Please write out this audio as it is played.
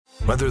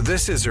Whether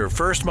this is her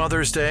first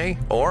Mother's Day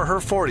or her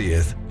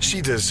 40th, she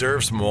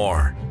deserves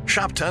more.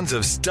 Shop tons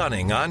of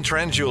stunning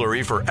on-trend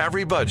jewelry for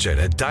every budget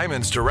at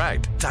Diamonds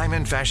Direct.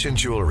 Diamond fashion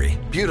jewelry,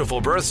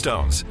 beautiful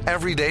birthstones,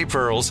 everyday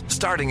pearls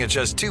starting at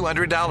just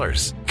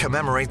 $200.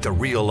 Commemorate the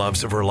real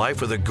loves of her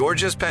life with a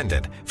gorgeous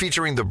pendant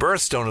featuring the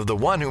birthstone of the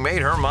one who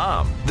made her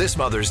mom. This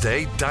Mother's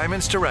Day,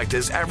 Diamonds Direct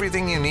is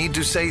everything you need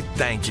to say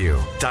thank you.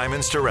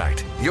 Diamonds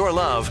Direct. Your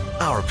love,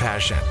 our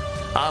passion.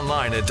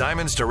 Online at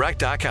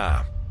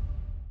diamondsdirect.com.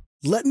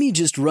 "Let me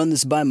just run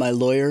this by my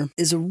lawyer"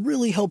 is a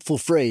really helpful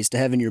phrase to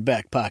have in your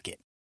back pocket.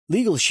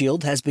 Legal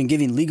Shield has been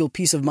giving legal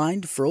peace of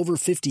mind for over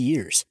 50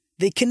 years.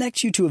 They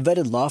connect you to a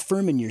vetted law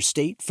firm in your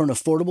state for an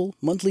affordable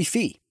monthly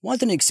fee.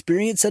 Want an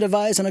experienced set of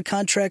eyes on a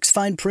contract's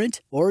fine print?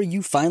 Or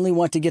you finally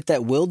want to get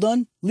that will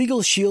done?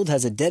 Legal Shield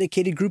has a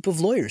dedicated group of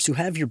lawyers who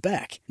have your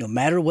back, no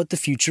matter what the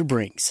future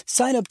brings.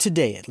 Sign up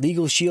today at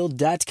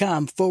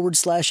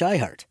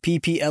LegalShield.com/iHeart.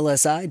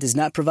 PPLSI does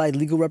not provide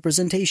legal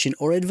representation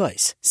or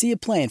advice. See a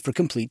plan for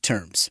complete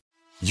terms.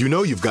 You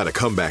know you've got a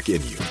comeback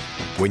in you.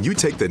 When you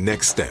take the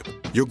next step,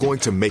 you're going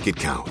to make it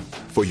count.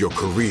 For your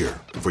career,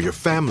 for your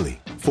family,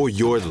 for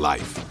your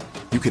life.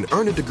 You can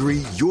earn a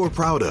degree you're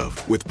proud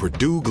of with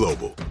Purdue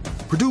Global.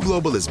 Purdue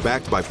Global is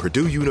backed by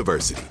Purdue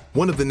University,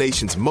 one of the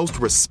nation's most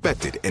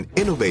respected and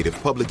innovative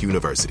public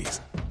universities.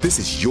 This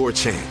is your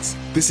chance.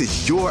 This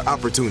is your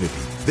opportunity.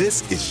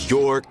 This is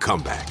your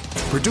comeback.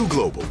 Purdue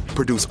Global,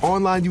 Purdue's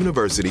online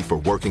university for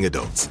working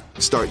adults.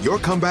 Start your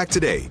comeback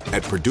today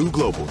at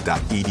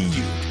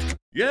purdueglobal.edu.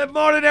 Good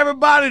morning,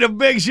 everybody. The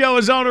Big Show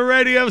is on the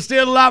radio.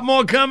 Still a lot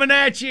more coming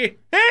at you.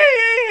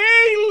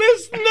 Hey,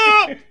 listen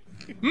up.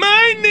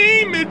 My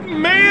name is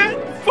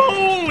Matt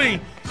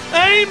Foley.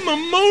 I'm a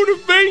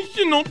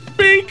motivational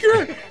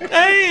speaker.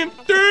 I am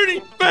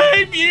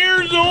 35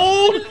 years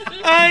old.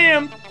 I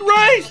am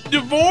thrice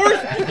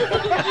divorced.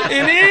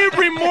 And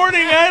every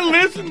morning I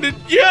listen to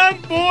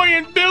John Boy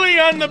and Billy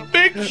on the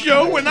Big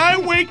Show when I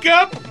wake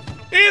up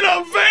in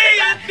a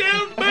van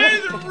down by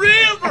the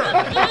river.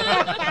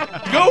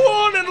 Go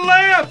on and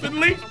laugh. At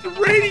least the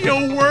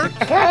radio works.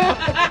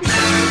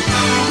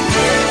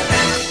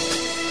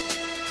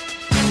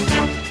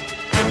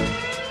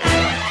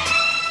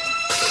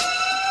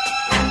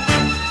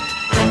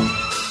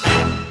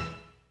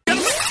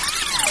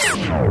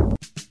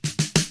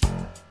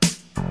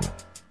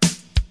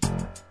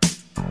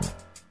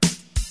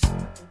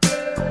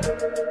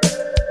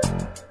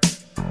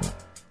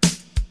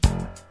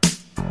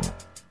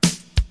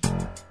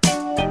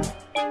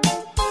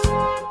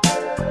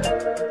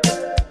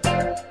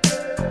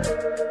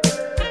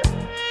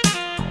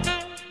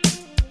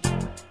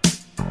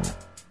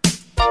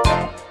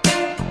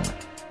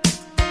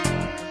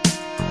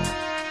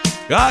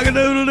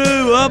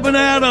 Cock-a-doodle-doo, up and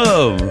at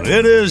 'em.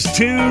 It is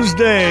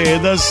Tuesday,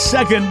 the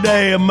second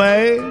day of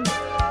May.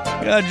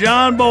 Got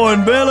John Boy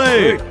and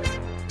Billy.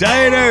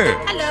 Tater.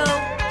 Hello.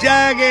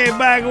 Jackie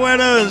back with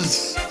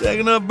us.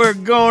 Taking up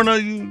Bert Garner.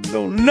 You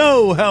don't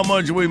know how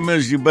much we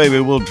miss you,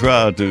 baby. We'll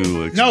try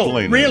to explain No,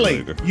 really,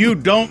 it later. you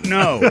don't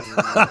know.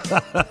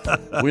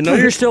 We know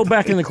you're still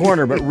back in the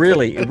corner, but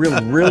really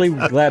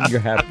glad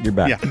you're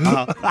back.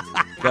 Yeah.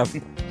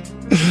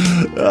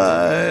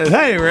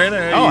 Hey, Randy,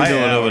 how you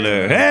doing over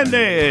there?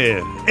 Andy,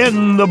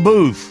 in the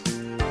booth,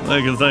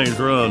 making things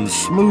run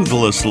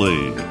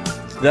smoothly.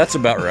 That's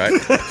about right.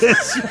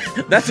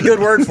 That's a good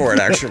word for it,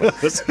 actually.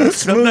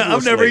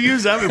 I've never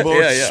used that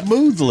before. Yeah.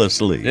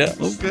 Smoothly. Yeah.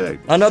 Okay.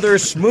 Another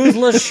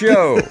smoothless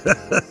show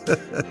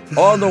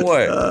on the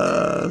way.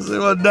 See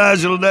what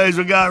national days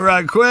we got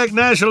right quick.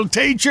 National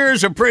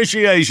Teachers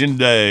Appreciation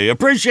Day.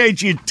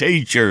 Appreciate you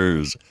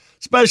teachers,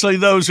 especially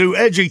those who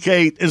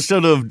educate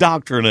instead of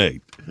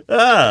doctrinate.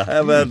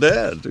 How about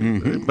that?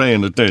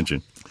 Paying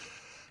attention.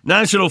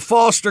 National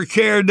Foster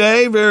Care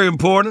Day, very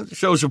important.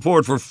 Show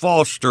support for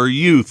foster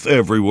youth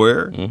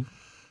everywhere.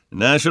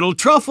 National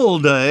Truffle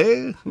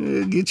Day.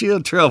 Get you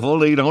a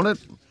truffle, eat on it.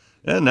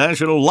 And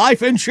National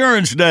Life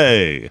Insurance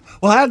Day.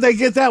 Well, how'd they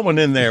get that one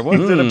in there?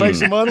 Did they pay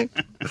some money?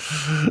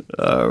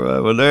 All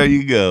right, well, there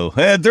you go.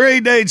 Had 3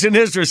 dates in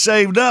history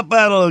saved up.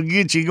 That'll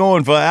get you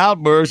going for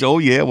outbursts. Oh,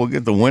 yeah, we'll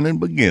get the winning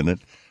beginning.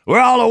 We're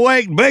all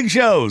awake. Big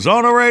Shows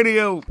on the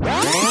radio.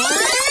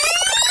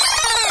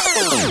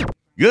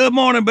 Good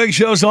morning, Big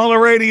Shows on the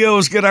radio.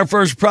 Let's get our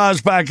first prize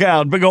pack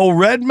out. Big old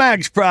Red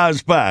Max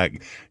prize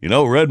pack. You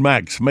know, Red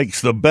Max makes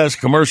the best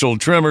commercial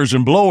trimmers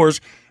and blowers,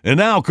 and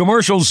now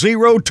commercial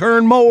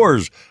zero-turn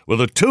mowers.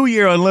 With a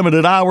 2-year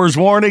unlimited hours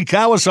warranty,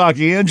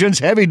 Kawasaki engines,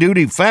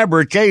 heavy-duty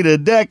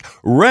fabricated deck,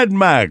 Red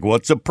Max.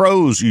 What's the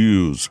pros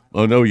use?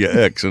 I know your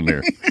X in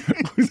there.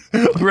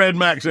 Red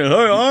Max said,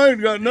 hey, I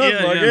ain't got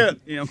nothing like that.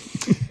 Yeah.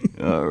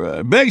 All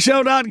right.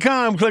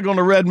 BigShow.com. Click on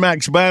the Red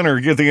Max banner.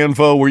 Get the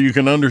info where you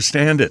can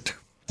understand it.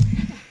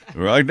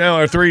 Right now,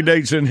 our 3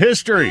 dates in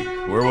history,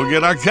 where we'll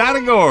get our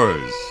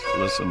categories.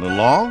 Listen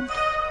along.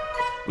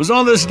 It was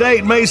on this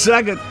date, May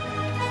 2nd,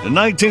 in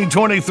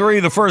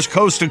 1923, the first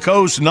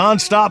coast-to-coast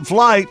nonstop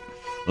flight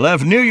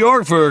left New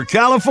York for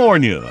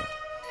California.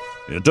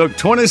 It took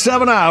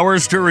 27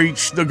 hours to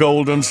reach the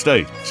Golden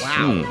State.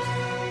 Wow.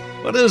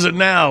 What is it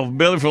now,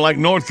 Billy, from like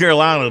North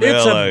Carolina to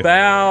It's L.A.?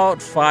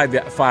 about five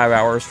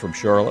hours from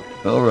Charlotte.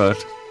 All right.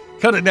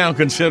 Cut it down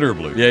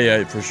considerably.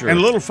 Yeah, for sure. And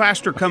a little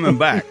faster coming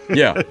back.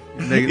 Yeah.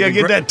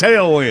 Get that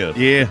tailwind.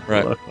 Yeah.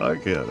 Right. I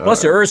like it.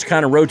 Plus, the Earth's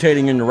kind of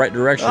rotating in the right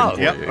direction. Oh,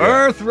 for yep. you.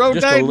 Earth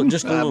rotating.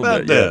 Just a How little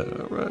about bit. that?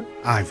 Yeah. All right.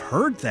 I've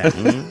heard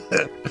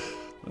that.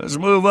 Let's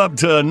move up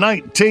to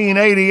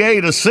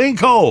 1988. A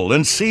sinkhole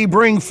in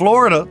Sebring,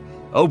 Florida,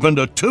 opened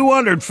to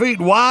 200 feet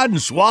wide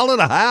and swallowed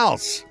a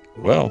house.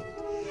 Well,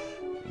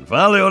 And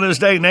finally, on this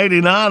date in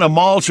 89, a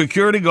mall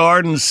security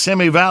guard in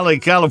Simi Valley,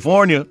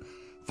 California,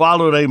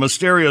 followed a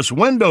mysterious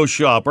window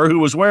shopper who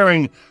was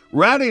wearing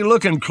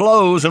ratty-looking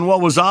clothes and what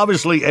was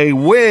obviously a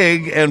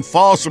wig and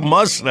false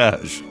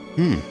mustache.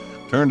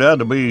 Turned out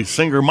to be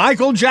singer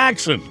Michael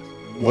Jackson.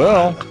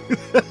 well,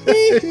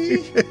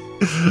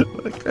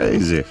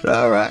 Crazy.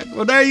 All right.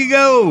 Well, there you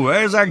go.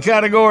 There's our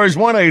categories.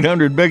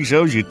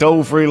 1-800-BIG-SHOW's your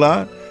toll-free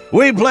line.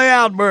 We play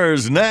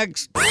Outbursts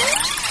next.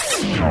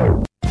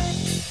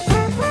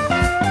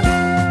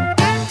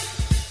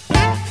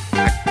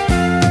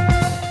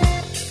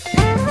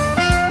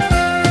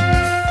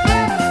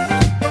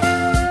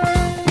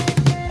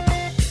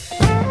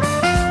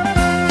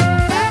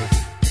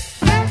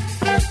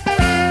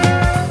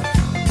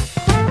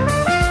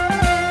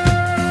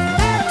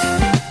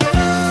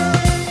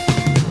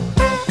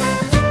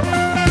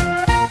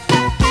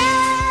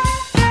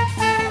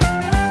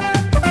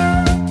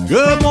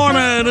 Good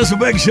morning. It's a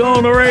Big Show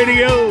on the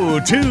radio.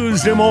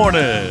 Tuesday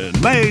morning,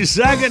 May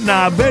 2nd.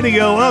 Now,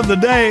 video of the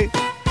day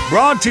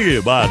brought to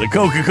you by the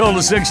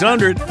Coca-Cola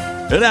 600.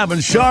 It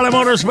happens Charlotte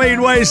Motor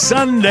Speedway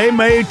Sunday,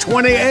 May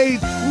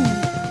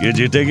 28th. Get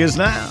your tickets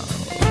now.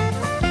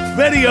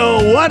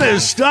 Video, what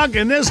is stuck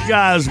in this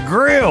guy's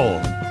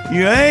grill?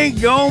 You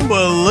ain't gonna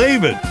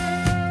believe it.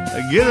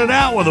 Get it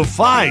out with a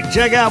fight.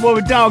 Check out what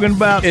we're talking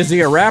about. is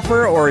he a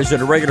rapper or is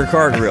it a regular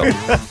car grill?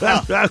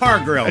 Car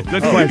grill.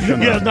 Good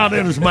question. Yeah, it's not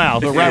in his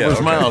mouth, the rapper's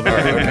okay. mouth.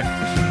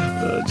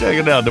 Check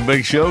it out,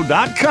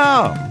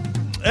 thebigshow.com.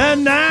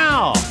 And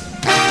now,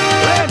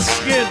 let's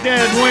get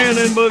that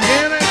winning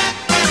beginning.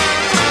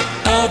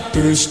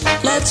 Outburst,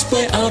 let's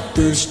play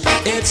Outburst.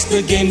 It's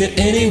the game that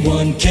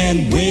anyone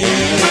can win.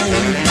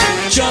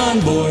 John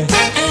Boy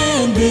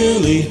and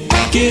Billy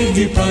give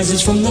you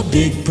prizes from the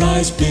big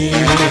prize bin.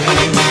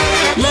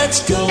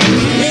 Let's go,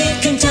 meet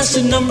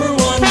contestant number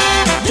one.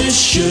 This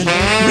should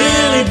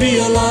really be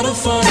a lot of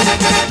fun.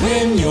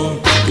 When you're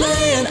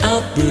playing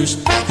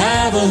Outburst,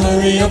 have a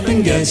hurry up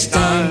and guess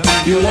time.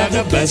 You'll have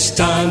the best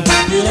time.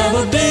 You'll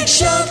have a big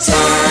show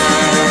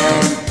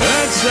time.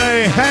 Let's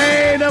say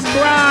hey to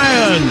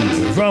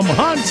Brian from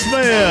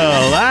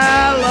Huntsville,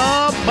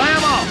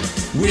 Alabama.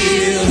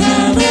 We'll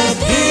have a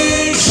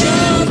big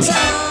show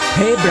time.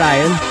 Hey,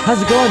 Brian.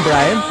 How's it going,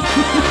 Brian?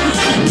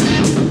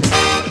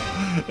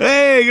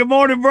 Hey, good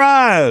morning,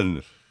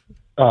 Brian.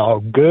 Oh,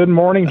 good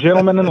morning,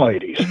 gentlemen and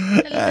ladies.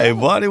 Hey,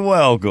 buddy,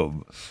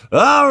 welcome.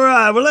 All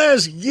right, well,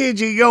 let's get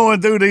you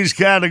going through these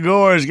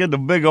categories, get the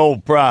big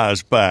old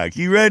prize pack.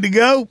 You ready to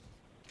go?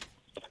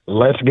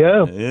 Let's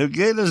go.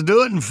 Okay, let's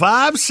do it in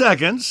 5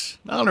 seconds.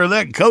 Honor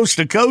that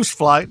coast-to-coast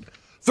flight.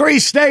 3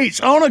 states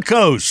on a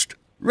coast.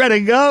 Ready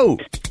to go.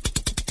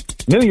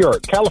 New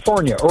York,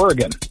 California,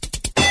 Oregon.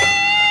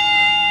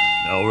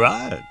 All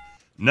right.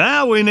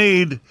 Now we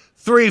need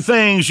 3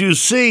 things you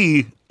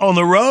see on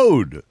the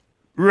road.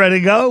 Ready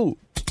to go.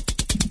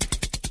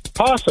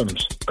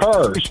 Possums,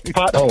 cars,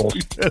 potholes.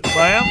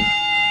 Bam.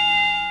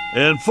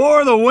 And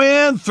for the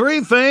win,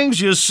 3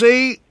 things you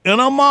see in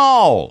a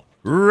mall.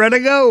 Ready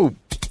to go.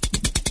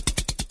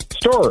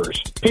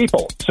 Stores,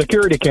 people,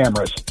 security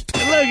cameras.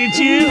 Look at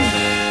you.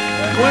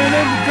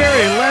 Winning,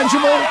 very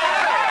legible.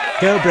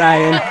 Go,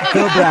 Brian.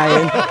 Go,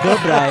 Brian. Go,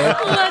 Brian.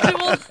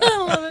 Legible. I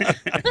love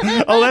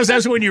it. Oh,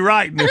 that's when you're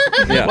writing.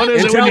 Yeah. What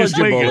is it when you're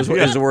Intelligible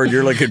speaking? is the word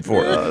you're looking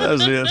for. Oh,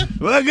 that's it.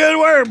 Well, good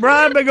work,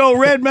 Brian. Big old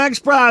Red Max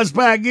prize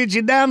pack. Get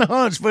you down to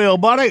Huntsville,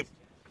 buddy.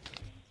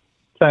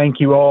 Thank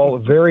you all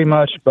very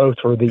much, both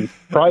for the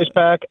prize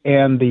pack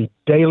and the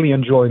daily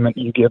enjoyment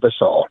you give us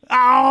all.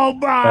 Oh,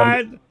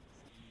 Brian.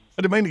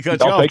 I didn't mean to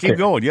cut you I'll off. take Keep care.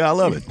 going. Yeah, I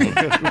love it.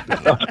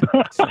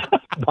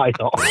 Bye,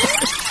 all.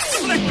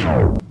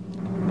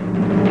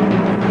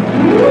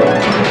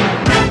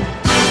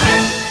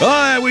 All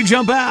right, we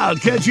jump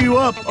out, catch you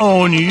up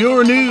on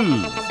your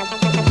news.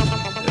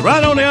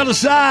 Right on the other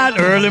side,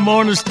 early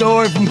morning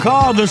story from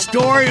Carl, the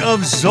story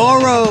of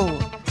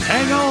Zorro.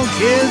 Hang on,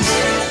 kids.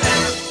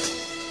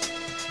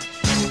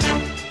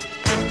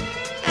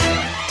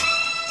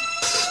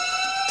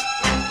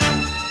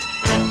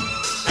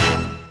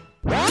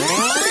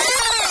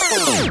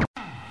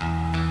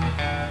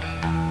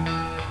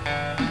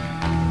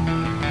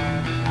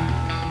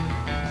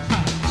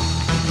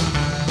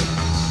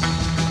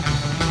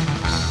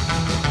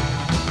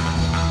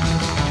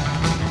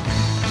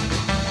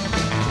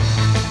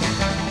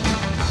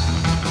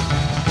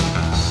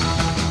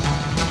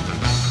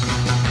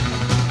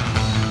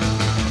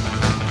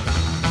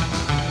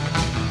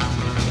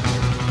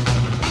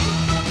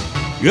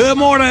 Good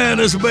morning.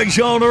 It's a Big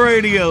Show on the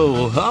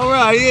radio. All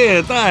right,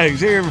 yeah,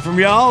 thanks. Hearing from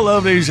y'all.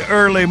 Love these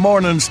early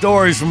morning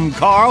stories from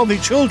Carl. The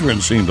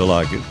children seem to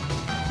like it.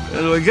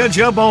 And we catch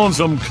you up on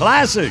some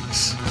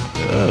classics.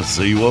 Let's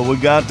see what we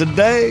got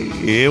today.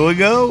 Here we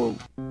go.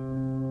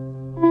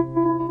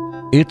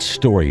 It's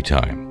story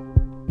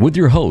time with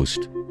your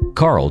host,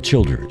 Carl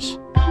Childers.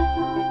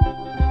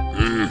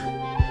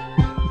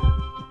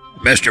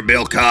 Mr.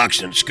 Bill Cox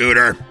and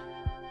Scooter,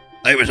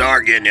 they was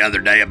arguing the other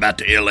day about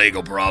the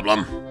illegal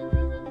problem.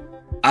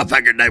 I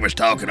figured they was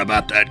talking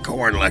about that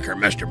corn liquor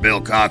Mr.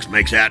 Bill Cox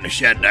makes out in the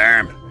shed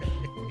there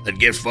that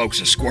gives folks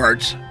the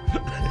squirts.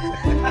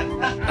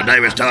 But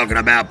they was talking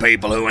about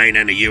people who ain't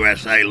in the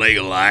USA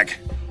legal like.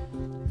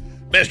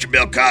 Mr.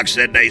 Bill Cox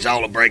said they's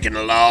all a breaking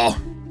the law.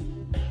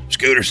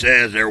 Scooter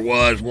says there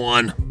was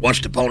one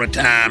once upon a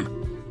time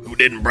who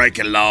didn't break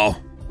a law.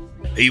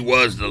 He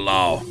was the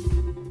law.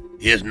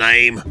 His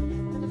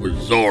name was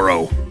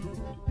Zorro.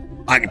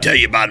 I can tell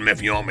you about him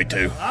if you want me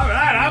to. All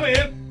right, I'm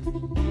in.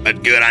 That's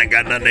good, I ain't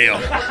got nothing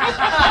else.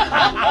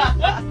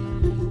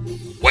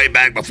 Way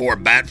back before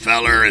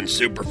Batfeller and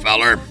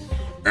Superfeller,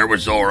 there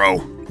was Zorro.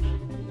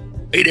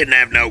 He didn't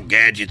have no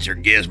gadgets or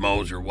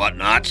gizmos or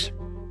whatnots.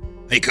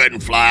 He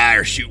couldn't fly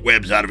or shoot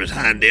webs out of his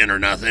hind end or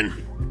nothing.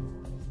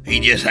 He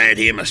just had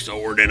him a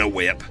sword and a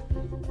whip.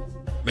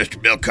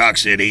 Mr. Bill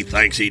Cox said he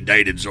thinks he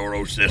dated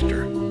Zorro's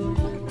sister.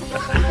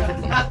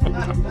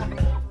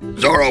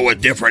 Zorro was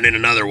different in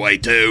another way,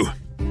 too.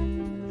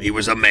 He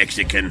was a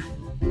Mexican.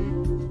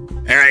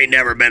 There ain't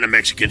never been a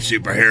Mexican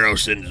superhero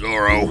since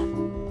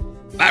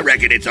Zorro. I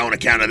reckon it's on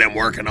account of them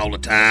working all the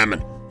time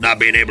and not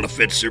being able to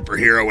fit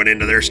superheroing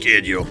into their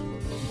schedule.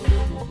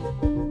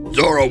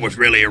 Zorro was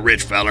really a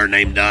rich feller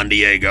named Don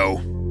Diego.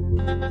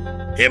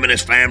 Him and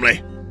his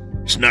family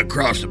snuck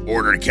across the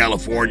border to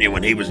California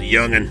when he was a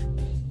young'un.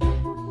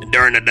 And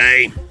during the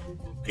day,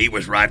 he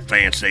was right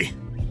fancy.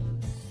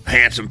 A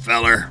handsome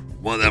feller,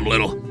 one of them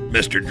little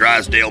Mr.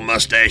 Drysdale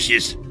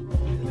mustaches.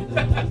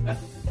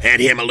 Had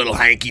him a little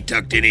hanky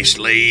tucked in his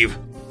sleeve.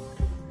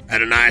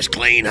 Had a nice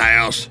clean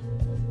house.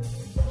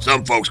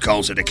 Some folks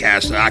calls it a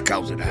casa, I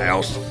calls it a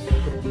house.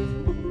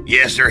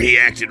 Yes, sir, he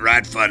acted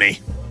right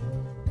funny.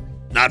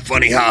 Not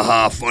funny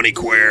ha-ha, funny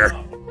queer.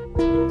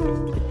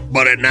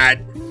 But at night,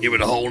 it was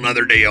a whole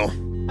nother deal.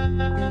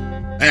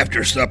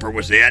 After supper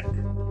was it,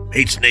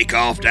 he'd sneak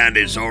off down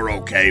to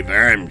Zorro cave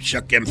there and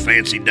shuck them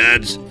fancy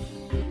duds,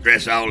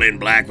 dress all in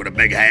black with a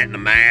big hat and a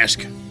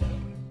mask.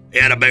 He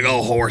had a big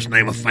old horse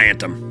named a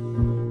Phantom.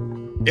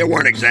 It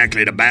weren't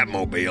exactly the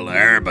Batmobile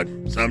there, but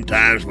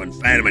sometimes when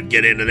Phantom would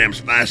get into them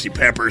spicy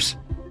peppers,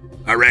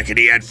 I reckon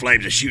he had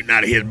flames a shooting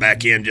out of his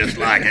back end just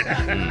like it.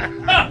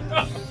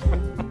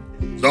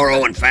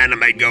 Zorro and Phantom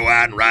they'd go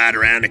out and ride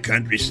around the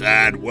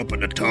countryside,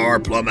 whooping the tar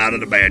plumb out of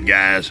the bad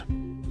guys.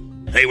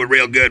 They were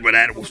real good with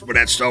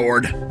that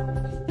sword.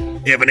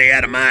 If he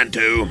had a mind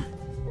to,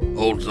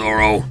 old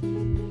Zorro,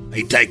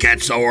 he'd take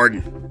that sword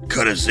and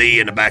cut a Z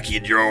in the back of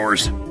your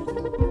drawers.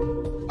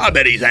 I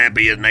bet he's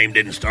happy his name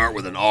didn't start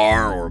with an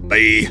R or a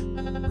B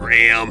or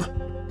M.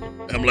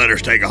 Them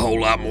letters take a whole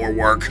lot more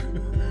work.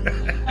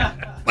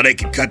 But they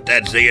could cut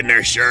that Z in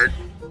their shirt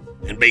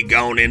and be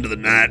gone into the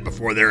night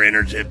before their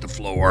innards hit the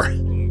floor.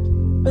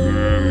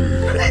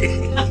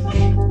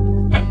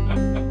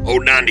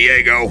 Old Don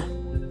Diego,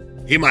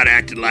 he might have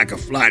acted like a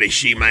flighty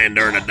she-man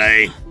during the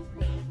day,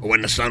 but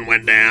when the sun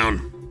went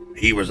down,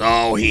 he was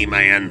all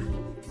he-man.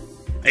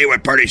 He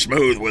went pretty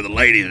smooth with the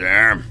ladies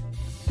there.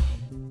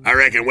 I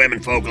reckon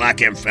women folk like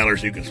them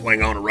fellers who can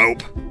swing on a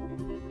rope.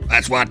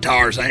 That's why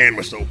Tarzan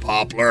was so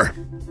popular.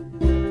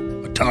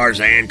 But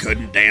Tarzan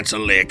couldn't dance a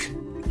lick.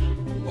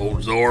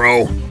 Old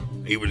Zorro,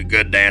 he was a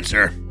good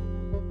dancer.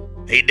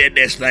 He did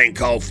this thing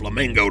called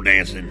flamingo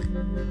dancing,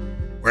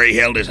 where he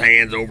held his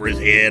hands over his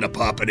head,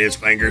 a-popping his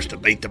fingers to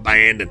beat the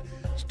band and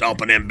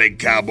stomping them big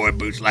cowboy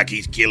boots like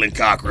he's killing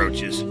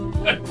cockroaches.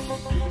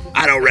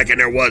 I don't reckon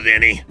there was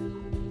any,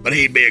 but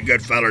he'd be a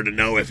good feller to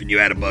know if you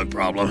had a bug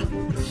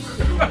problem.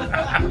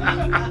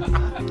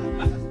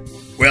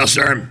 Well,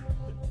 sir,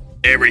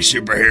 every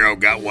superhero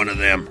got one of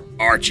them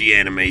archie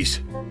enemies.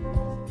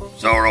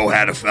 Zorro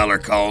had a feller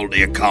called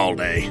the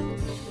Alcalde.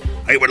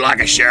 He was like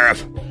a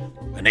sheriff,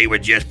 and he was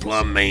just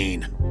plumb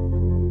mean.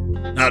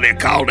 Now, the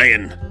Alcalde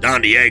and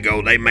Don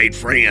Diego, they made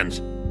friends.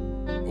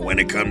 But when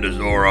it come to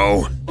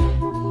Zorro,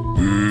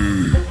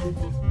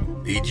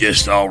 he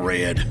just saw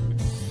red.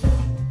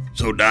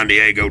 So Don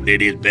Diego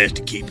did his best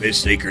to keep his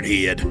secret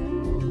hid.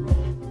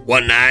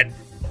 One night,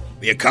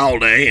 the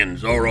Alcalde and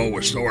Zorro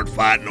were sword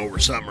fighting over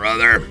something or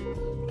other.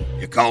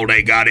 The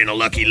Alcalde got in a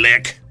lucky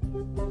lick.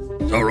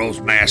 Zorro's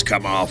mask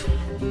come off.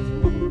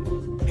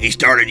 He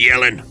started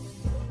yelling,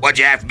 "What'd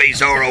you have to be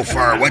Zorro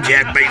for? What'd you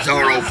have to be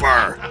Zorro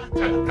for?"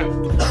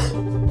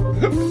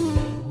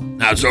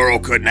 Now Zorro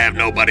couldn't have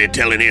nobody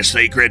telling his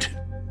secret,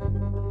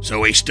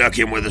 so he stuck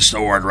him with a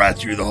sword right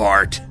through the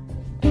heart.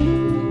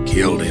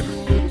 Killed him.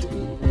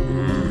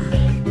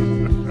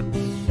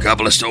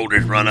 Couple of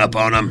soldiers run up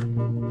on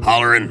him,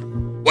 hollering,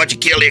 "What'd you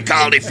kill the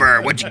Alcalde for?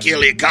 What'd you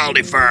kill the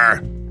Alcalde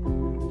for?"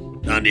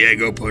 Don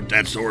Diego put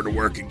that sword to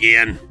work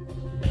again,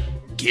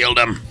 killed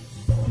him.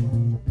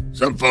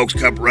 Some folks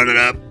come running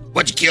up.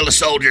 What you kill the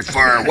soldier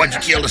for? What you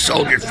kill the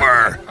soldier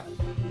for?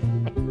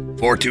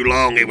 For too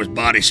long, it was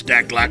bodies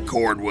stacked like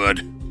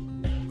cordwood.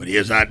 But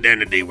his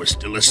identity was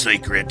still a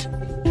secret.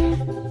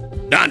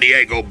 Don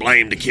Diego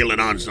blamed the killing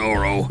on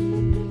Zorro.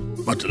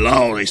 But the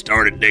law, they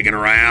started digging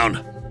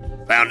around.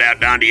 Found out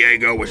Don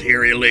Diego was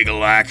here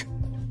illegal-like.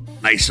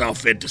 They saw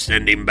fit to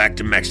send him back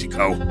to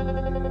Mexico.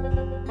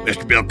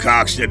 Mr. Bill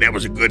Cox said that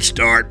was a good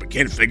start, but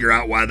can't figure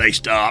out why they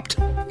stopped.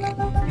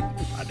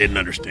 I didn't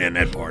understand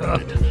that part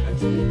of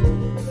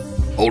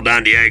it. Old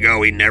Don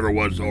Diego, he never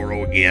was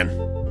Zorro again.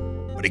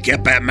 But he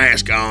kept that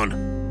mask on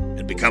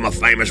and become a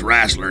famous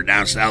wrestler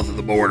down south of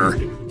the border.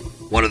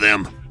 One of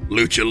them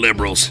lucha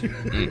liberals.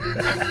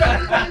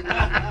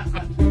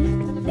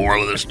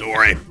 Moral of the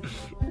story,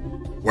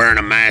 wearing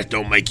a mask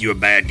don't make you a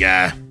bad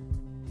guy.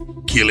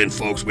 Killing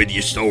folks with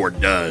your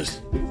sword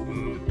does.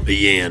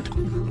 The end.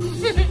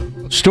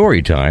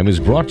 Storytime is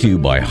brought to you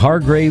by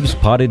Hargrave's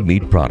Potted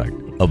Meat Product.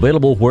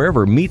 Available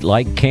wherever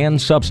meat-like canned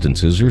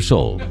substances are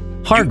sold.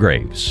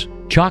 Hargrave's,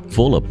 chock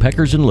full of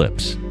peckers and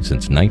lips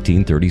since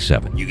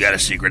 1937. You got a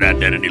secret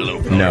identity,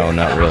 little fella? No,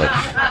 not really.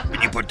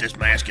 Can you put this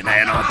mask and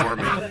hat on for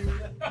me?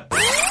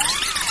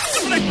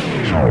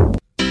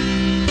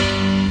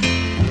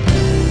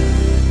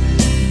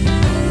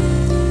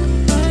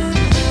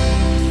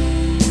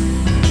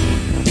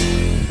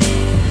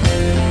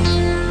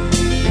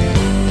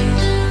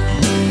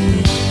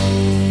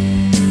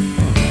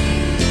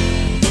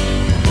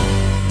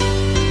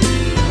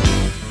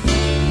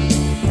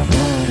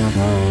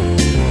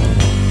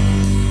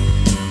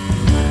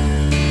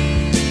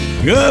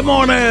 Good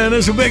morning.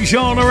 This is a Big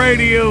Show on the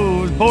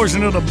radio. It's a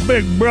portion of the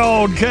big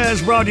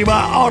broadcast brought to you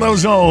by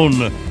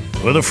AutoZone.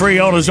 With a free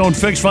AutoZone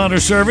Fix Finder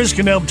service,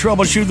 can help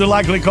troubleshoot the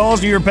likely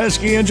cause to your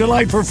pesky engine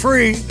light for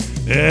free.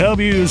 It'll help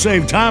you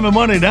save time and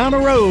money down the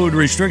road.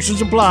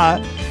 Restrictions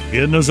apply.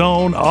 Get in the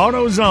zone,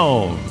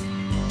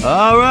 AutoZone.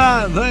 All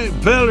right, I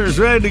think Pillar's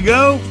ready to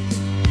go.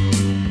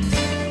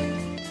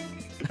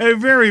 A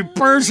very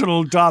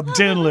personal top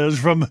 10 list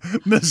from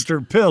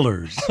Mr.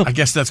 Pillars. I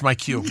guess that's my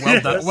cue.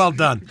 Well done. Well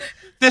done.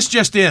 This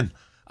just in.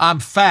 I'm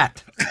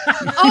fat.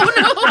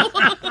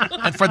 Oh, no.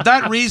 And for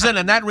that reason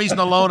and that reason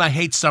alone, I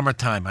hate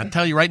summertime. I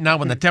tell you right now,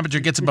 when the temperature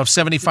gets above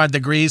 75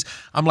 degrees,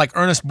 I'm like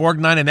Ernest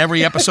Borgnine in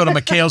every episode of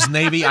McHale's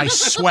Navy. I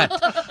sweat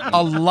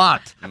a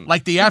lot.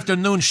 Like the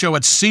afternoon show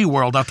at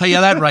SeaWorld. I'll tell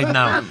you that right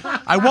now.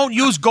 I won't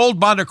use Gold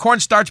Bond or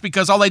cornstarch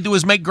because all they do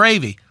is make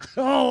gravy.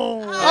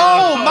 Oh,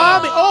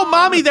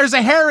 mommy, there's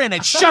a hair in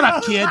it. Shut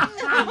up, kid.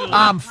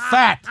 I'm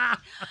fat.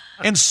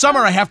 In summer,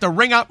 I have to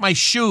wring out my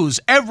shoes.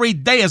 Every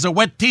day is a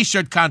wet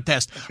T-shirt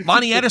contest.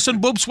 Lonnie Edison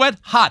boob sweat?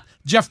 Hot.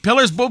 Jeff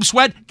Pillar's boob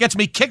sweat gets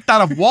me kicked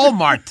out of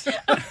Walmart.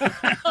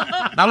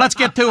 Now let's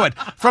get to it.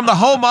 From the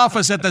home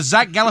office at the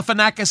Zach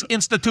Galifianakis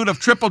Institute of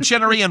Triple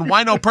Chinnery and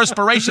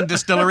Wino-Perspiration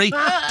Distillery,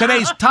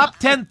 today's top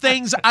 10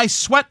 things I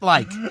sweat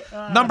like.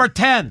 Number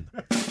 10.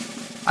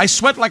 I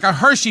sweat like a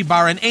Hershey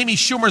bar in Amy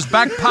Schumer's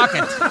back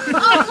pocket.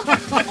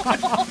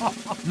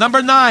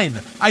 Number 9.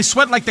 I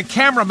sweat like the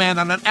cameraman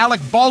on an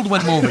Alec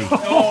Baldwin movie.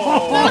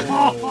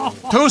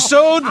 Too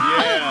soon?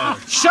 Yeah.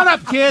 Shut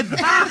up, kid.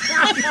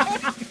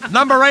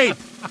 Number 8.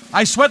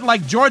 I sweat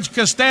like George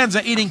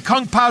Costanza eating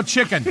Kung Pao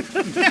chicken.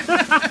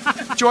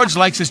 George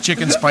likes his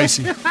chicken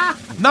spicy.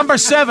 Number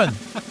 7.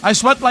 I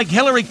sweat like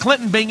Hillary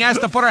Clinton being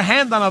asked to put her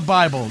hand on a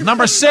Bible.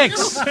 Number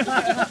 6.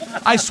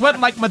 I sweat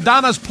like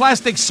Madonna's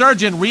plastic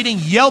surgeon reading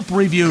Yelp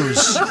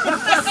reviews.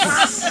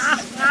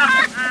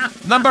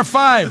 Number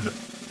 5.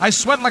 I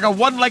sweat like a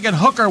one-legged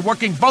hooker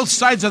working both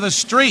sides of the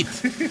street.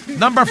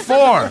 Number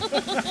 4.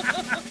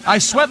 I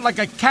sweat like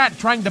a cat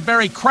trying to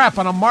bury crap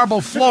on a marble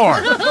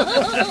floor.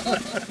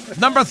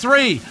 Number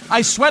 3.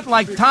 I sweat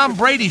like Tom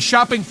Brady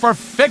shopping for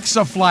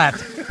Fix-A-Flat.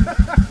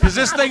 Is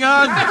this thing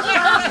on?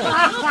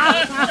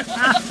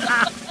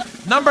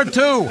 Number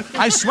 2.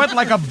 I sweat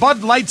like a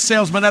Bud Light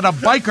salesman at a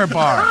biker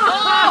bar.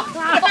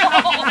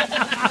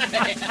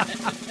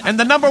 And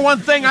the number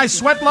 1 thing I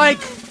sweat like?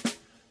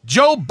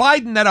 Joe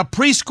Biden at a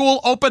preschool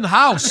open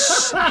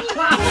house.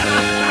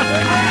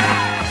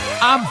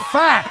 I'm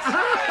fat.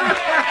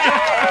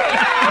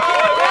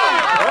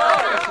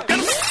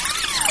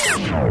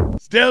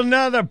 Still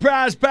another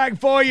prize pack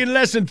for you in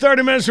less than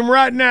 30 minutes from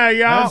right now,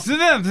 y'all.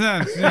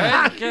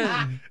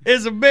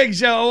 It's a Big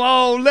Show.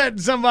 Oh, letting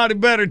somebody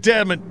better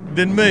tell me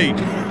than me.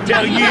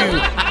 Tell you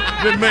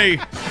than me.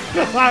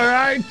 All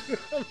right?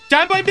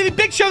 John Boy and Billy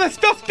Big Show, that's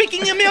still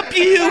speaking to me up to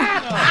you.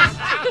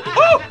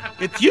 Oh,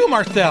 it's you,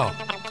 Marcel.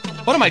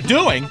 What am I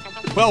doing?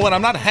 Well, when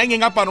I'm not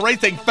hanging up on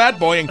Racing Fat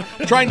Boy and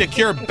trying to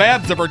cure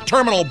Babs of her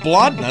terminal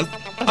blondness,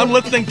 I'm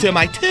listening to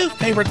my 2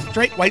 favorite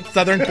straight white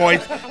Southern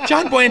boys,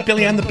 John Boy and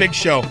Billy on the Big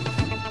Show.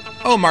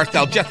 Oh,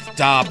 Marcel, just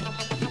stop.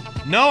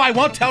 No, I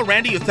won't tell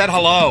Randy you said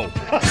hello.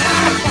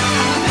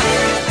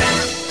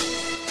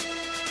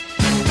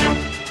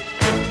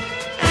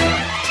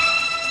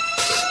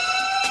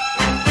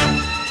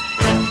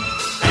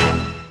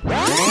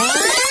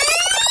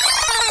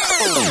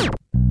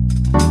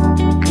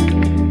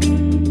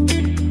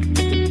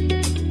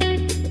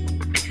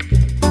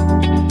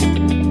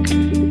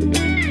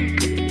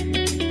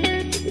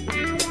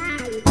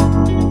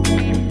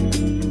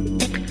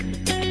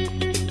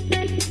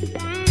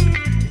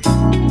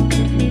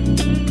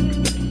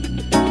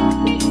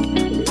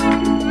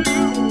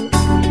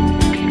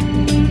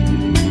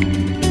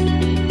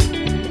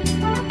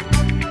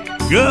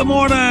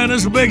 morning.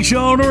 It's the Big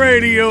Show on the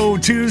radio.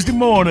 Tuesday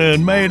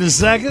morning, May the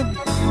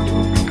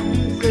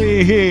 2nd.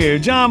 See here.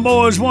 John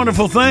Boy's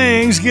Wonderful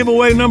Things,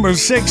 giveaway number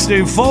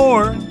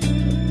 64.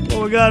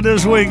 What we got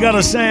this week? Got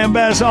a Sam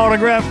Bass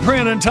autograph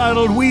print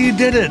entitled We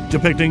Did It,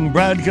 depicting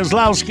Brad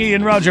Keselowski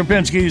and Roger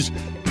Penske's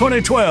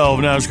 2012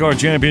 NASCAR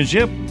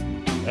Championship.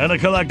 And a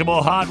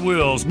collectible Hot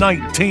Wheels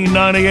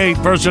 1998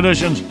 First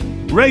Edition's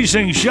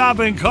racing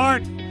shopping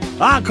cart.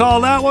 I call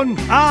that one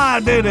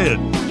I Did It.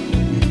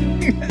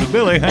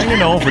 Billy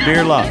hanging on for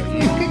dear life.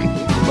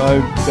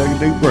 Take a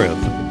deep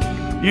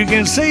breath. You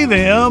can see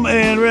them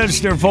and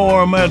register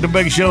for them at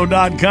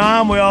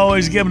thebigshow.com. We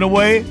always give them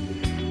away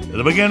at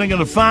the beginning of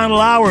the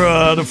final hour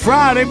of the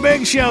Friday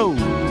Big Show.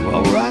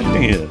 All right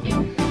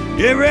then.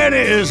 Get ready.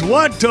 It's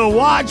What to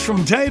Watch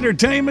from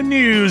Tatertainment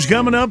News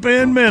coming up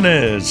in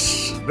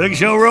minutes. Big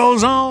Show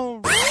rolls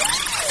on.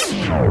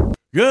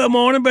 Good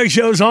morning, Big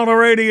Show's on the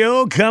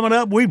radio. Coming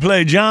up, we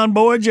play John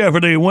Boy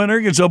Jeopardy. Winner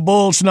gets a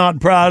Bull Snot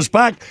prize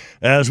pack.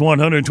 That's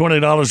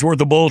 $120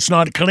 worth of Bull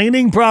Snot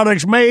cleaning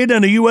products made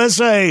in the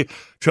USA.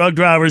 Truck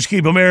drivers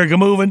keep America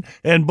moving,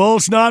 and Bull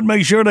Snot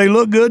make sure they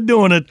look good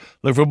doing it.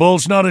 Look for Bull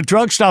Snot at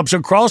truck stops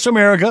across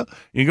America.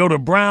 You can go to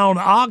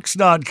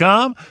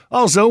brownox.com.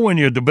 Also, when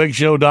you're at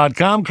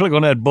thebigshow.com, click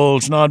on that Bull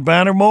Snot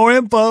banner. More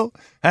info.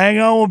 Hang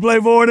on, we'll play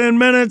for it in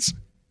minutes.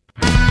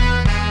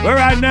 But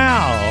right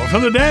now,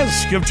 from the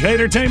desk of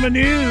Tatertainment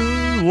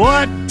News,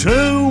 What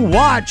to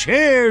Watch.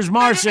 Here's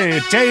Marcy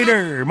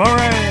Tater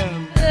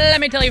Moran. Let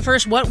me tell you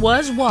first what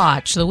was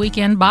watched. The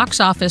weekend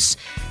box office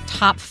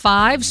top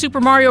 5.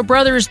 Super Mario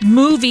Brothers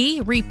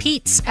movie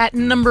repeats at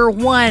number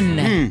 1.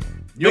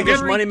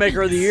 Biggest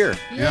moneymaker of the year.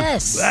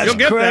 Yes. You'll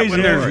get that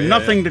when there's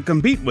nothing to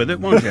compete with it,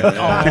 won't you?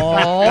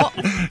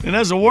 And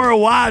that's a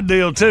worldwide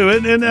deal, too.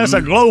 And that's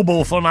a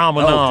global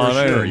phenomenon. Oh, for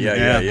sure.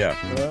 There.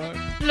 Yeah.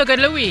 Look at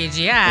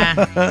Luigi,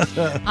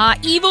 yeah.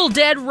 Evil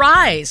Dead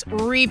Rise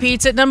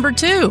repeats at number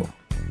 2.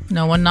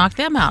 No one knocked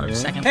them out of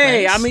second place.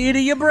 Hey, I'm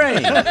eating your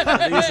brain.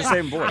 They use the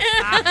same voice.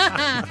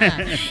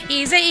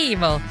 He's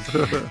evil.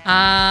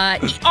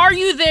 Are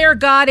You There,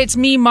 God? It's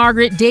Me,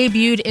 Margaret,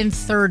 debuted in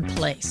 3rd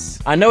place.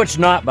 I know it's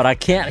not, but I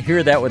can't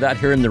hear that without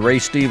hearing the Ray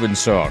Stevens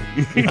song.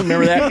 You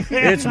remember that?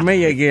 It's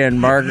me again,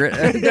 Margaret.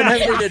 It doesn't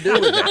have anything to do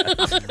with that.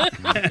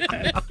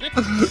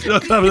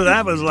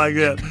 That was like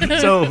that.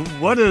 So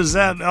what is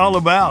that all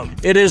about?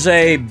 It is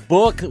a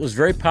book that was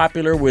very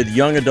popular with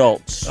young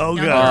adults. Oh,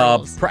 good. I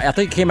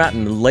think it came out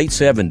in the late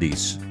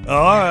 70s.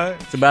 All right.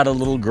 It's about a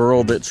little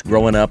girl that's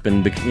growing up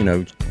and,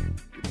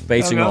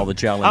 facing all the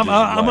challenges.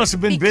 I must have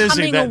been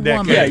busy that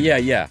decade.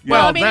 Yeah.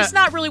 Well, I mean,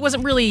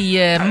 wasn't really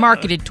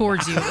marketed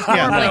towards you. It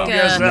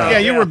was more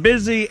like, you were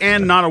busy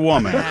and not a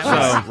woman.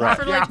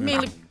 For like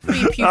mainly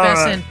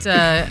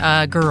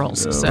prepubescent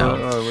girls. We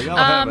all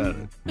have at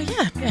it.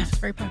 Yeah, it's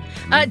very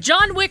popular.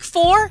 John Wick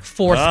 4,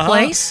 4th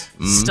place,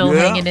 still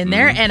hanging in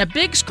there, and a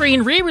big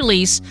screen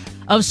re-release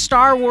of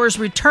Star Wars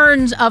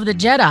Returns of the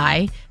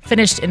Jedi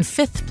finished in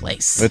 5th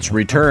place. It's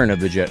Returns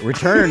of the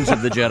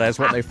Jedi is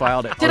what they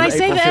filed it. Did I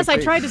say the S?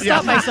 I tried to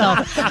stop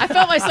myself. I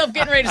felt myself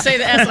getting ready to say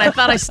the S, and I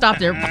thought I stopped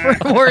there.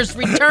 Wars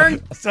Return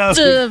to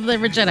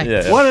the Jedi.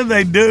 Yeah. What do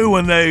they do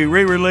when they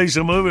re-release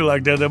a movie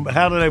like that?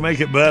 How do they make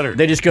it better?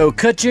 They just go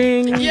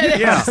ka-ching.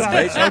 Yeah.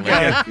 Okay.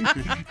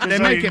 They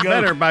make it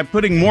better by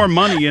putting more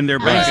money in their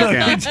bank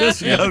account.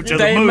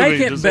 They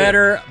make it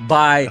better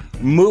by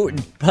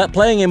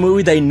playing a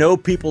movie they know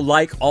people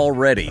like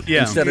already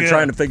instead of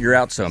trying to figure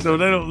out something. So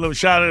they don't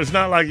shot it. It's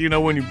not like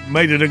when you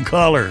made it in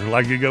color,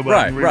 like you go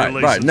back and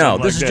re-release right. it. No,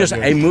 this is just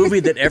a movie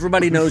that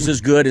everybody knows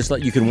is good. It's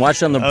like you can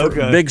watch on the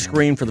big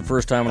screen for the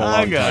first time in a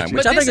long time,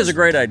 which I think is a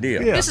great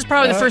idea. Yeah. This is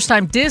probably the first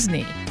time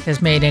Disney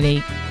has made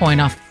any coin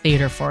off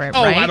theater for it,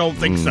 right? I don't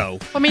think so.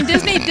 I mean,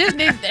 Disney, they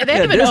haven't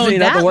been Disney owned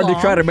not that the one long.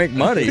 to try to make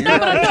money. No,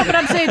 but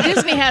I'm saying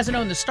Disney hasn't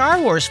owned the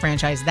Star Wars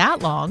franchise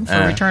that long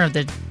for Return of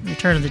the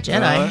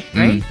Jedi,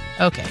 right?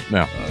 Okay.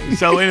 No.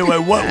 So anyway,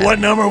 what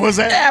number was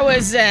that? That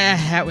was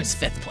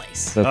 5th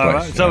place. All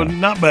right, so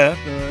not bad.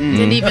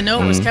 Didn't even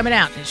know it was coming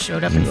out. It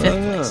showed up in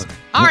 5th place.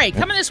 All right,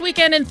 coming this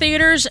weekend in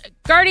theaters,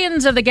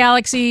 Guardians of the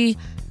Galaxy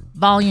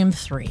Volume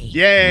 3.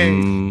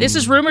 Yay! This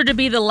is rumored to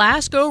be the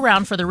last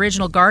go-round for the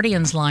original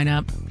Guardians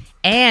lineup,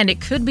 and it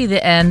could be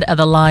the end of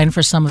the line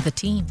for some of the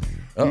team.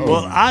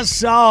 Well, I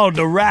saw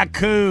the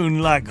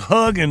raccoon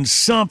hugging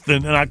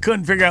something, and I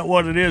couldn't figure out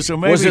what it is. So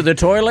maybe was it the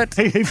toilet?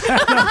 He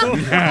found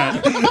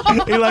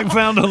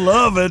a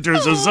love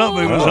interest or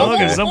something. He was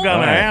hugging some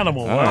kind of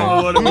animal. I don't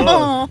know what it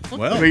was.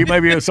 Well,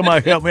 maybe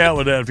somebody help me out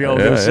with that if y'all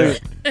go see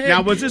it.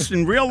 Now, was this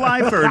in real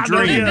life or a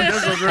dream?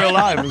 This was real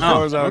life as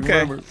far as I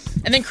remember.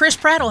 And then Chris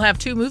Pratt will have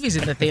 2 movies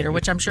in the theater,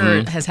 which I'm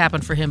sure has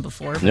happened for him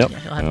before. but Yep. yeah,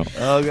 he'll have-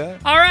 Okay.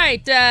 All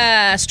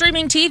right,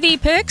 streaming TV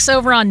picks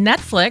over on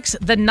Netflix.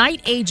 The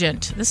Night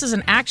Agent. This is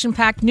an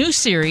action-packed new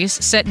series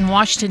set in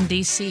Washington,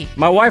 D.C.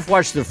 My wife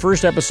watched the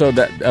first episode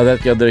that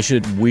the other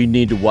day. We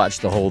need to watch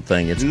the whole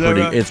thing. It's Is that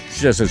pretty. right?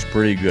 It's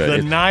pretty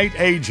good. The Night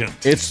Agent.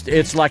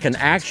 It's like an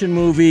action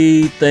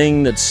movie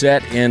thing that's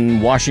set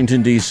in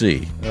Washington,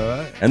 D.C. All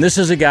right. And this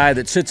is a guy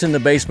that sits in the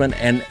basement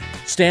and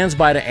stands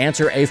by to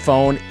answer a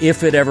phone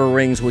if it ever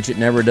rings, which it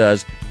never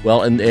does.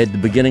 Well, at the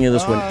beginning of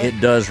this one, it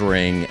does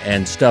ring,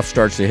 and stuff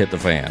starts to hit the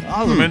fan.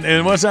 Awesome.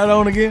 And what's that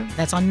on again?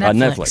 That's on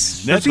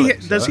Netflix.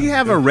 Netflix. Does he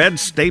have a red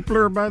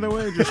stapler, by the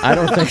way? I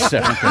don't think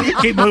so.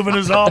 Keep moving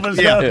his office.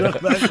 Yeah.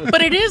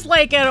 But it is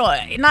like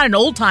not an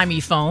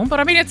old-timey phone, but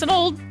I mean it's an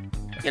old,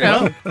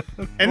 And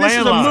this is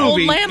a Landline. movie.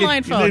 old landline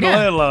It- phone. Need a Yeah.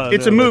 landline.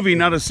 It's a movie,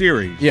 not a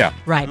series. Yeah.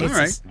 Right. All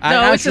It's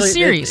right. it's a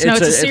series.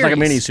 It's a series. It's like a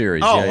mini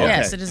series. Oh, yeah, yeah. okay.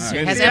 Yes, it is a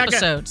series. It has See,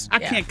 episodes. I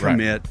can't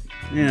commit.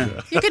 Yeah.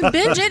 You can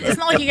binge it. It's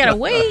not like you gotta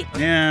wait.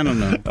 Yeah, I don't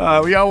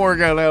know. Y'all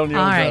work out on your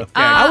All own right.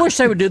 time. I wish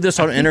they would do this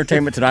on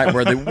Entertainment Tonight,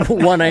 where the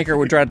one anchor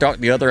would try to talk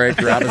the other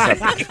anchor out of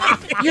something.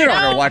 You're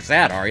not going to watch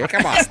that, are you?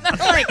 Come on.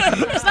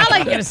 It's not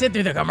like you're gonna sit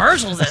through the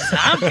commercials this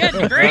time.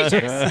 Goodness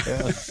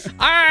gracious.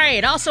 All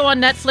right. Also on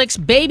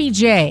Netflix, Baby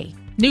J.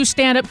 New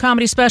stand-up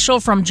comedy special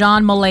from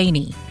John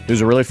Mulaney.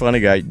 Who's a really funny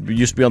guy. He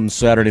used to be on the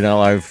Saturday Night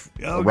Live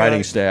Okay.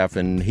 writing staff,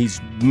 and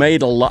he's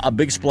made a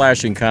big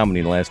splash in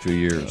comedy in the last few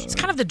years. It's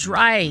kind of the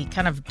dry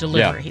kind of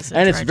delivery. He's a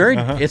And it's dry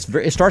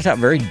very, it starts out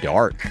very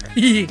dark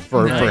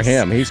for Nice.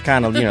 him. He's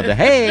kind of, the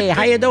hey,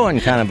 how you doing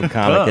kind of a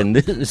comic, and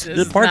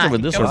the parts of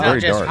it, this one's very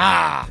dark.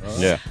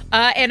 Yeah.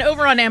 And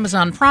over on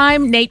Amazon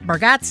Prime, Nate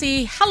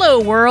Bargatze, Hello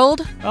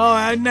World.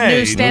 Oh, Nate.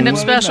 New stand-up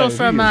Well, special Nate,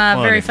 from he is a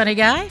funny. very funny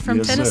guy from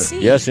Yes, sir. Tennessee.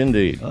 Yes,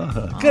 indeed.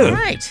 Good. All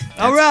right.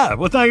 All right.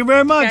 Well, thank you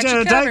very much. Got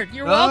you Tate. covered.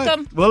 You're All right.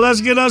 welcome. Well, let's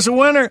get us a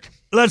winner.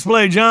 Let's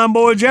play John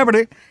Boy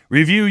Jeopardy.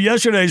 Review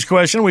yesterday's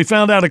question. We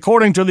found out,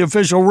 according to the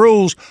official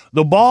rules,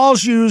 the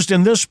balls used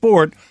in this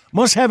sport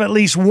must have at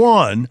least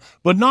one,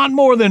 but not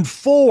more than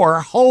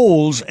 4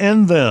 holes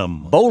in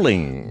them.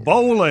 Bowling.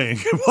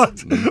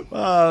 What?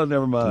 Oh,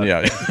 never mind.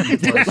 Yeah.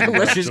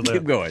 Let's just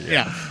keep going.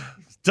 Yeah.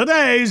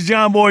 Today's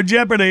John Boy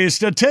Jeopardy.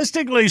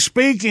 Statistically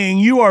speaking,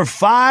 you are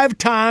 5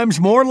 times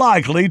more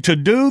likely to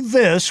do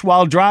this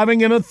while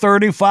driving in a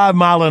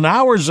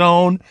 35-mile-an-hour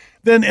zone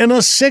than in a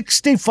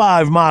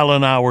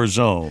 65-mile-an-hour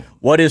zone.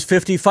 What is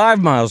 55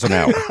 miles an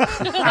hour?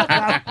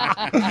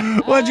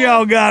 What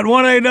y'all got?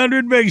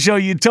 1-800-BIG-SHOW,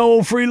 you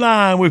toll-free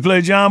line. We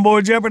play John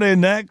Boy Jeopardy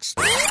next.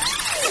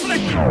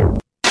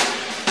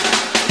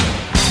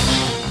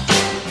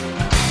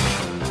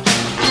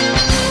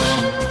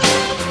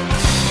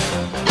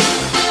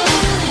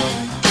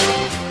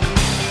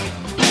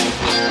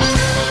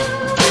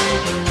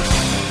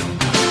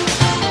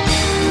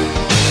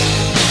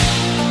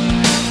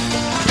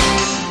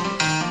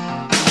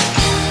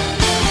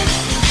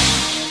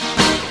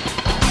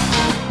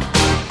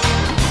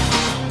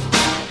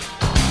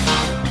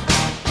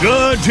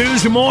 Good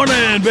Tuesday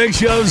morning. Big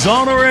Show's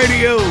on the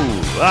radio.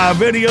 Our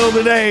video of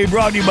the day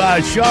brought to you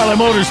by Charlotte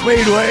Motor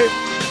Speedway,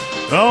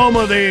 home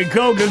of the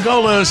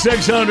Coca-Cola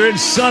 600,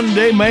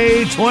 Sunday,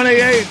 May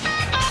 28th.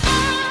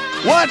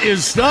 What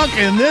is stuck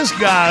in this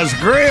guy's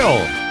grill?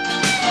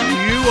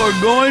 You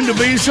are going to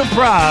be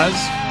surprised,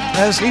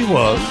 as he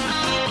was.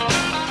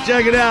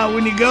 Check it out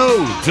when you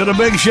go to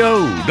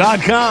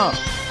thebigshow.com.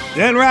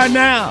 And right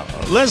now,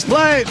 let's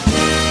play.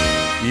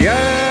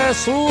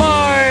 Yes,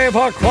 live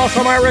across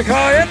America,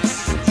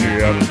 it's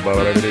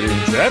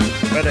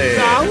Jeopardy.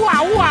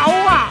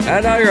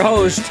 And now your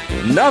host,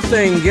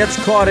 nothing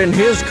gets caught in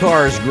his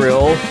car's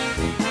grill.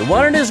 The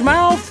one in his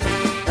mouth?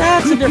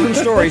 That's a different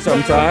story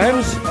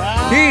sometimes.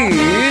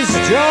 He's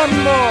John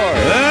Boy.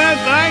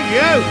 Thank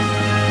you.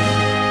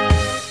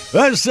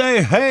 Let's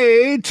say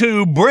hey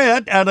to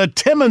Brett out of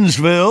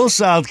Timmonsville,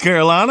 South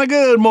Carolina.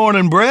 Good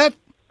morning, Brett.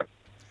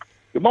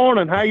 Good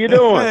morning. How you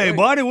doing? Hey,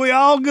 buddy, we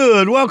all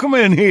good. Welcome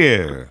in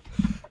here.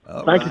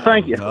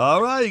 Thank you.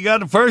 All right, you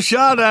got the first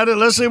shot at it.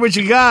 Let's see what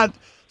you got.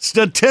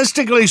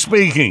 Statistically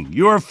speaking,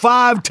 you are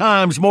 5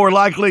 times more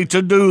likely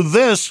to do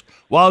this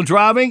while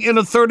driving in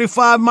a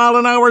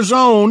 35-mile-an-hour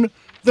zone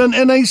than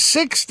in a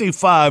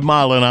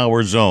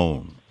 65-mile-an-hour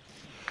zone.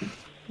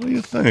 What do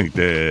you think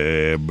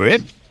there,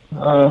 Brett?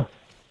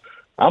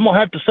 I'm going to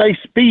have to say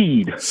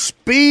speed.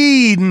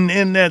 Speeding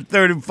in that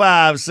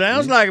 35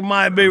 sounds like it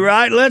might be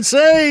right. Let's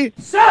see.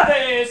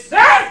 76!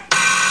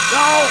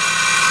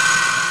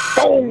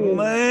 Oh,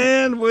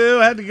 man,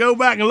 we'll have to go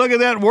back and look at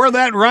that, where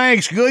that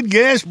ranks. Good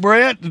guess,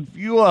 Brett.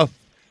 You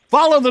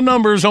follow the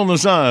numbers on the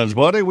signs,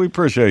 buddy. We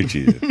appreciate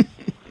you.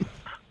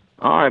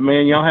 All right,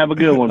 man. Y'all have a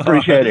good one.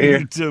 Appreciate it here.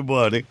 You too,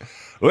 buddy.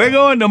 We're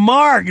going to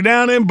Mark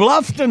down in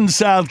Bluffton,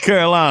 South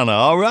Carolina.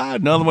 All right,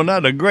 another one out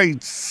of the great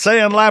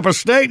Sandlapper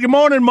State. Good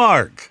morning,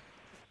 Mark.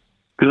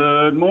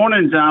 Good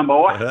morning, John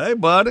Boy. Hey,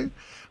 buddy.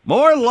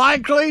 more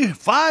likely,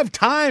 5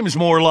 times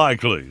more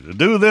likely to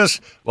do this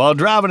while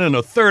driving in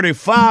a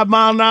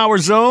 35-mile-an-hour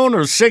zone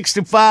or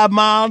 65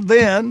 miles,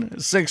 then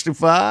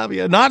 65.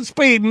 Yeah, not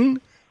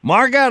speeding.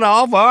 Mark that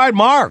off. All right,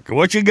 Mark,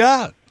 what you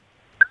got?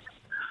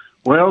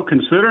 Well,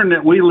 considering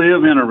that we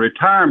live in a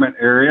retirement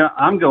area,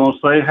 I'm going to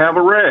say have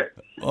a wreck.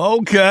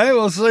 Okay,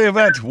 we'll see if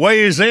that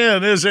weighs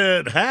in. Is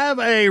it have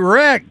a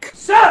wreck?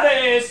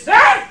 Service!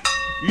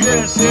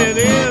 Yes, it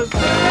is.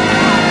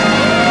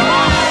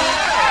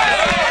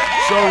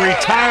 So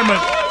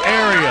retirement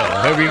area.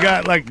 Have you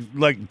got like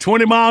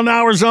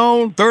 20-mile-an-hour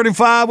zone,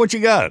 35? What you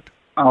got?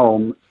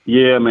 Oh,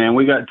 yeah, man.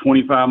 We got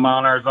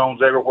 25-mile-an-hour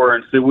zones everywhere.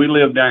 And see, we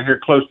live down here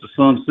close to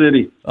Sun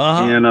City.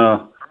 And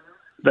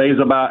there's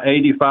about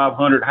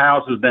 8,500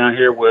 houses down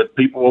here with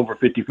people over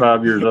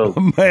 55 years old.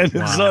 Man,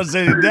 in Sun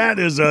City, that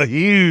is a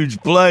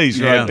huge place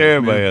right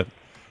there, man.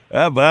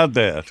 How about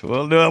that?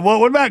 Well,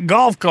 what about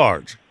golf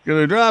carts? Can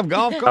they drive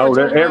golf carts? Oh,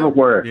 they're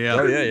everywhere. Yeah.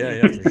 Oh,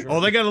 yeah, for sure.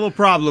 Oh, they got a little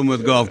problem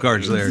with golf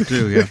carts there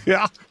too.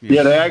 Yeah.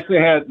 Yeah, they actually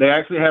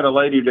had a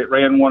lady that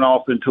ran one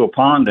off into a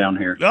pond down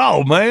here.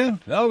 Oh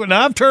man! Oh,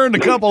 now I've turned a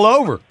couple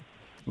over.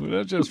 Well,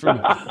 that's just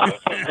from. I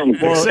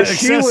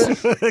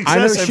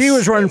know she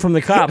was running from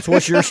the cops.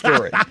 What's your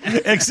story?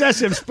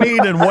 Excessive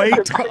speed and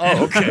weight.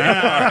 Oh, okay.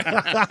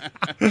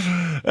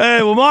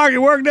 Hey, well, Mark, it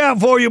worked out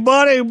for you,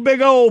 buddy.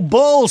 Big old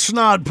bull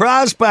snot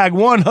prize pack,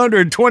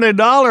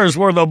 $120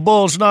 worth of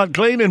bull snot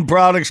cleaning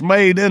products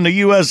made in the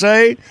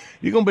USA.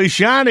 You're going to be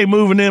shiny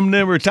moving them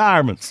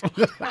retirements.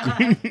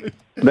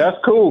 That's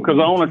cool because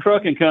I own a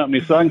trucking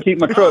company, so I can keep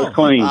my trucks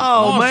clean. Oh,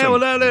 awesome. Man, well,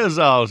 that is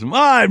awesome. All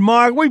right,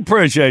 Mark, we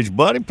appreciate you,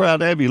 buddy. Proud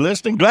to have you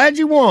listening. Glad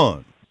you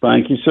won.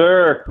 Thank you,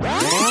 sir.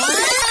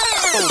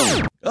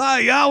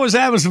 Y'all was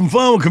having some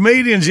fun with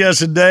comedians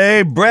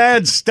yesterday.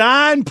 Brad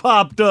Stein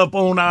popped up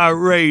on our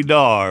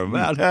radar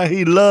about how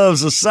he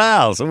loves the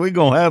South. So we're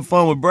going to have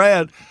fun with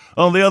Brad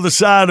on the other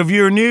side of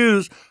your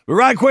news. But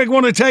right quick,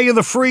 want to tell you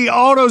the free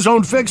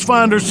AutoZone Fix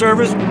Finder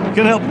service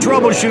can help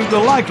troubleshoot the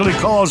likely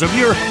cause of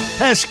your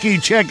pesky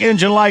check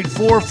engine light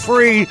for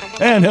free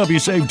and help you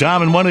save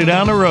time and money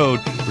down the road.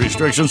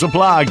 Restrictions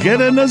apply. Get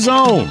in the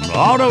zone.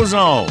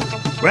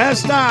 AutoZone. Brad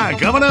Stein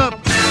coming up.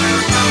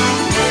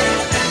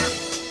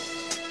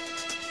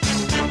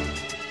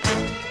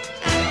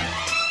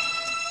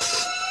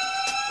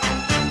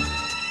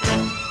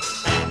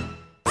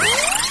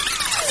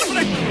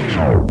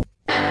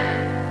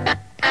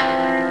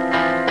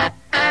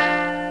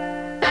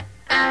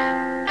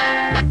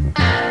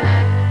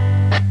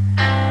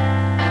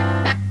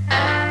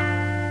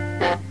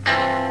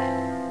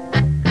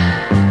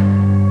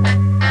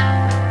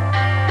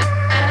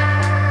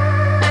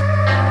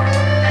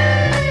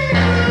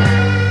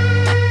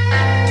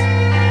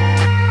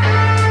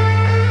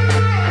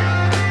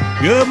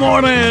 Good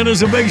morning.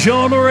 It's a big show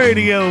on the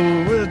radio.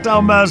 We're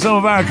talking about some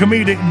of our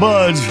comedic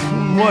buds,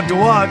 what to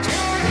watch.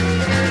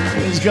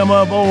 He's come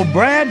up, old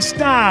Brad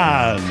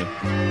Stein.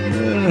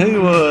 He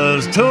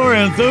was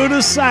touring through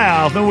the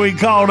South, and we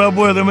caught up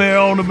with him here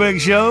on the big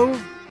show.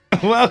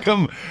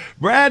 Welcome,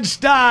 Brad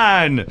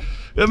Stein,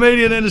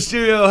 comedian in the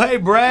studio. Hey,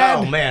 Brad.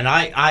 Oh, man,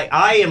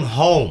 I am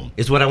home,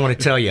 is what I want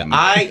to tell you.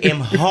 I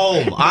am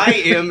home.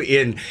 I am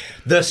in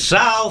the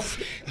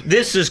South.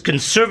 This is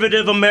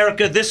conservative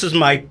America. This is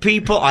my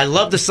people. I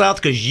love the South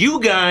because you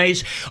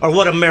guys are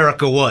what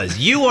America was.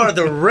 You are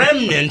the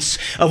remnants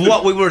of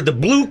what we were, the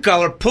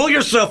blue-collar, pull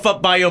yourself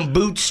up by your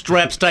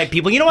bootstraps type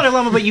people. You know what I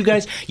love about you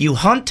guys? You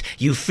hunt,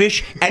 you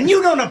fish, and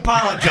you don't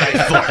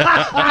apologize for it.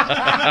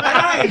 And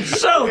I am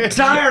so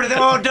tired of,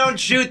 oh, don't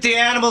shoot the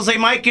animals. They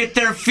might get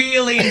their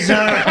feelings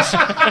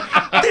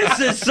hurt. This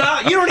is,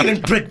 you don't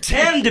even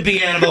pretend to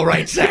be animal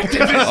rights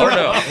activists. Oh,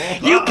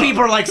 no. You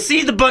people are like,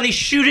 see the bunny,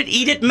 shoot it,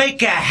 eat it,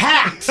 make a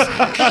hat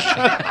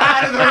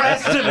out of the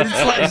rest of it.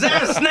 It's like, is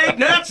that a snake?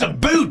 No, that's a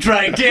boot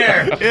right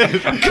there.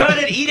 Cut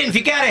it, eat it. If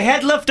you got a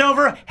head left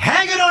over,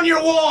 hang it on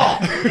your wall.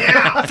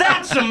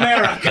 That's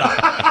America.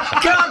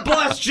 God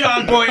bless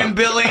John Boy and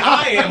Billy.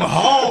 I am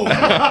home.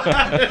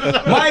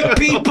 My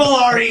people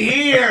are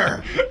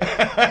here.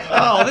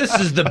 Oh, this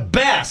is the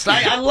best.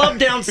 I love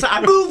down south. I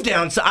moved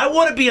down south. I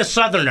want to be a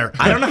Southerner.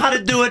 I don't know how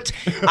to do it.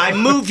 I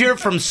moved here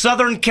from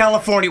Southern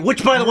California,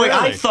 which, by the way,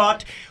 I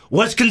thought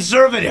was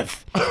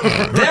conservative.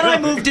 Then I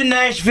moved to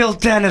Nashville,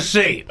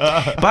 Tennessee.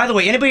 By the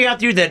way, anybody out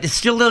there that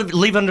still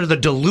live under the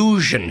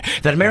delusion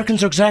that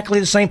Americans are exactly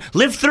the same,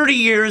 live 30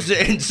 years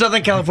in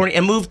Southern California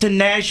and move to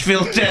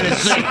Nashville,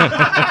 Tennessee.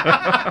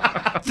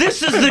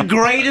 This is the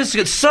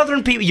greatest.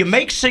 Southern people, you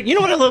make sick. You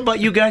know what I love about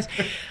you guys?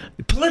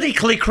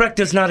 Politically correct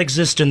does not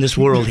exist in this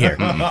world here.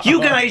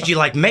 You guys, you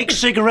like make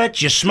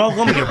cigarettes, you smoke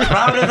them, you're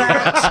proud of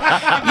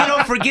that. You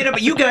don't forget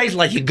about you guys,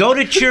 like you go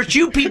to church.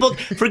 You people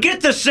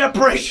forget the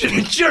separation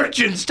of church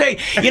and state.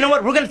 You know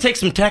what? We're going to take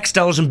some tax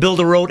dollars and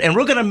build a road, and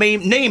we're going to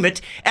name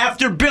it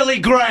after Billy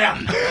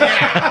Graham.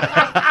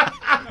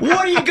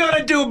 What are you going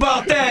to do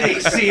about that,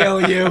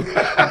 ACLU?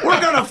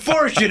 We're going to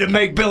force you to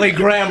make Billy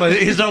Graham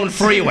his own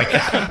freeway.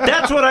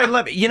 That's what I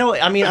love. You know,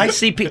 I mean, I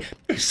see people.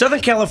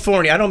 Southern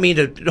California, I don't mean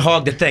to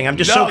hog the thing. I'm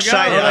just so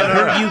excited. I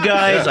heard you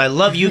guys. I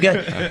love you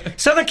guys.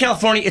 Southern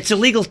California, it's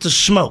illegal to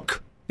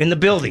smoke in the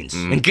buildings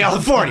in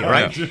California,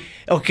 right?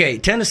 Okay,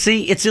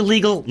 Tennessee, it's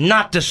illegal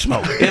not to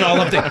smoke in all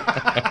of the...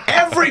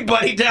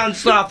 Everybody down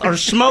south are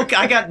smoking.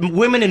 I got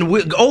women in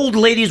old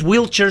ladies'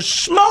 wheelchairs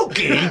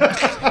smoking,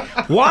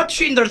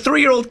 watching their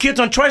 3-year-old kids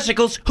on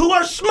tricycles who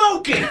are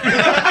smoking.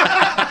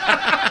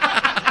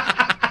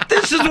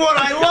 This is what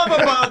I love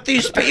about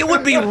these people. It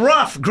would be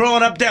rough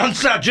growing up down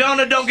south.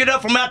 Jonah, don't get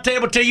up from that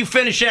table till you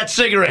finish that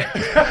cigarette.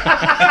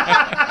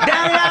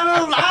 Daddy,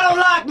 I don't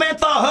like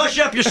menthol. Hush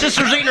up. Your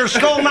sister's eating her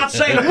skull, not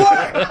saying a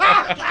word.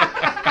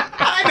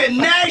 I'm in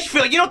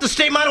Nashville. You know what the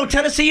state motto of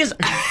Tennessee is?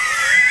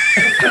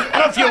 I don't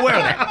know if you're aware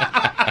of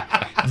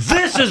that.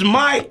 This is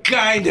my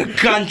kind of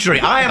country.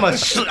 I'm a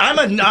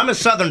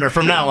Southerner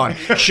from now on.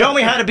 Show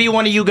me how to be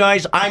one of you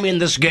guys. I'm in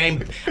this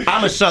game.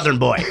 I'm a Southern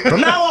boy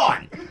from now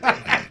on.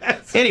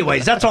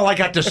 Anyways, that's all I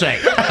got to say.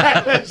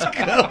 That's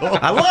cool.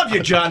 I love you,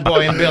 John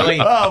Boy and Billy.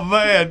 Oh,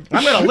 man.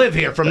 I'm going to live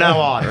here from now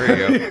on.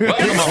 There you go.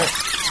 Come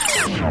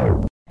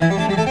on.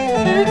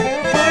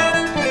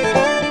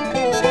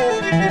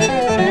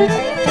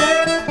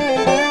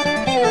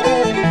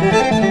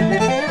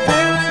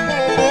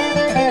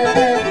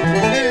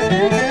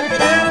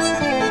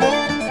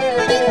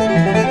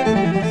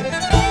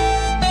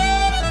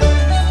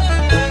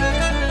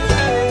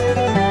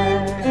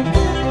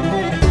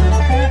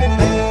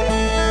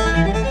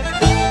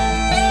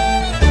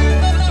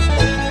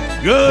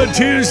 Good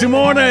Tuesday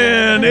morning.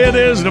 It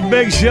is the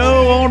Big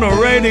Show on the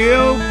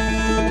radio.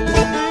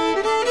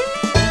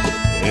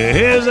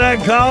 Here's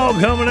that call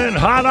coming in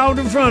hot on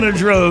the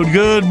frontage road.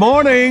 Good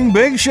morning,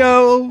 Big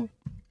Show.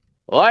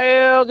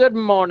 Well, good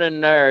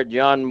morning there,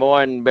 John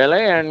Boy and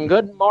Billy, and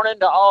good morning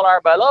to all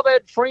our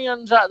beloved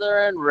friends out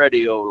there in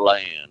Radio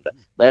Land.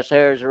 This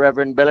here's the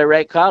Reverend Billy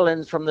Ray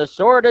Collins from the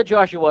Sword of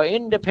Joshua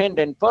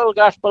Independent Full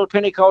Gospel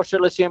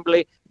Pentecostal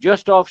Assembly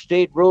just off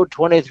State Road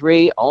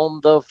 23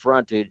 on the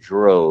frontage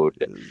road.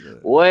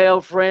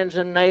 Well, friends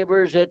and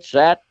neighbors, it's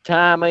that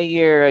time of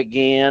year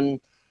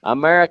again.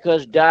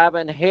 America's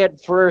diving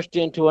headfirst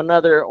into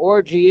another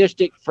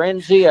orgiastic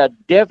frenzy of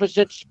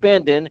deficit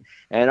spending,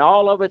 and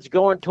all of it's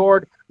going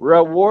toward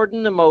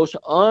rewarding the most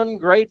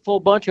ungrateful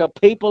bunch of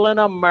people in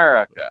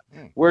America.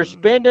 We're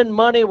spending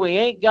money we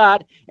ain't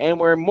got,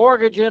 and we're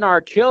mortgaging our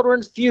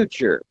children's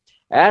future.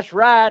 That's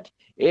right.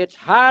 It's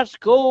high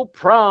school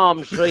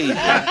prom season.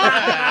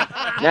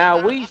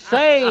 Now, we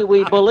say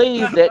we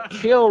believe that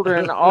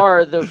children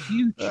are the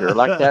future,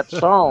 like that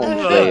song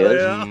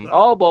says.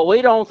 Oh, but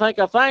we don't think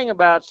a thing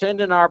about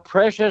sending our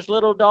precious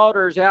little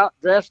daughters out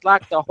dressed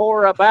like the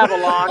whore of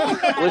Babylon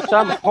with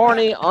some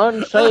horny,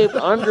 unsaved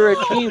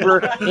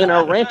underachiever in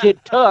a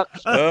rented tux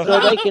so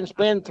they can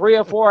spend 3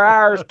 or 4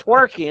 hours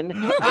twerking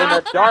in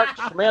a dark,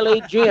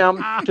 smelly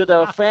gym to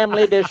the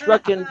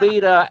family-destructing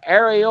beat of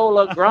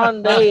Areola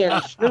Grande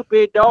and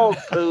Snoopy Dog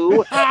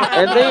poo,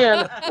 and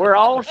then we're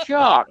all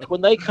shocked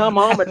when they come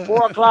home at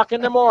 4 o'clock in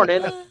the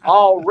morning,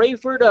 all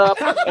reefered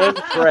up and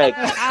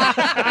pregnant.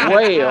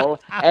 Well,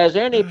 as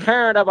any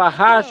parent of a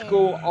high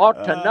school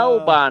ought to know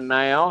by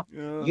now,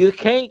 you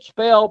can't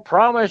spell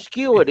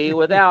promiscuity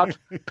without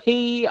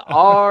P-R-O-M.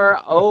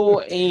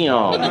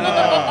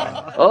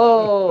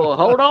 Oh,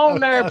 hold on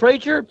there,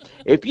 preacher.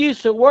 If you're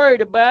so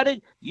worried about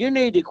it, you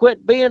need to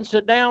quit being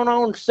so down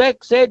on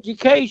sex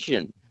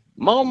education.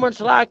 Moments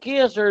like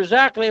this are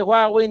exactly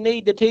why we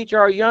need to teach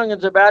our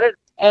youngins about it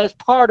as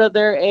part of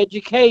their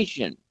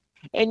education.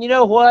 And you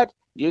know what?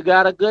 You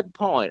got a good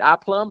point. I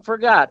plumb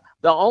forgot.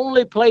 The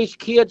only place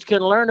kids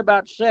can learn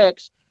about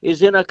sex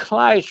is in a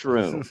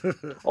classroom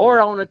or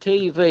on a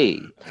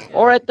TV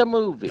or at the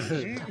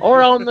movies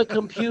or on the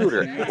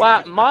computer.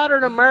 Why,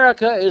 modern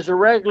America is a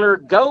regular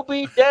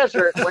Gobi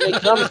Desert when it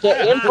comes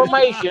to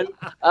information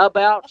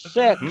about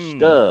sex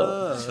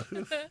stuff.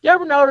 You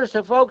ever notice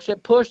the folks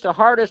that push the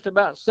hardest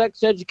about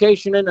sex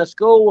education in the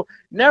school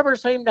never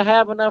seem to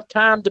have enough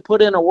time to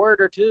put in a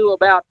word or two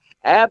about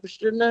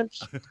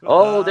abstinence?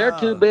 Oh, they're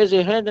too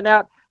busy handing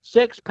out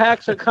 6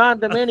 packs of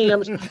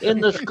condominiums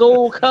in the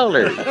school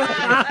colors.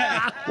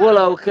 Well,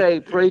 okay,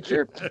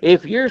 preacher,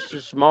 if you're so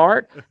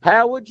smart,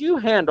 how would you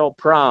handle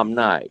prom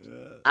night?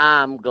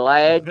 I'm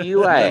glad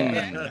you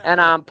asked. And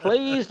I'm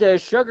pleased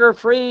as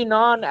sugar-free,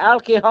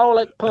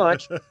 non-alcoholic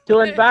punch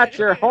to invite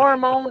your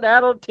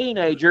hormone-addled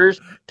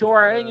teenagers to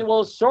our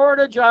annual Sword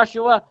of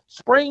Joshua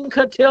Spring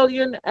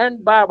Cotillion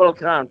and Bible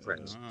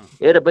Conference.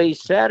 It'll be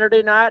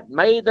Saturday night,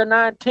 May the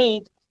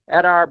 19th,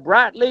 at our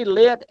brightly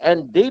lit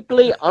and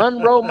deeply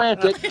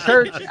unromantic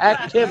church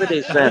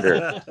activity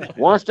center.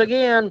 Once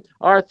again,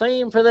 our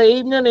theme for the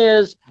evening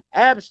is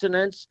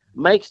abstinence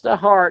makes the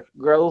heart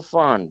grow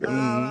fonder.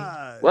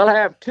 We'll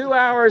have 2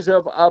 hours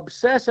of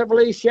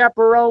obsessively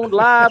chaperoned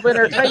live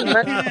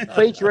entertainment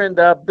featuring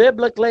the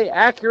biblically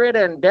accurate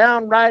and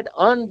downright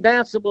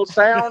undanceable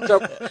sounds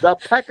of the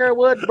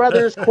Peckerwood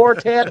Brothers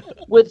Quartet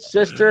with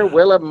Sister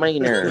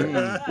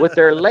Wilhelmina, with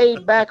their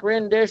laid-back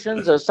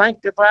renditions of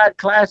sanctified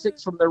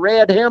classics from the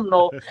Red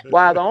Hymnal,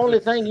 while the only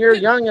thing your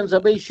youngins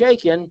will be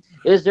shaking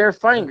is their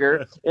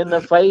finger in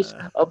the face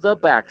of the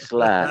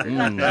backslide.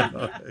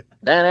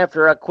 Then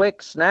after a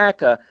quick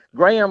snack of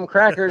graham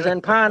crackers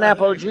and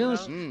pineapple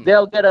juice,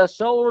 they'll get a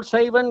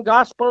soul-saving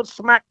gospel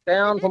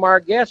smackdown from our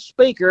guest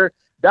speaker,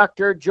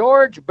 Dr.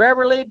 George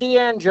Beverly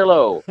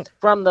D'Angelo,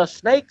 from the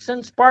Snakes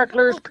and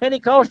Sparklers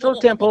Pentecostal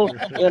Temple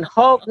in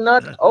Hog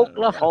Nut,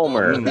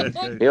 Oklahoma.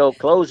 He'll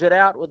close it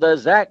out with the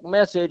exact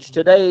message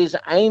today's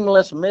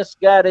aimless,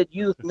 misguided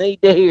youth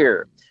need to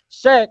hear.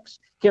 Sex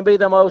can be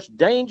the most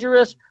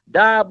dangerous,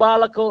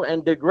 diabolical,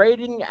 and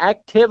degrading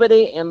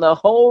activity in the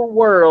whole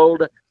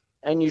world,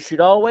 and you should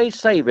always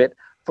save it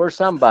for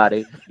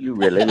somebody you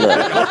really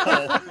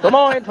love. For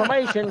more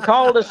information,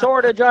 call the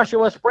Sword of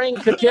Joshua Spring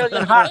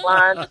Cotillion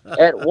hotline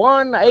at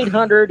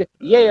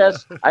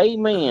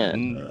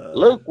 1-800-YES-AMEN.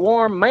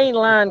 Lukewarm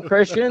mainline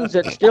Christians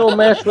that still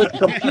mess with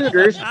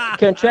computers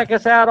can check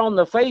us out on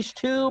the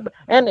FaceTube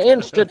and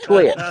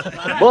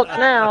InstaTwitch. Book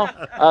now.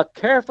 A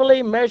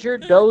carefully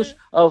measured dose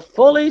of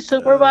fully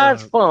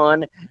supervised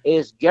fun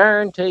is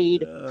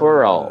guaranteed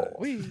for all.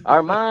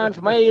 Our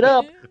minds made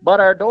up, but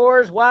our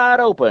doors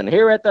wide open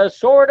here at the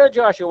Sword of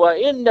Joshua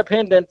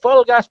Independent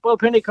Full Gospel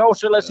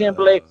Pentecostal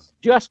Assembly,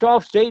 just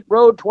off State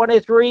Road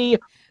 23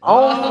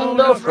 on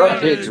the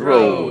Frontage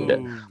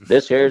Road.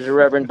 This here's the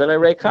Reverend Billy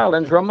Ray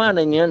Collins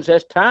reminding you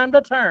it's time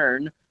to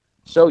turn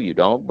so you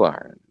don't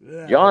burn.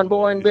 John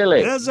Boy and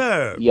Billy. Yes,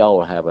 sir.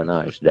 Y'all have a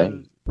nice day.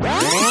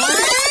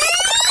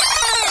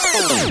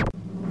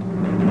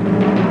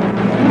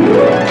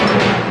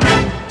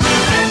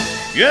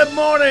 Good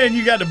morning.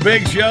 You got the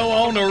big show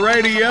on the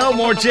radio.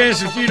 More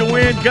chances for you to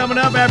win coming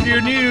up after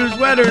your news,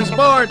 weather, and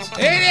sports.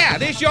 Hey there,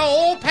 this your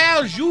old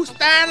pal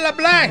Justin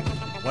LeBlanc.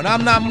 When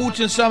I'm not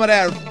mooching some of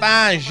that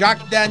fine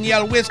Jacques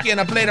Daniel whiskey and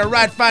I play the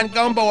right fine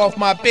gumbo off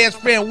my best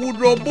friend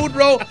Woodrow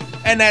Boudreaux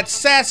and that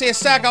sassy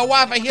sack of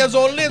wife of his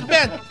old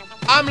Lisbeth,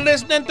 I'm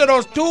listening to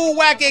those two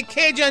wacky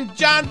Cajun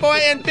John Boy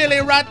and Billy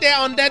right there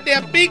on that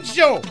there big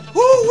show.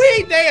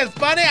 Woo-wee, they is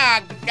funny,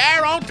 I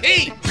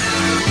guarantee.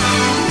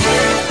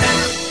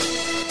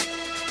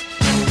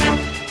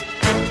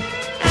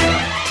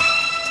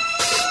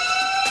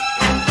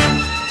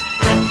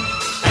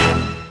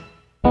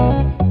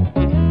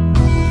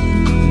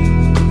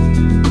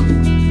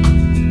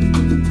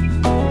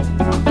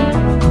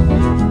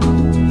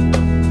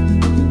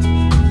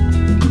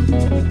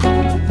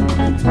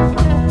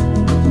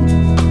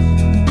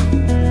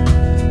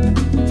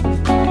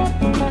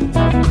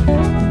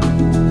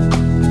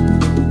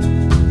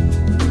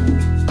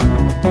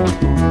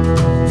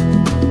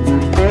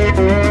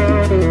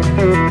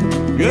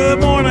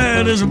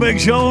 There's a big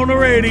show on the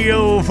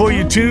radio for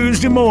you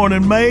Tuesday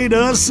morning, May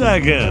the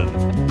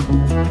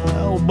 2nd.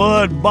 Old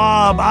Bud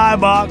Bob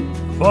Ibach,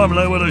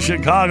 formerly with the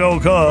Chicago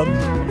Cubs,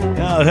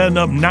 now heading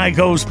up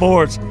Nyco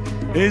Sports.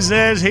 He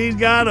says he's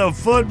got a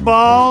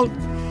football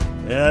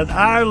that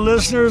our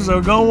listeners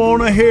are going to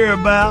want to hear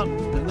about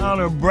in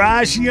honor of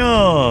Bryce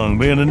Young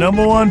being the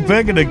number one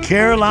pick of the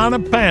Carolina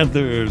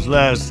Panthers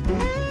last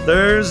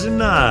Thursday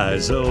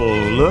night. So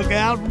look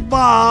out for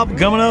Bob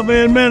coming up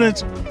in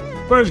minutes.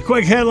 First,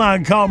 quick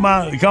headline caught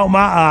my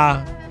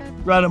eye,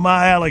 right at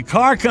my alley.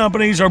 Car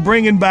companies are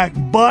bringing back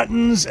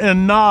buttons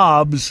and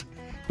knobs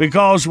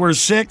because we're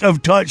sick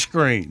of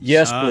touchscreens.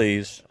 Yes,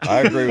 please. I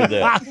agree with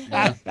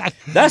that.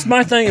 That's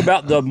my thing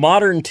about the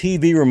modern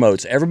TV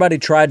remotes. Everybody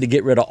tried to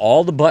get rid of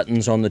all the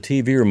buttons on the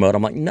TV remote.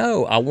 I'm like,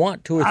 no, I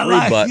want 2 or 3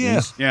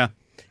 buttons. Yeah.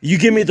 You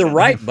give me the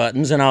right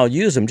buttons and I'll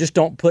use them. Just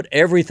don't put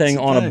everything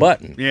on a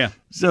button. Yeah.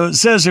 So it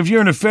says if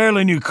you're in a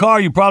fairly new car,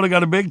 you probably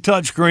got a big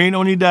touchscreen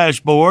on your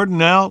dashboard. And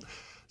now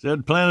they're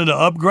planning to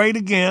upgrade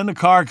again the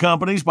car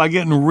companies by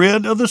getting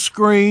rid of the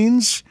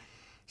screens.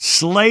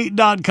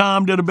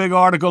 Slate.com did a big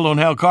article on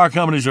how car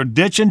companies are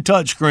ditching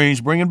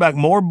touchscreens, bringing back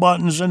more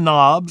buttons and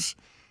knobs.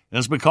 And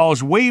it's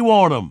because we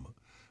want them.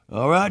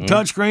 All right,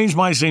 touchscreens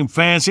might seem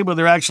fancy, but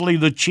they're actually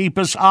the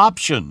cheapest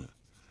option.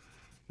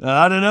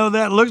 I didn't know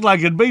that. Looked like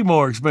it'd be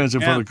more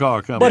expensive for the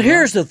car company. But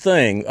here's the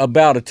thing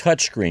about a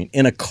touchscreen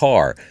in a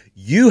car.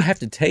 You have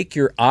to take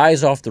your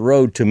eyes off the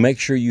road to make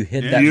sure you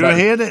hit that button.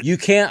 Hit it. You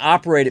can't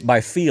operate it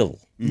by feel.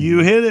 You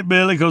hit it,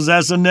 Billy, because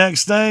that's the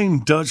next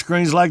thing.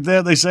 Touchscreens like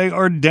that, they say,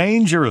 are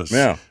dangerous.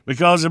 Yeah.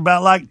 Because it's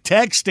about like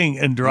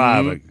texting and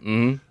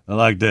driving. I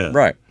like that.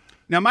 Right.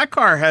 Now, my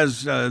car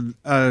has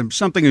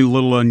something a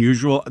little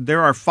unusual.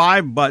 There are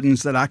 5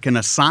 buttons that I can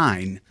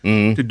assign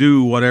to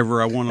do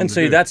whatever I want them to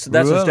do. And see, that's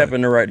a step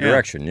in the right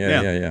direction.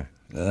 Yeah.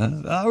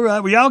 All right.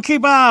 Well, y'all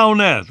keep an eye on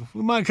that.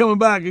 We might come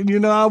back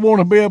and, I want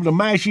to be able to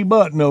mash your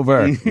button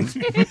over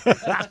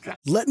there.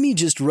 Let me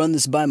just run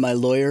this by my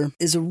lawyer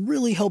is a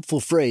really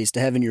helpful phrase to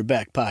have in your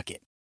back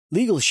pocket.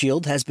 Legal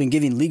Shield has been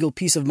giving legal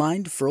peace of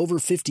mind for over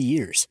 50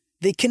 years.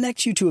 They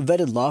connect you to a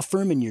vetted law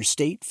firm in your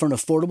state for an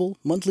affordable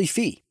monthly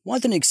fee.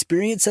 Want an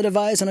experienced set of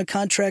eyes on a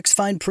contract's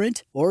fine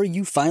print? Or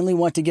you finally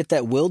want to get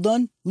that will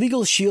done?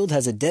 Legal Shield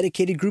has a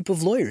dedicated group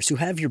of lawyers who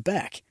have your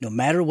back, no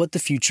matter what the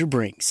future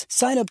brings.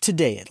 Sign up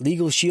today at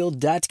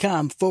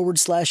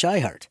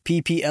LegalShield.com/iHeart.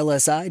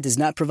 PPLSI does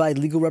not provide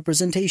legal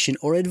representation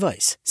or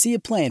advice. See a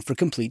plan for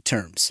complete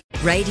terms.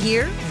 Right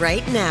here,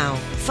 right now.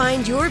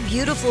 Find your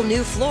beautiful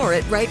new floor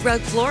at Right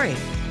Rug Flooring.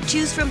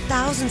 Choose from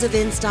thousands of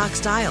in-stock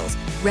styles,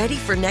 ready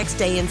for next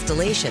day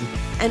installation,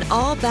 and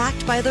all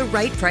backed by the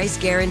right price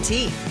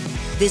guarantee.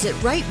 Visit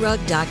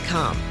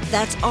rightrug.com.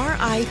 That's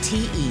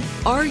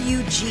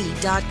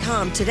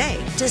RITERUG.com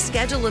today to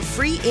schedule a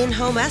free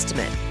in-home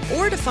estimate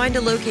or to find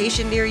a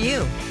location near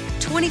you.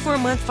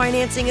 24-month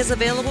financing is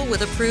available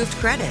with approved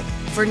credit.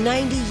 For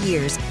 90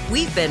 years,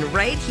 we've been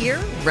right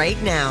here,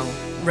 right now.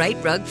 Right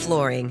Rug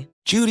Flooring.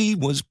 Judy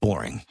was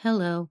boring.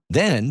 Hello.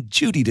 Then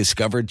Judy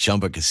discovered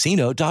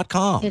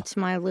ChumbaCasino.com. It's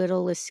my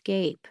little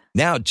escape.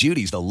 Now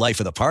Judy's the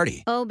life of the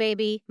party. Oh,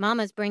 baby,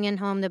 mama's bringing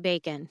home the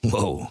bacon.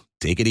 Whoa,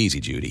 take it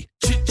easy, Judy.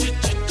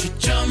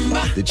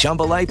 The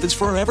Chumba life is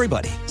for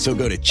everybody. So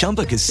go to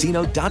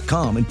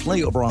ChumbaCasino.com and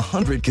play over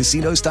 100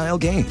 casino-style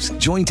games.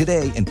 Join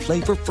today and play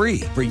for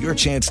free for your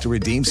chance to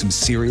redeem some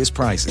serious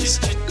prizes.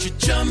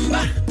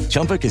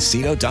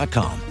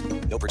 ChumbaCasino.com.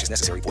 No purchase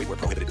necessary. Void where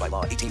prohibited by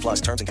law.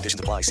 18+ terms and conditions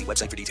apply. See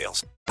website for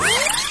details.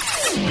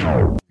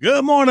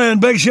 Good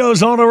morning. Big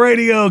Show's on the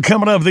radio.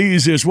 Coming up, the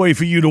easiest way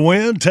for you to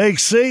win. Take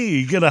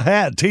C. Get a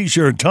hat,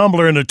 T-shirt,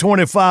 tumbler, and a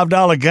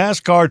 $25 gas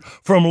card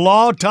from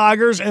Law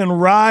Tigers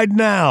and ride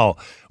now.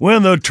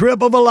 Win the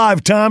trip of a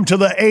lifetime to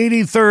the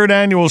 83rd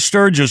Annual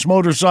Sturgis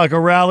Motorcycle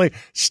Rally,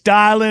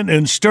 styling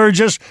in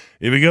Sturgis.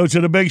 If you go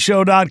to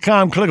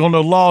thebigshow.com, click on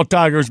the Law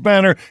Tigers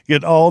banner,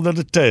 get all the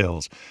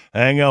details.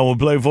 Hang on, we'll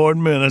play for it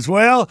in minutes.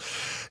 Well,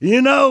 you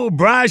know,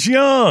 Bryce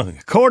Young,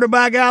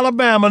 quarterback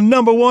Alabama,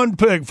 #1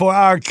 pick for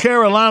our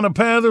Carolina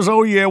Panthers.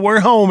 Oh, yeah,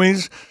 we're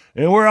homies.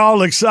 And we're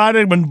all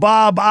excited when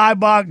Bob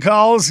Ibach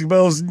calls. He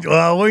goes,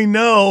 well, we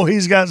know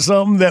he's got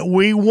something that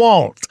we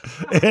want.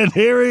 And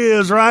here he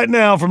is right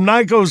now from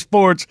Nyco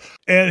Sports.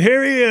 And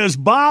here he is,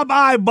 Bob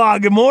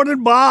Ibach. Good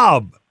morning,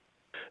 Bob.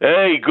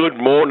 Hey, good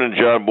morning,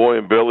 John Boy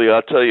and Billy.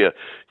 I'll tell you,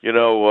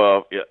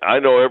 I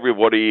know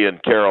everybody in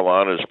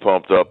Carolina is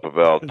pumped up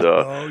about,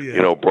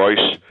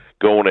 Bryce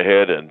going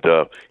ahead and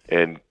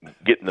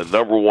getting the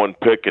 #1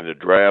 pick in the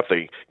draft.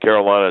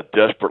 Carolina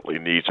desperately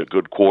needs a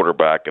good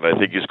quarterback, and I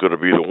think he's going to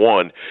be the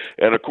one.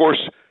 And, of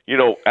course,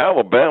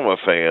 Alabama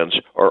fans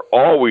are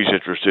always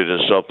interested in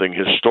something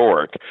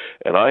historic,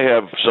 and I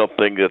have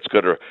something that's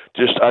going to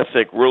just, I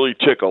think, really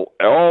tickle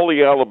all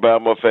the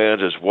Alabama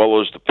fans as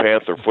well as the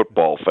Panther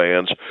football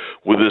fans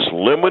with this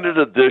limited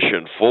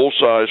edition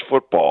full-size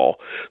football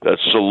that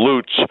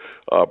salutes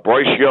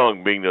Bryce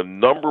Young being the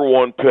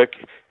 #1 pick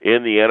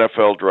in the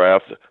NFL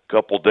draft a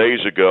couple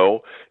days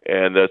ago,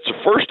 and that's the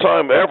first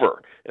time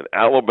ever an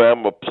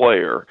Alabama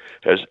player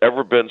has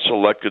ever been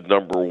selected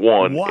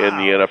 #1 in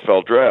the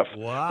NFL draft,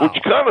 which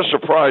kind of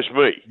surprised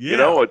me.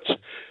 Yeah.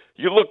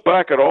 You look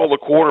back at all the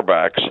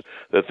quarterbacks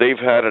that they've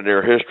had in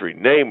their history: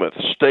 Namath,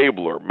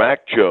 Stabler,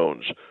 Mac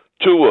Jones,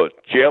 Tua,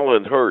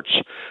 Jalen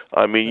Hurts.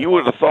 I mean, you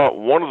would have thought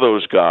one of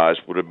those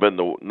guys would have been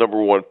the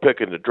 #1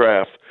 pick in the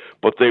draft,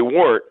 but they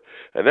weren't.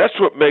 And that's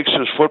what makes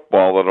this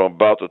football that I'm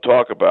about to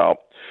talk about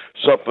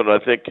something I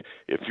think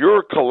if you're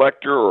a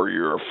collector or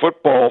you're a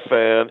football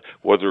fan,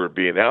 whether it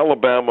be an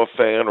Alabama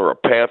fan or a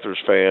Panthers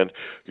fan,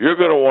 you're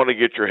going to want to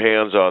get your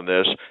hands on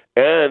this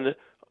and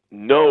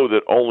know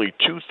that only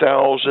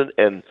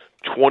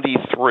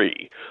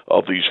 2,023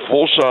 of these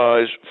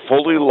full-size,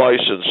 fully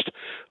licensed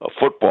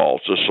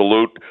footballs to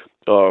salute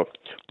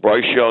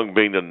Bryce Young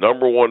being the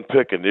 #1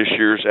 pick in this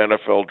year's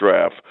NFL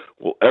draft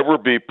will ever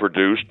be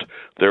produced.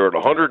 They're at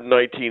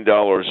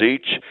 $119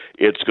 each.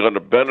 It's going to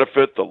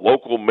benefit the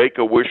local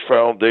Make-A-Wish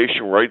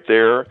Foundation right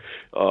there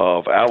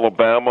of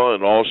Alabama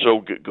and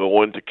also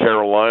go into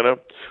Carolina.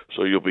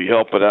 So you'll be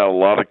helping out a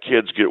lot of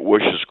kids get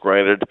wishes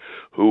granted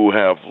who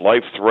have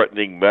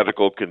life-threatening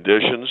medical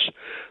conditions.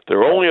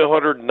 They're only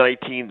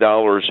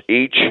 $119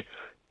 each.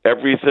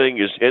 Everything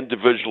is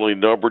individually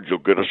numbered. You'll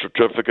get a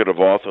certificate of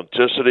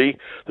authenticity.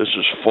 This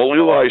is fully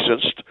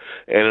licensed.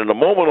 And in a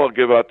moment, I'll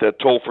give out that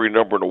toll-free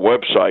number on the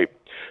website,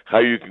 how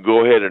you can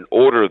go ahead and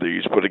order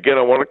these. But again,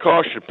 I want to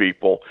caution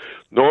people.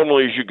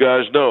 Normally, as you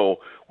guys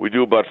know, we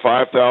do about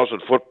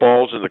 5,000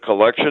 footballs in the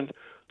collection.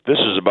 This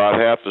is about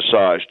half the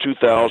size,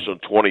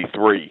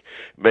 2,023.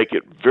 Make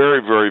it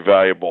very, very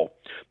valuable.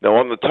 Now,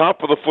 on the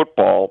top of the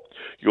football,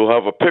 you'll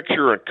have a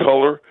picture and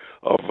color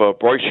of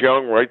Bryce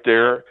Young right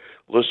there,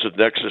 listed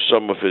next to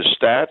some of his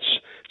stats.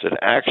 It's an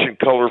action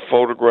color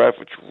photograph.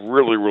 It's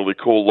really, really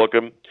cool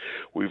looking.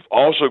 We've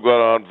also got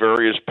on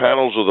various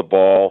panels of the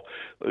ball,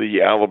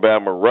 the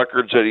Alabama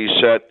records that he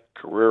set,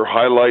 career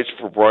highlights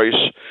for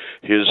Bryce,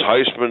 his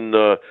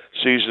Heisman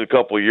season a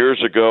couple of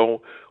years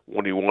ago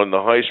when he won the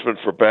Heisman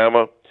for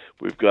Bama.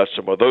 We've got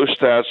some of those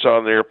stats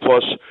on there,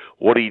 plus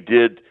what he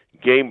did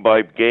game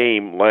by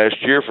game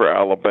last year for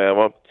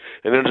Alabama.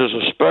 And then there's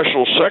a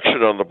special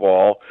section on the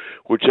ball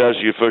which has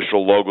the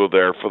official logo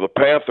there for the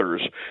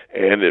Panthers,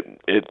 and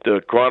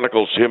it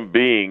chronicles him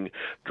being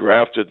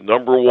drafted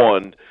number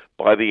 1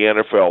 by the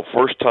NFL.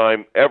 First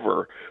time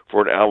ever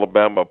for an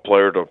Alabama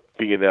player to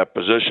be in that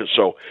position.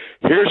 So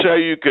here's how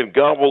you can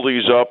gobble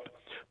these up.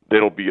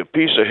 It'll be a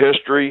piece of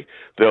history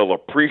they'll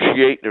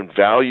appreciate and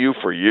value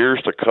for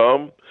years to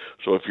come.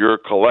 So if you're a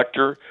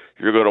collector,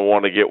 you're going to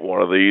want to get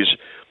one of these.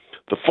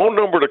 The phone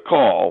number to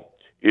call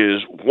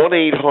is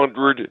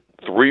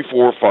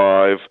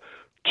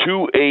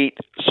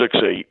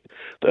 1-800-345-2868.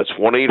 That's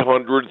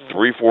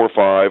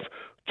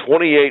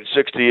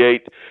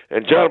 1-800-345-2868.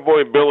 And John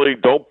Boy and Billy,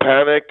 don't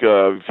panic.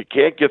 If you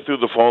can't get through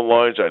the phone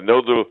lines, I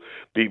know they'll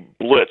be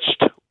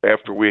blitzed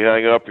after we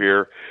hang up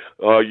here.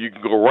 You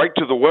can go right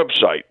to the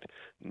website,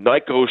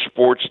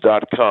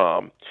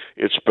 NICOsports.com.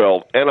 It's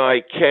spelled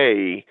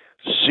NIKCO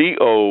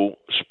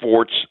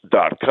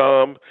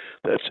sports.com.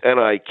 That's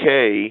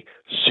NIKCO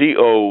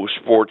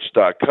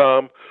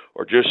sports.com.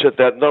 Or just hit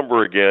that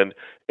number again,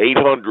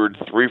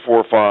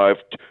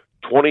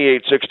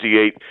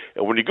 800-345-2868.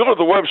 And when you go to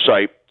the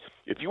website,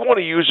 if you want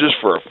to use this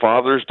for a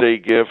Father's Day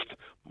gift,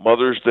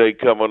 Mother's Day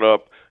coming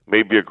up,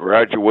 maybe a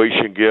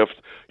graduation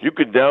gift, you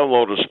can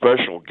download a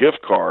special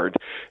gift card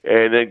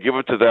and then give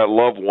it to that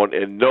loved one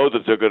and know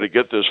that they're going to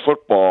get this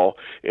football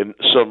in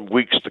some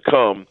weeks to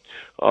come.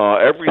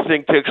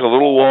 Everything takes a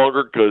little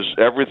longer because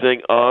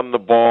everything on the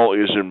ball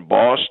is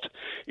embossed.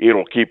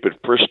 It'll keep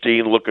it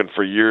pristine looking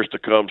for years to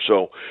come.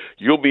 So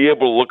you'll be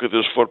able to look at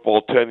this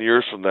football 10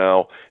 years from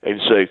now and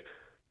say,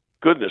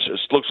 goodness, it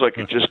looks like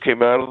it just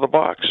came out of the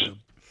box.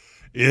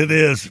 It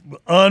is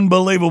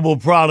unbelievable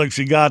products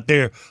you got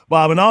there,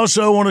 Bob. And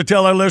also want to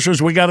tell our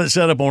listeners we got it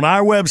set up on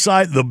our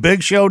website,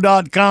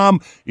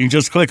 thebigshow.com. You can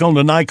just click on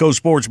the Nyco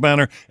Sports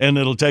banner, and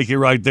it'll take you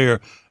right there.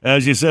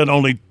 As you said,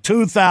 only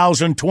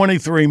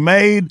 2,023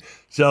 made,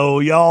 so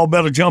y'all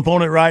better jump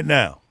on it right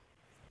now.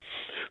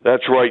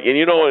 That's right. And,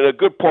 and a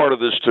good part of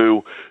this,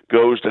 too,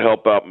 goes to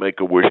help out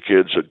Make-A-Wish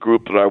Kids, a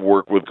group that I've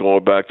worked with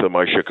going back to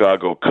my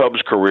Chicago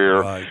Cubs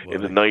career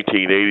in the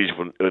 1980s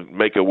when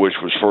Make-A-Wish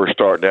was first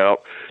starting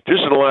out.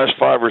 Just in the last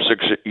 5 or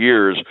 6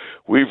 years,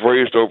 we've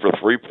raised over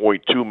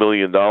 $3.2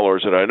 million.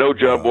 And I know,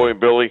 John Boy and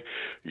Billy,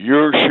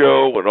 your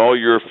show and all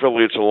your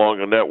affiliates along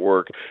the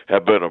network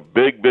have been a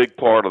big, big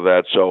part of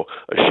that. So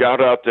a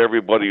shout-out to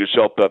everybody who's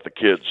helped out the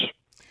kids.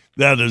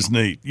 That is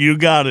neat. You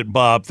got it,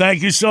 Bob.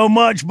 Thank you so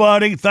much,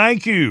 buddy.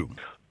 Thank you.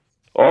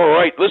 All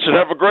right. Listen,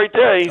 have a great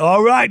day.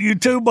 All right. You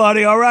too,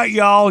 buddy. All right,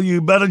 y'all.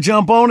 You better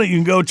jump on it. You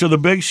can go to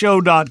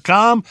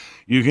thebigshow.com.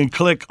 You can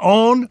click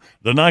on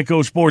the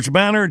Nyco Sports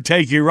banner.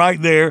 Take you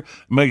right there.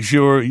 Make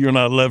sure you're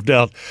not left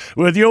out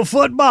with your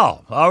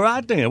football. All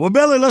right, then. Well,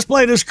 Billy, let's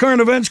play this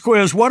current events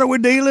quiz. What are we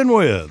dealing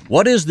with?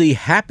 What is the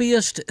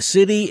happiest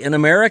city in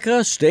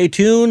America? Stay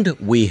tuned.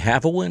 We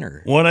have a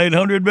winner.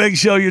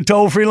 1-800-BIG-SHOW, your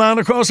toll-free line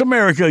across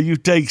America. You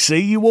take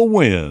C, you will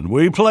win.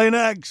 We play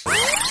next.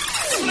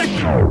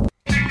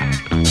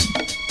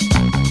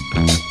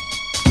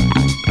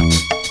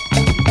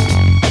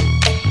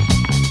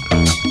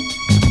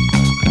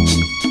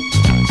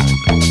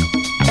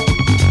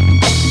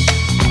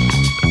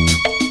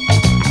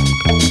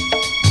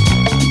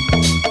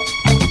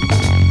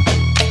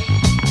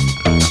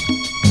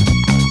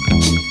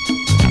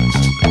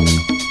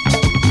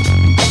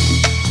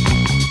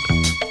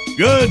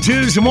 Good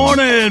Tuesday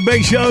morning.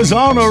 Big Show's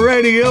on the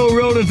radio,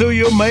 rolling through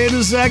your May the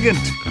 2nd.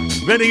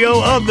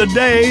 Video of the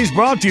day is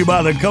brought to you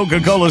by the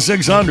Coca-Cola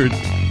 600.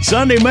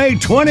 Sunday, May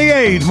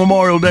 28th,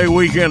 Memorial Day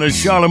weekend at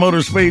Charlotte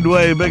Motor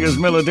Speedway, biggest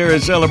military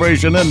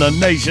celebration in the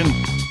nation.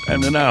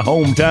 And in our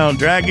hometown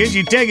track. Get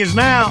your tickets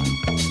now.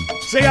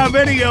 See our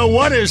video,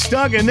 What is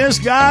Stuck in This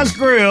Guy's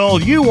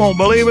Grill? You won't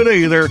believe it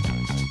either.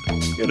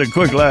 Get a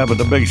quick laugh at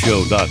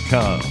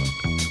thebigshow.com.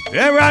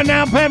 Yeah, right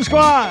now, Pep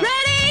Squad.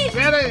 Ready?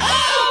 Ready.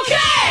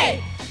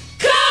 Okay!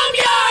 Comb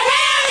your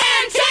hair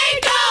and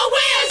take the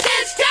whiz.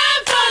 It's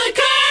time for the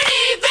current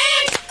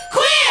events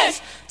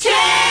quiz.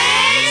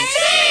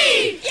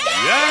 Tennessee!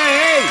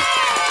 Yay!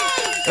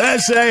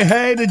 Let's say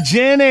hey to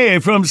Jenny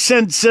from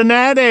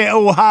Cincinnati,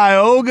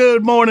 Ohio.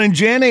 Good morning,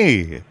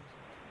 Jenny.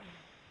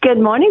 Good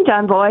morning,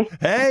 John Boy.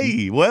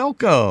 Hey,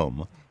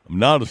 welcome. I'm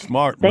not a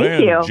smart Thank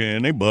man, you.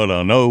 Jenny, but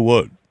I know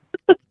what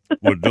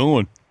we're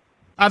doing.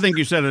 I think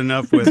you said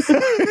enough with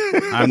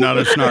I'm not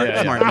a smart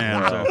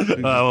man. So.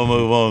 I will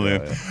move on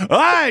there. All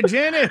right,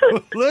 Jenny,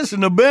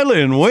 listen to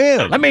Billy and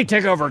win. Let me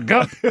take over,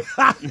 Gup.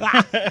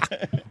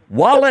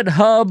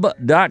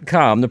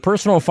 WalletHub.com, the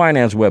personal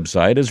finance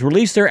website, has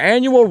released their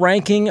annual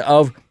ranking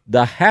of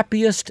the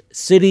happiest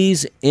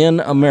cities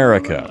in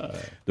America.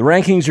 The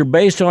rankings are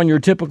based on your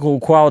typical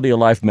quality of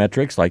life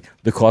metrics like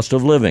the cost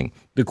of living,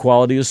 the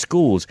quality of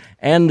schools,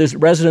 and the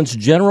residents'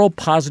 general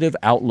positive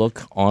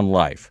outlook on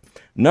life.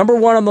 Number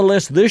 1 on the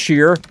list this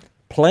year,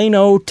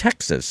 Plano,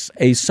 Texas,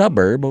 a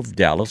suburb of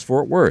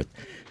Dallas-Fort Worth.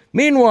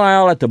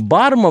 Meanwhile, at the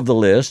bottom of the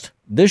list,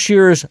 this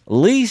year's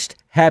least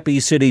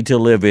happy city to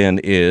live in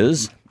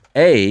is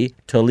A,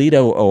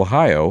 Toledo,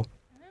 Ohio,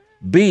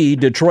 B,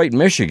 Detroit,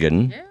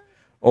 Michigan,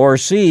 Or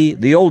C,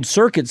 the old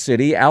Circuit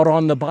City out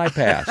on the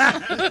bypass?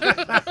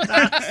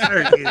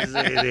 Circuit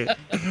City.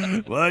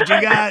 What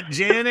you got,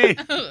 Jenny?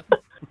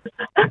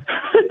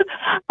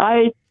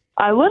 I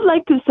would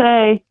like to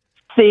say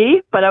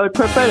C, but I would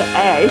prefer to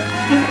A.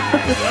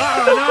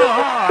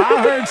 I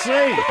heard C.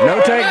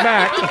 No take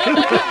back.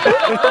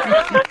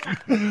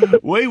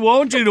 We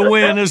want you to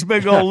win this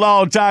big old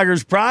Law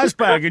Tigers prize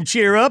pack and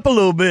cheer up a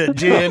little bit,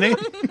 Jenny.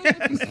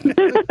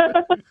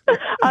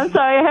 I'm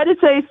sorry, I had to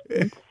say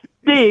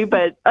C,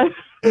 but I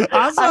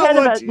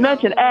had to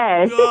mention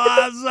A. Oh,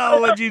 I saw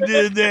what you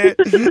did there.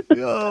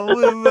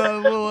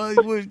 Oh,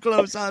 we're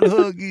close. I'd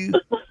hug you.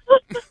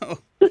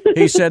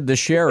 He said the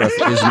sheriff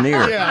is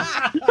near. Yeah.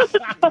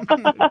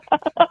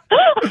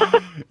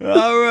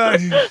 All right.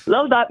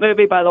 Love that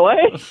movie, by the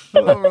way.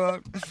 All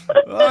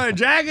right,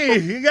 Jackie,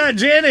 you got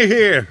Jenny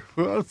here.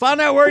 Well, find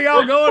out where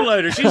y'all going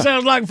later. She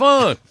sounds like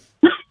fun.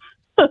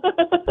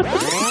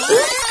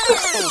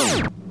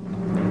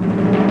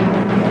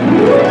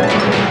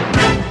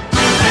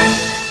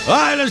 All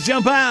right, let's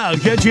jump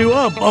out. Catch you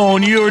up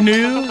on your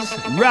news.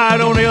 Right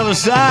on the other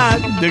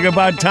side, dig up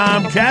our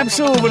time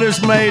capsule for this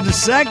May the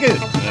 2nd.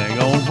 Hang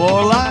on for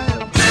a life.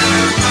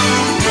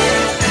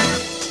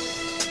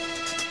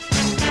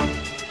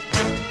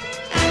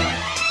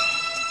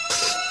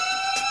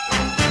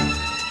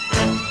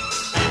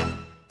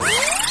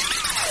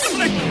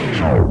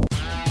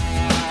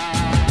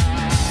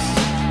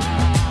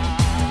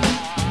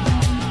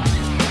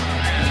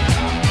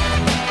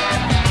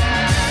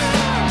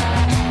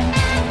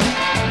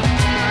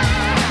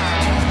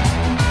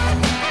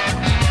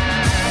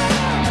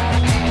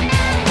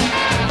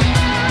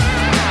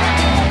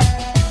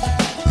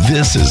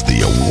 This is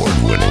the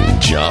award-winning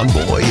John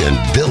Boy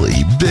and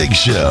Billy Big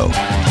Show.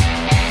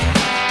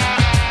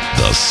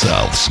 The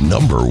South's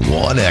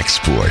 #1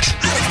 export.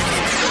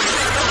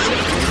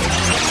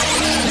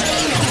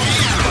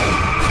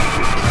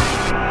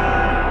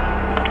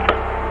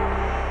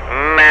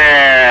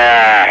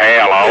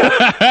 Hello.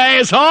 Hey,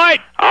 it's Hoyt.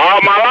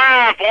 All my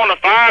life, want to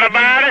fight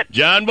about it?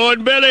 John Boy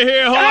and Billy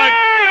here, Hoyt.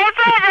 Hey,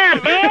 what's up there,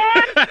 Bill?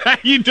 How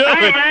you doing?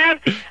 Hey, man.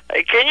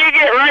 Hey, can you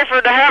get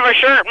Rayford to have a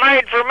shirt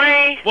made for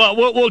me? Well,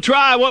 we'll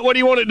try. What do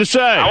you want it to say?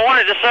 I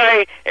wanted to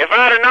say, if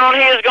I'd have known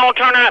he was going to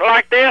turn out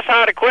like this,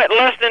 I'd have quit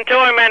listening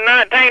to him in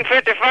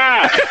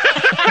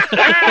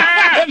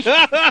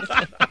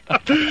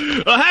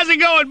 1955. Well, how's it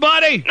going,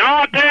 buddy?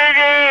 Not too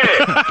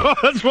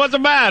good. What's the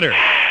matter?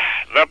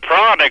 The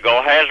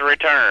prodigal has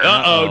returned.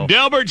 Uh-oh.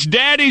 Delbert's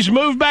daddy's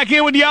moved back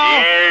in with y'all?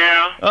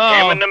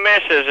 Yeah. Him and the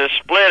missus is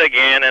split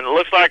again, and it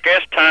looks like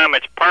this time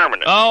it's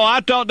permanent. Oh,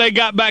 I thought they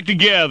got back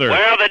together.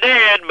 Well, they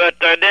did, but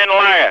they didn't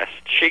last.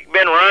 She's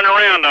been running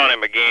around on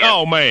him again.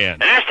 Oh, man.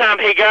 And this time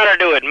he got her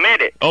to admit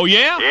it. Oh,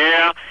 yeah?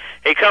 Yeah.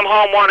 He come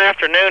home one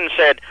afternoon and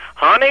said,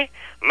 "Honey,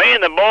 me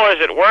and the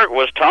boys at work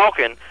was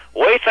talking.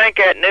 We think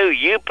that new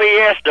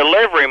UPS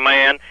delivery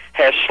man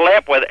has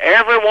slept with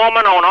every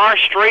woman on our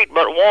street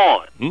but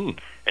one." Mm.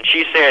 And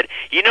she said,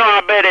 "You know, I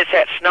bet it's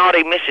that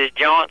snotty Mrs.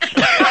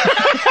 Johnson."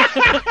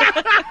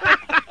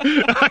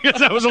 I guess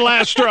that was the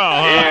last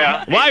straw, huh?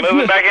 Yeah. He's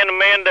moving back into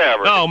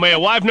Mendever. Oh, man,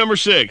 wife number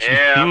 6.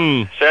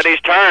 Yeah. Said he's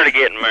tired of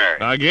getting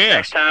married. I guess.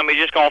 Next time he's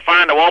just going to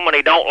find a woman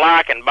he don't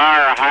like and buy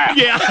her a house.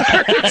 Yeah.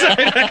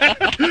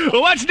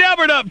 Well, what's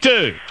Delbert up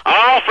to?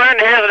 Oh, a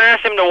friend hasn't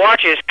asked him to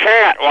watch his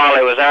cat while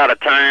he was out of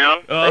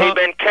town. He's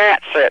been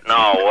cat sitting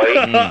all week.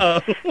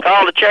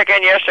 Called to check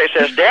in yesterday,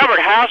 says, "Delbert,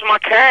 how's my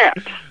cat?"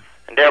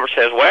 And Deborah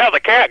says, "Well, the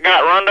cat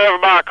got run over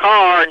by a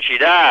car and she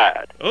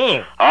died."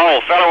 Oh,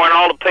 fella went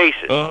all to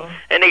pieces.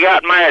 And he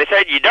got mad. He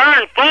said, "You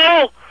darn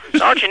fool!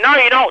 Don't you know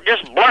you don't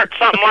just blurt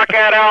something like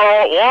that out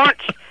all at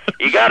once?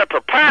 You got to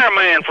prepare a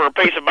man for a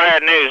piece of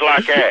bad news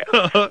like that.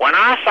 When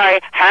I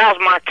say, 'How's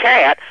my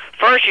cat?'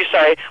 first you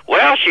say,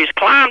 'Well, she's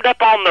climbed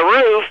up on the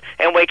roof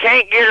and we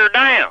can't get her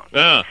down.'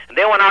 And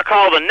then when I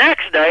call the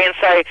next day and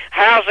say,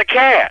 'How's the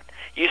cat?'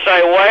 you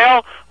say,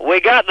 'Well, we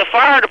got the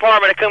fire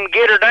department to come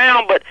get her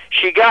down, but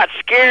she got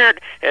scared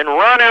and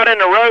run out in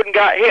the road and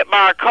got hit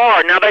by a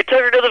car. Now, they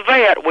took her to the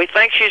vet. We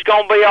think she's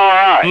going to be all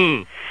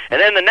right.' And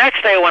then the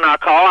next day when I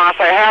call, I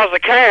say, 'How's the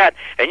cat?'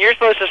 And you're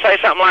supposed to say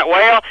something like,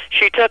 'Well,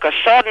 she took a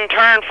sudden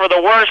turn for the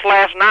worse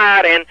last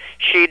night and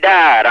she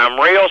died. I'm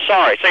real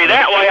sorry.' See,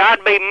 that way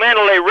I'd be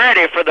mentally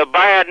ready for the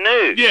bad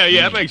news." Yeah,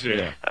 that makes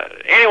sense.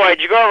 Anyway,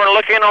 did you go over and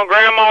look in on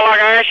Grandma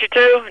like I asked you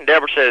to? And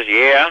Deborah says,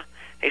 "Yeah."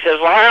 He says,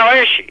 "Well, how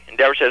is she?" And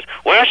Deborah says,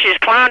 "Well, she's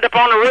climbed up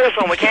on the roof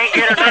and we can't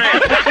get her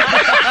down."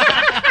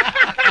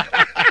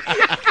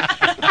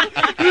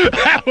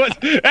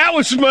 That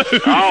was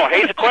smooth. Oh,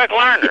 he's a quick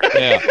learner.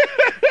 Yeah.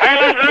 Hey,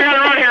 listen, I got to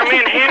run here. Me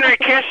and Henry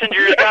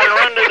Kissinger's got to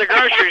run to the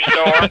grocery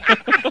store.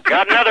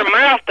 Got another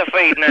mouth to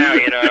feed now,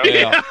 you know.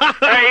 Yeah.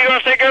 Hey, you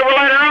going to stick over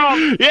later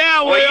on?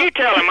 Yeah, well, you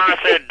tell him I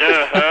said,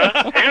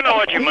 duh-huh. You know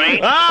what you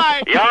mean. All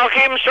right. Y'all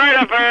keep him straight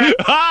up there.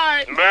 All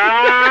right.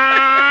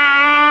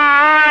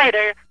 Bye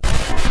there.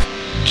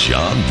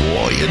 John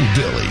Boy and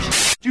Billy.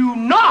 Do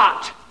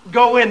not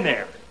go in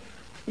there.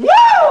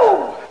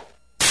 Woo!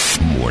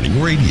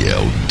 Morning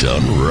radio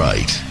done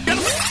right.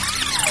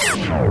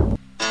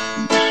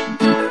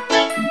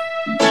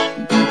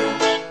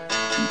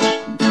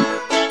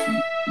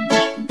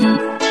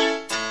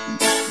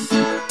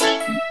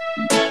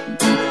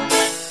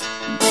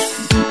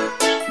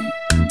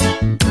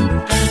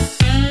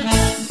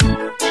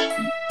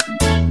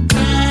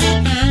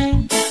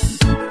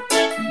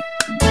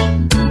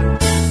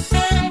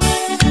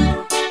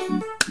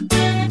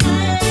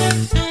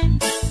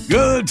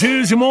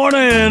 Tuesday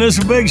morning. It's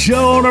a big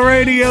show on the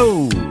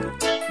radio.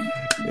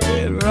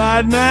 And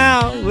right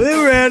now,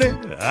 we're ready.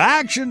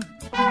 Action.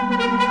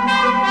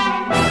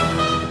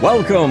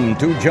 Welcome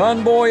to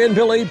John Boy and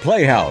Billy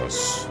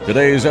Playhouse.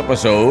 Today's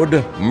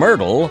episode,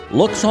 Myrtle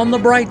Looks on the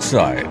Bright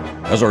Side.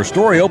 As our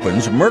story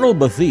opens, Myrtle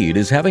Bethede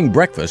is having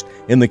breakfast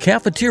in the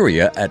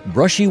cafeteria at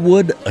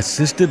Brushywood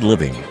Assisted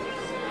Living.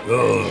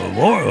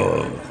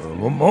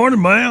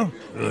 Morning, ma'am.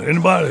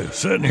 Anybody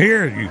sitting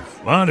here? You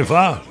mind if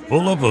I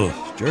pull up a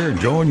chair and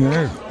join you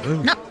there?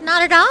 No,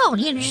 not at all.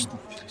 You just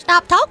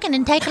stop talking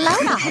and take a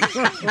load off.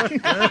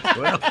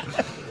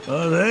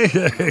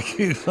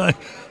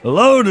 The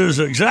load is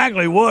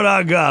exactly what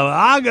I got.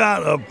 I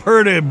got a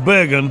pretty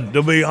big one,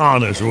 to be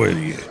honest with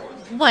you.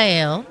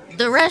 Well,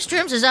 the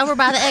restrooms is over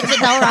by the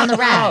exit door on the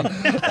right.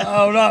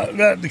 Oh, not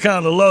that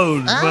kind of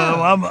load,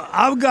 ma'am.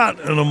 I've got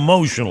an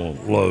emotional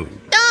load.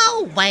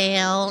 Oh,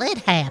 well, it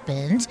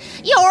happens.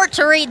 You're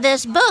to read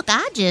this book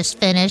I just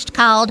finished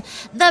called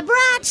The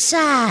Bright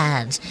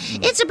Sides.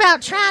 It's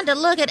about trying to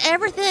look at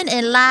everything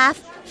in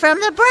life from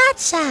the bright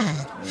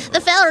side.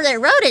 The feller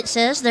that wrote it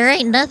says there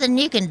ain't nothing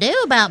you can do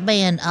about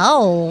being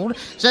old,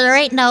 so there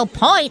ain't no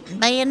point in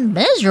being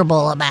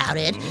miserable about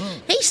it.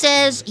 He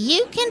says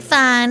you can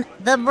find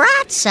the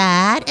bright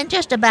side in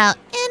just about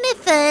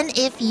anything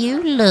if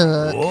you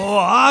look. Oh,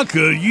 I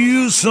could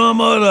use some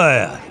of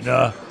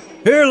that.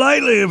 Here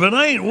lately, if it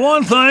ain't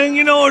one thing,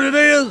 you know what it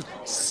is?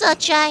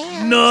 Such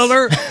as?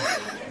 Another.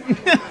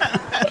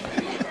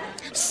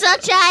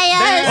 Such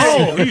as?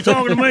 Oh, you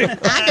talking to me?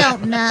 I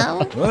don't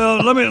know.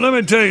 Well, let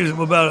me tell you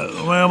something about it.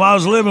 Ma'am, I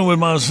was living with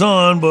my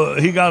son, but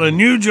he got a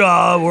new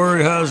job where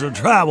he has to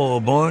travel a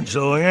bunch,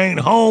 so he ain't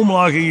home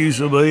like he used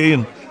to be,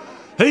 and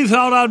he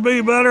thought I'd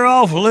be better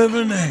off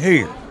living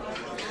here.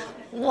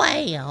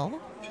 Well,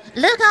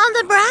 look on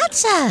the bright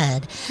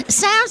side.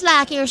 Sounds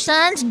like your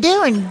son's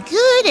doing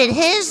good at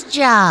his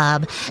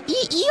job.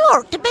 You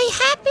ought to be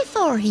happy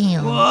for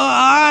him. Well,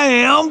 I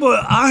am,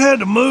 but I had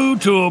to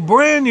move to a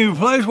brand new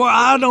place where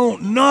I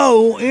don't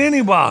know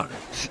anybody.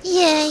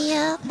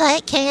 Yeah,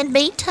 that can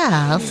be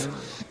tough.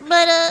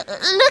 But look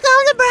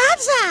on the bright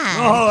side.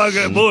 Oh, like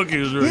that book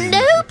is reading.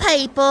 New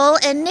people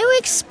and new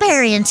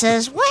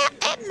experiences, well,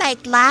 it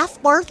make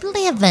life worth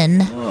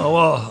living. Oh,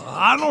 well,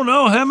 I don't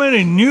know how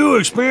many new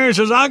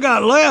experiences I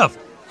got left.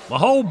 My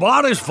whole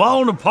body's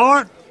falling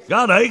apart.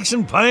 Got aches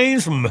and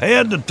pains from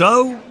head to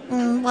toe.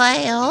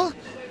 Well,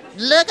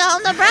 look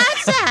on the bright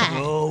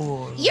side.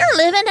 Oh, you're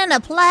living in a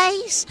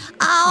place,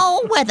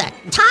 with the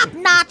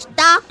top-notch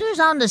doctors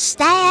on the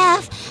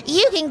staff.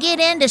 You can get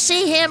in to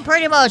see him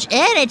pretty much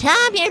any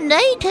time you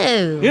need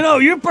to. You know,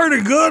 you're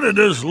pretty good at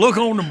this look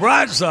on the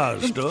bright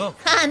side stuff.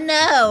 I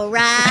know,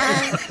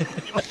 right?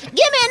 Give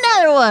me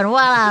another one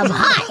while I'm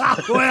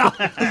hot. Well,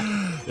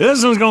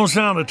 this one's going to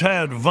sound a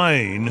tad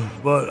vain,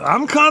 but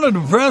I'm kind of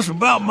depressed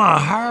about my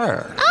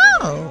hair.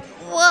 Oh,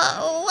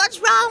 what's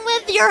wrong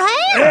with your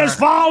hair? It's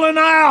falling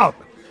out.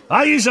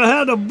 I used to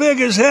have the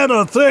biggest head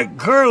of thick,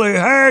 curly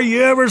hair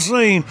you ever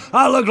seen.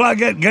 I look like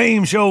that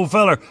game show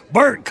feller,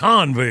 Bert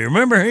Convy.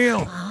 Remember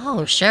him?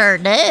 Oh, sure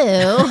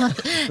do.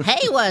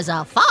 He was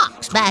a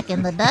fox back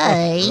in the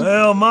day.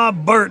 Well, my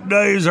Bert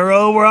days are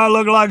over. I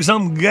look like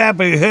some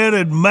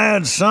gappy-headed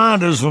mad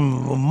scientist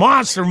from a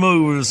monster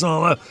movie or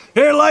something.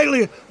 Here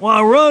lately, when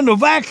I run the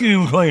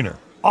vacuum cleaner,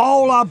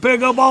 all I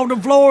pick up off the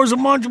floor is a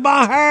bunch of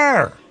my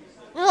hair.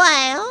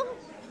 Well,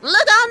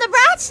 look on the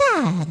bright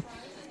side.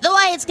 The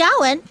way it's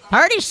going,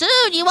 pretty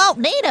soon you won't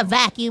need a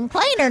vacuum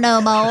cleaner no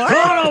more.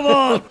 Son of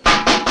a...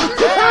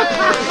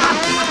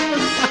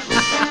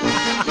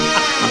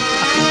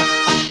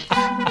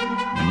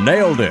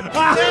 Nailed it.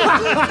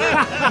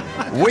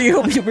 We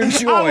hope you've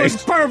enjoyed. I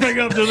was perfect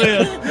up to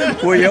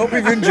this. We hope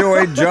you've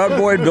enjoyed John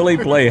Boy and Billy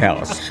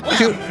Playhouse.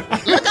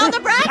 Look on the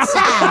bright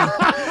side.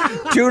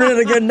 Tune in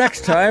again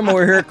next time we'll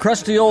hear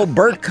crusty old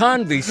Bert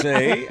Convy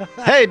say,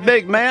 "Hey,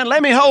 big man,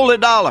 let me hold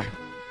 $1."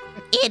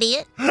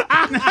 Idiot.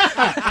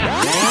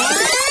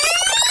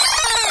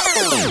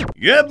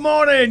 Good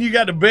morning. You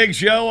got the big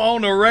show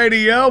on the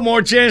radio.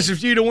 More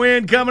chances for you to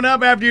win coming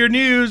up after your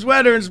news,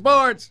 weather, and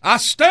sports. I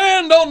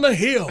stand on the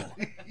hill,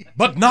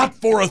 but not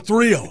for a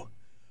thrill,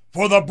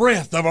 for the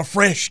breath of a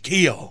fresh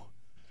kill.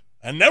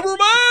 And never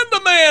mind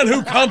the man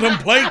who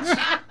contemplates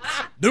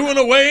doing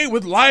away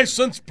with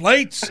license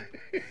plates.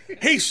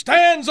 He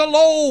stands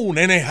alone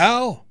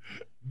anyhow,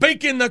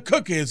 baking the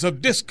cookies of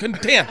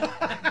discontent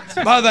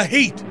by the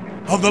heat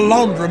of the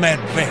laundromat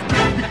vent.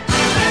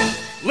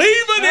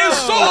 Leaving his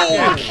soul.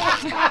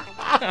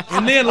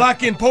 And then,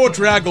 like in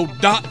poetry, I go ...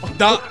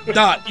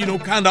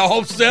 kind of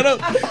off center.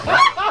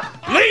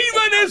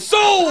 Leaving his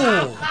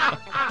soul.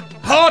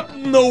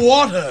 Parting the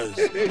waters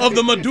of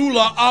the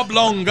medulla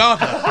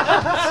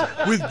oblongata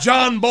with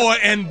John Boy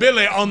and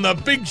Billy on the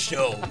big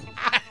show.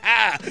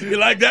 You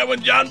like that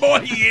one, John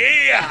Boy?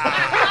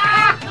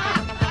 Yeah.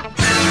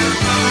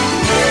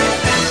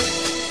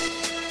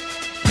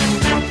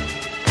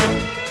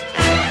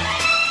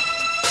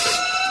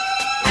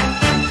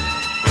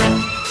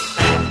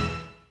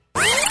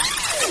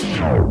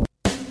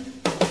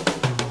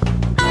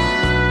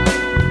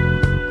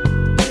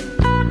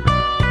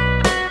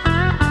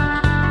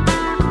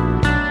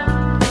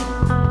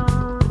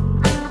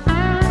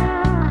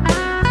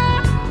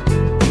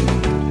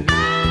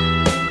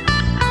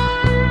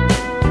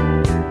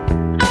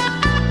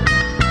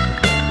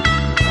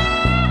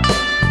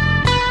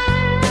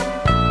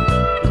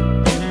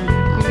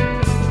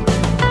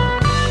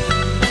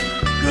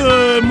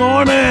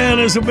 morning.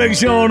 It's a big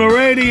show on the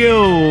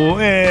radio.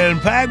 And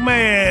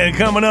Pac-Man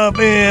coming up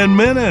in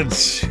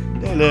minutes.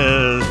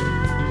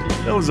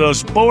 Those are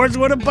sports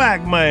with a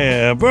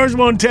Pac-Man. First, I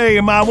want to tell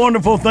you my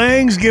wonderful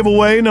things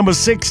giveaway number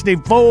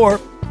 64.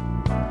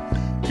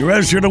 You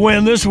register to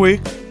win this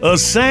week a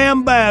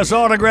Sam Bass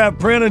autograph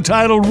print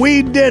entitled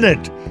We Did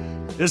It.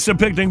 It's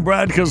depicting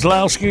Brad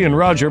Keselowski and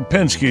Roger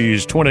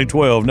Penske's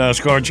 2012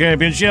 NASCAR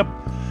Championship.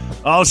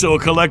 Also a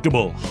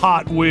collectible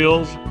Hot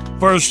Wheels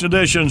First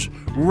Edition's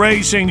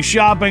racing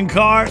shopping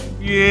cart.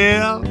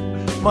 Yeah,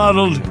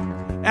 modeled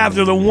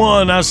after the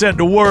one I set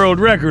the world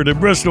record at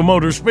Bristol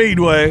Motor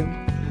Speedway.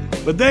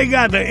 But they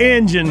got the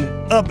engine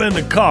up in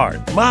the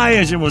cart. My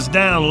engine was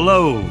down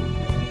low.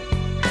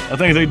 I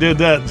think they did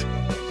that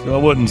so I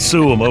wouldn't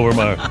sue them over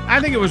my... I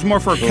think it was more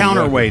for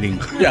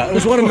counterweighting. Yeah, it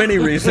was one of many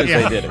reasons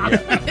they did it.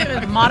 Yeah. It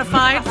was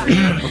modified for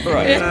you.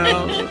 Right.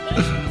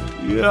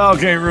 Y'all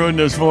can't ruin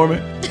this for me.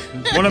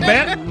 Want to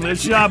bet? The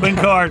shopping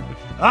cart.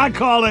 I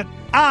call it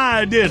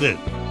I Did It.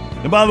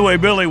 And by the way,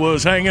 Billy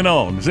was hanging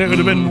on. It would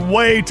have been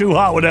way too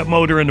hot with that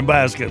motor in the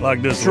basket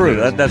like this. True,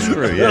 that's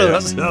true, yeah.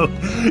 So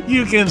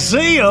you can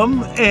see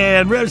them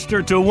and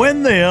register to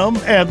win them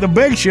at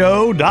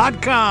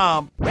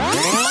thebigshow.com.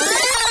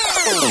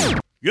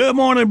 Good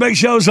morning, Big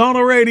Show's on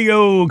the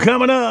radio.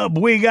 Coming up,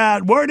 we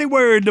got Wordy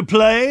Word to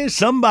play.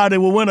 Somebody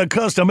will win a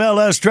custom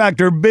LS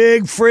Tractor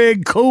Big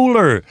Frig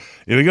Cooler.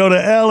 If you go to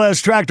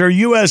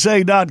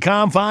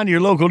lstractorusa.com, find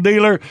your local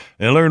dealer,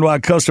 and learn why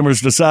customers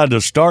decide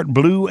to start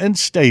blue and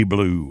stay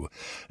blue.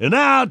 And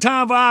now,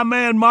 time for our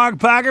man Mark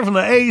Packer from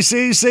the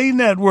ACC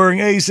Network.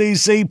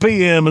 ACC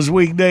PM is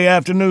weekday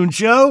afternoon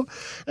show.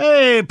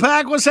 Hey,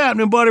 Pack, what's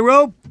happening, buddy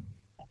Rope?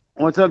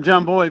 What's up,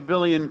 John Boy,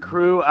 Billy, and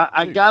crew?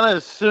 I got to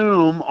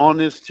assume on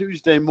this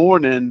Tuesday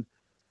morning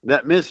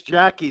that Miss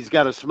Jackie's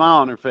got a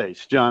smile on her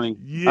face, Johnny.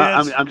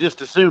 Yes. I'm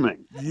just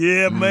assuming.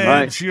 Yeah, man,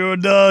 Right. Sure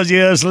does.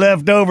 Yes,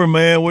 left over,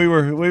 man. We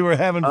were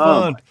having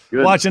fun my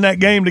goodness. watching that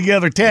game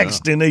together,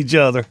 texting each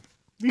other.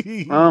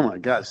 Oh, my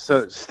God.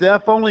 So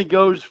Steph only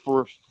goes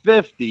for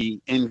 50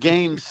 in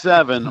Game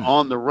 7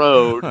 on the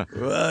road.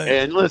 Right.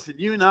 And listen,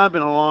 you and I have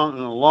been along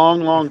in a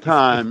long, long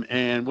time,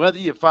 and whether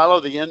you follow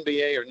the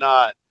NBA or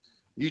not,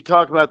 you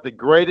talk about the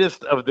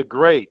greatest of the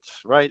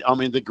greats, right? I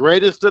mean, the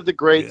greatest of the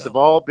greats have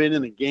all been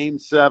in the Game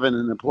 7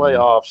 in the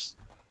playoffs.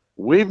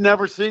 We've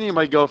never seen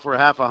anybody go for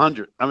half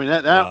 100. I mean,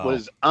 that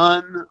was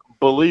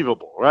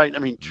unbelievable, right? I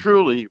mean,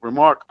 truly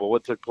remarkable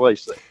what took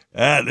place there.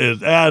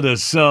 That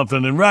is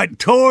something. And right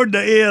toward the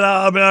end,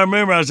 I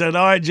remember I said,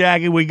 all right,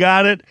 Jackie, we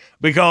got it,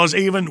 because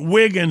even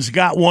Wiggins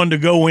got one to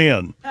go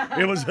in.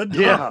 It was a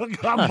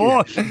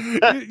boy.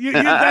 You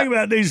think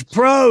about these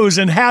pros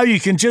and how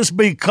you can just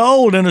be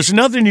cold and there's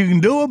nothing you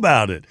can do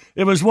about it.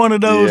 It was one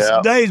of those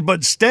days.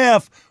 But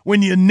Steph,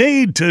 when you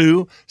need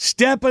to,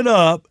 step it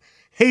up.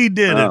 He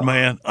did it,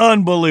 man.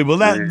 Unbelievable.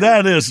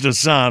 That is the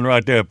sign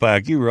right there,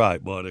 Pac. You're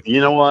right, buddy. You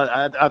know what?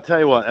 I'll tell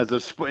you what.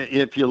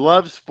 If you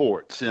love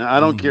sports, and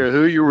I don't care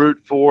who you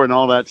root for and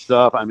all that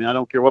stuff. I mean, I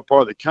don't care what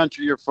part of the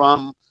country you're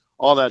from,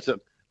 all that stuff.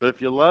 But if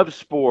you love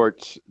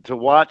sports, to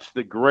watch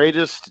the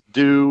greatest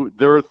do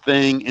their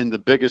thing in the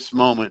biggest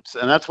moments,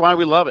 and that's why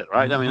we love it,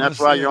 right? I mean, that's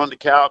why you're on the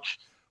couch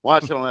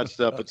watching all that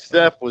stuff. But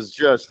Steph was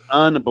just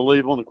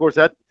unbelievable. And, of course,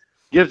 that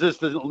gives us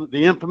the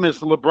infamous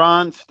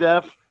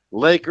LeBron-Steph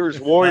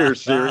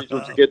Lakers-Warriors series,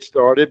 which will get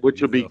started, which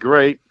will be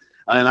great.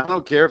 And I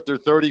don't care if they're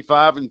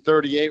 35 and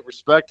 38,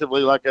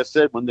 respectively. Like I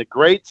said, when the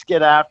greats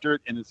get after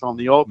it and it's on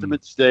the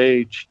ultimate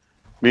stage,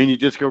 I mean, you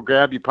just go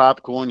grab your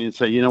popcorn and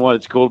say, you know what,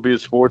 it's cool to be a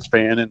sports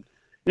fan. And,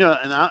 you know,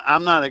 and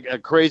I'm not a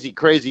crazy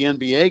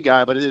NBA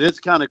guy, but it is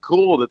kind of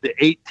cool that the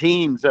 8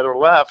 teams that are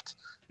left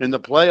in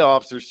the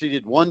playoffs are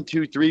seeded 1,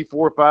 2, 3,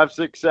 4, 5,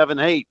 6, 7,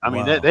 8. I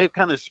mean, they've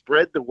kind of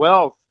spread the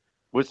wealth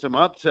with some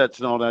upsets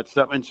and all that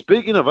stuff. And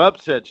speaking of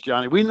upsets,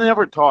 Johnny, we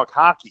never talk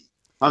hockey.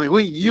 I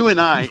mean, you and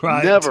I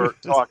never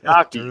talk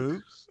hockey.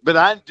 But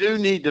I do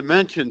need to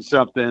mention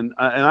something. And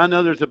I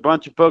know there's a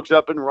bunch of folks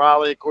up in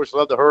Raleigh, of course,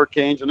 love the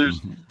Hurricanes. And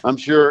there's, I'm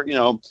sure, you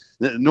know,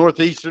 the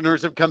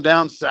Northeasterners have come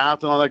down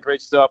south and all that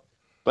great stuff.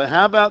 But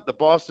how about the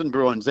Boston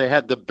Bruins? They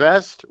had the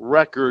best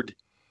record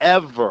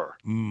ever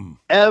in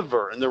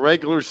the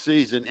regular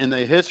season in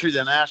the history of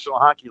the National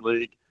Hockey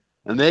League.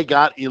 And they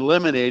got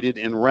eliminated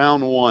in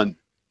round 1.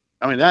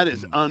 I mean, that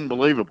is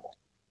unbelievable.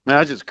 Man,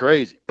 that's just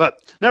crazy.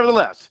 But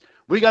nevertheless,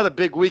 we got a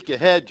big week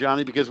ahead,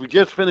 Johnny, because we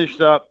just finished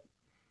up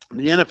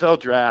the NFL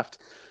draft,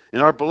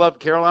 and our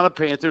beloved Carolina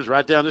Panthers,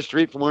 right down the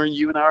street from where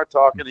you and I are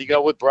talking. You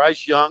go with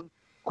Bryce Young,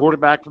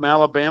 quarterback from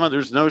Alabama.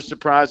 There's no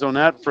surprise on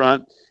that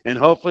front, and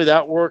hopefully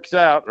that works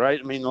out, right?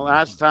 I mean, the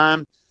last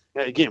time,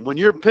 again, when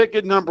you're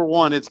picking number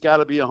 1, it's got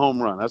to be a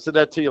home run. I said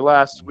that to you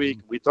last week.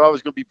 We thought it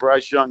was going to be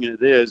Bryce Young, and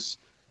it is,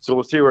 so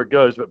we'll see where it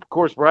goes. But, of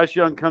course, Bryce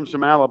Young comes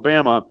from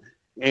Alabama.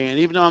 And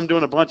even though I'm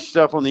doing a bunch of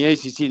stuff on the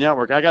ACC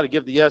network, I got to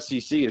give the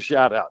SEC a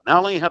shout out. Not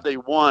only have they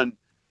won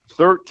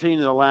 13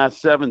 of the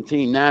last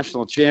 17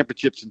 national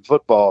championships in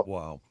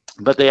football,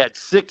 but they had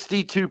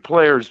 62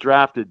 players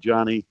drafted,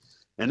 Johnny,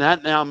 and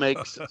that now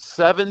makes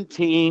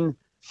 17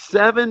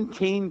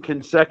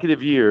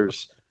 consecutive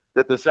years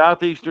that the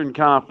Southeastern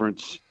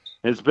Conference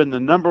has been the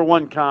number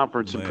one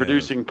conference in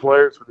producing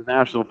players for the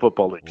National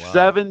Football League.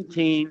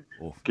 17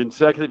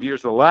 consecutive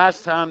years. The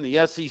last time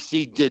the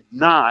SEC did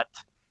not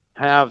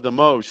have the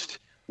most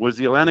was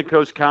the Atlantic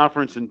Coast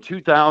Conference in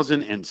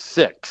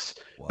 2006.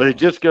 But it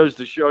just goes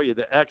to show you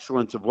the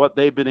excellence of what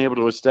they've been able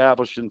to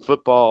establish in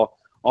football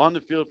on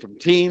the field from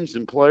teams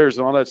and players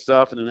and all that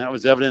stuff. And then that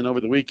was evident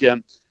over the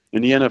weekend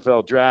in the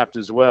NFL draft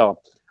as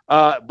well.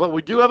 But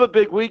we do have a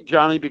big week,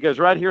 Johnny, because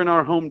right here in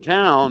our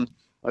hometown,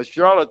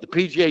 Charlotte, the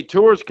PGA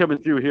Tour is coming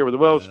through here with the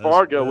Wells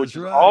Fargo, which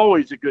is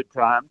always a good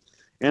time.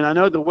 And I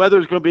know the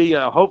weather's going to be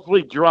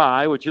hopefully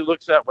dry, which it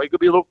looks that way. It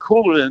could be a little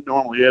cooler than it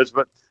normally is.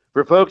 But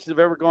for folks that have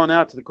ever gone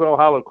out to the Quail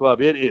Hollow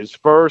Club, it is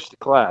first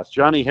class.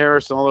 Johnny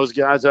Harris and all those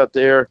guys out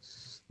there,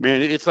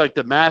 man, it's like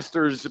the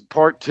Masters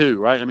Part 2,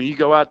 right? I mean, you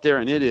go out there,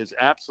 and it is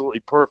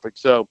absolutely perfect.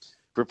 So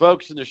for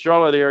folks in the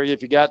Charlotte area,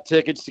 if you got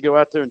tickets to go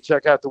out there and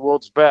check out the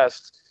world's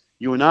best,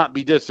 you will not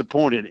be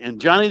disappointed.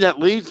 And, Johnny, that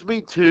leads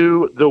me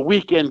to the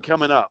weekend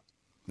coming up.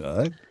 All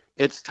right.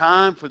 It's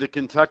time for the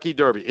Kentucky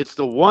Derby. It's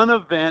the one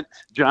event,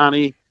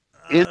 Johnny,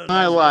 in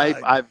my life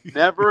I've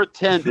never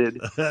attended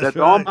that's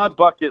on my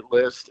bucket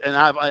list. And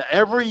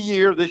every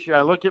year this year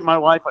I look at my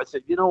wife, I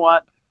said, you know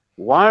what?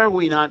 Why are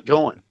we not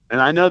going? And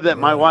I know that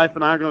my wife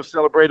and I are going to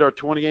celebrate our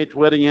 28th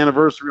wedding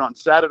anniversary on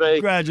Saturday.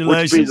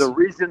 Congratulations. Which would be the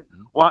reason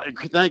why,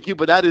 thank you,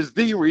 but that is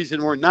the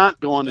reason we're not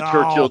going to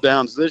Churchill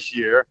Downs this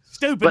year.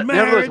 Stupid but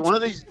marriage. One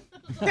of these,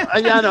 yeah,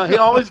 I know, he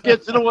always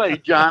gets in the way,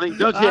 Johnny.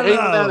 Don't you hate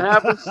when that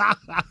happens?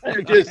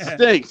 It just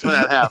stinks when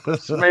that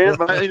happens, man.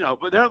 But,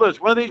 but nevertheless,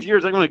 one of these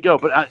years I'm going to go.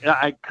 But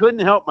I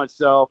couldn't help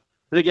myself.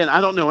 And again, I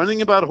don't know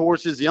anything about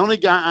horses. The only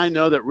guy I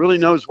know that really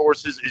knows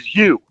horses is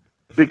you.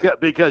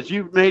 Because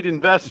you've made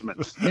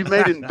investments. You've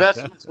made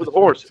investments with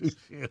horses.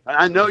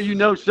 I know you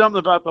know something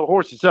about the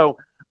horses. So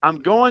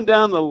I'm going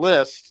down the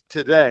list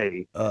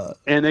today,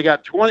 and they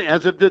got 20.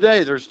 As of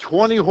today, there's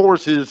 20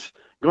 horses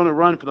going to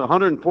run for the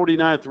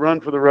 149th Run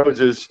for the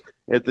Roses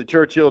at the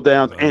Churchill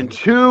Downs. And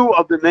two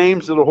of the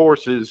names of the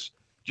horses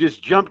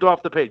just jumped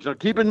off the page. Now,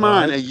 keep in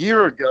mind, a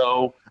year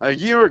ago,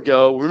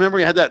 remember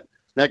we had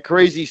that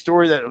crazy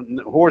story, that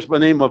horse by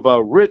the name of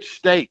Rich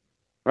State.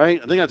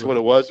 Right? I think that's what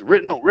it was.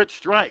 Rich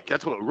Strike.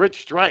 That's what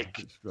Rich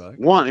Strike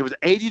won. It was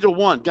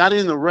 80-1. Got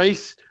in the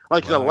race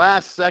the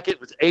last second. It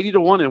was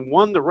 80-1 and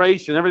won the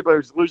race, and everybody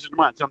was losing their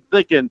mind. So I'm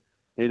thinking,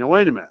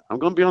 wait a minute. I'm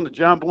going to be on the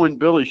John Boy and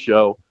Billy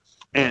show,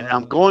 and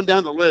I'm going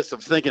down the list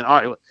of thinking,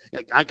 all right,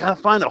 I got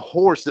to find a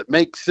horse that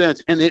makes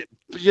sense. And it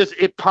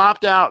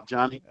popped out,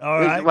 Johnny. All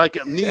right. It's like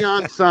a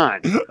neon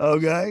sign.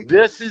 Okay.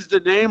 This is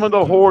the name of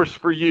the horse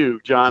for you,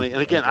 Johnny.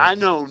 And again, I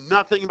know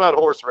nothing about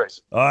horse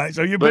racing. All right,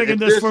 so you're picking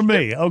this for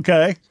me.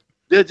 Okay.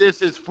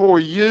 This is for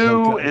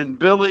you and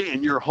Billy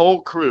and your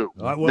whole crew.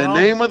 Right, well, the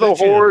name of the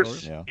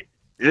horse,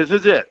 this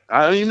is it.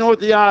 I don't even know what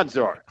the odds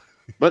are.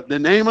 But the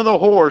name of the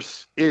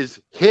horse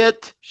is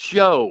Hit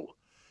Show.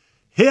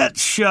 Hit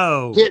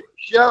Show. Hit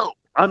Show.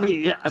 I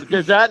mean,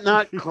 does that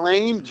not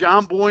claim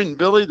John Boy and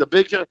Billy, the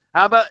big show?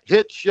 How about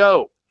Hit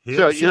Show?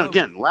 Show.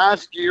 Again,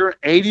 last year,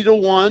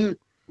 80-1,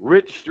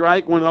 Rich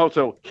Strike won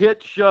also.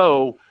 Hit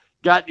Show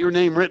got your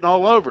name written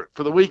all over it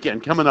for the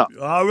weekend coming up.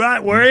 All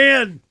right,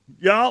 we're in.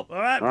 Y'all, all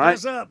right,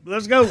 what's up?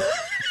 Let's go.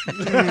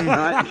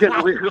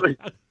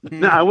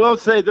 Now, I will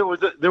say there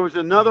was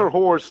another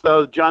horse,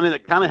 though, Johnny,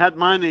 that kind of had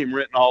my name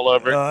written all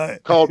over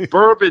it, called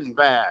Bourbon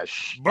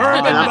Bash.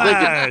 Bourbon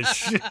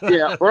Bash.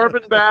 Yeah,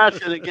 Bourbon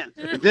Bash. And again,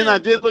 then I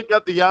did look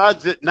up the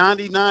odds at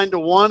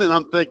 99-1, and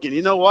I'm thinking,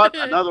 you know what?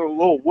 Another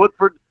little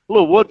Woodford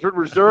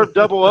Reserve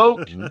Double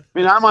Oak. I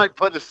mean, I might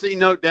put a C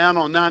note down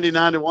on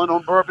 99-1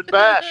 on Bourbon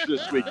Bash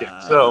this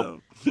weekend. So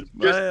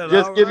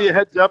just give you a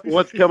heads up on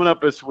what's coming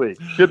up this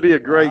week. Should be a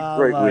great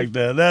week.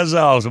 That's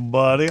awesome,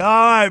 buddy. All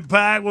right,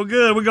 Pac, we're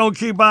good. We're going to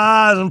keep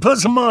our eyes and put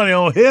some money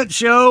on Hit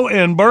Show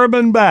and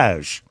Bourbon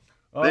Bash.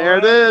 There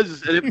it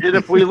is. And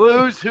if we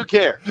lose, who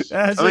cares?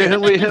 That's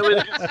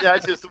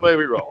just the way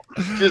we roll.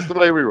 Just the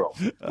way we roll.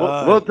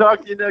 We'll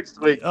talk to you next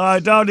week. All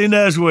right, talk to you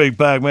next week,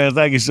 Pac-Man.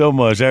 Thank you so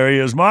much. There he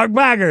is, Mark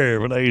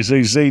Backer with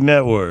ACC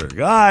Network.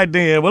 All right,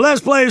 then. Well,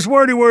 let's play this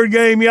wordy word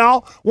game,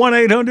 y'all.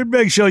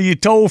 1-800-BIG-SHOW, you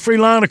toll-free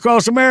line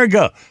across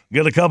America.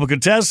 Get a couple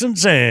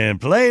contestants and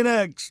play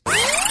next.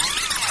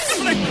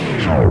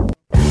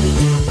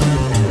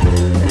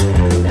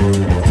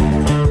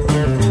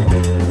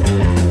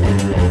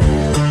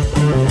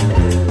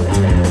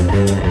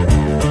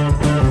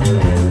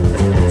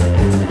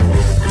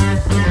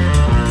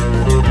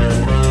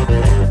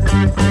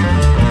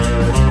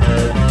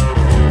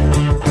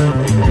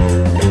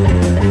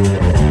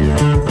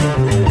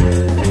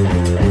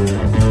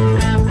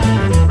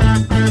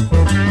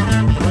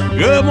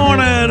 Good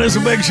morning. It's a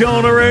Big Show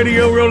on the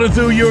radio, rolling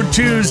through your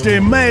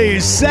Tuesday, May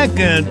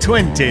 2nd,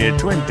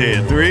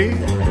 2023.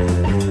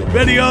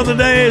 Video of the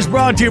day is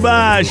brought to you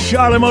by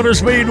Charlotte Motor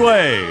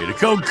Speedway. The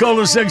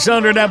Coca-Cola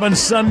 600 happens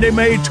Sunday,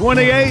 May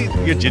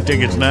 28th. Get your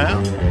tickets now.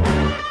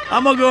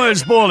 I'm going to go ahead and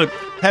spoil it.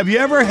 Have you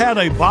ever had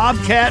a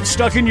bobcat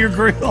stuck in your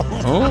grill?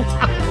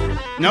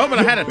 No, but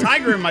I had a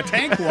tiger in my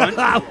tank once.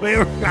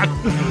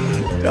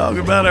 Talk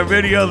about our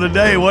video of the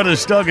day. What is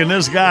stuck in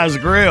this guy's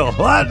grill?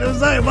 What does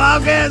say,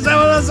 Wildcat? Say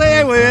what I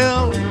say?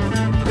 Well,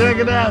 check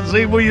it out.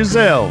 See for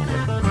yourself.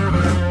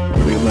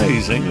 It'll be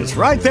amazing. It's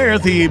right there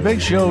at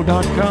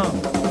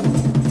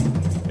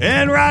thebigshow.com.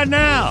 And right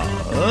now,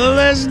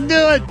 let's do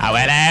it. Oh,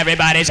 well,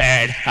 everybody's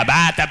heard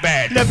about the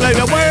bird. Let's play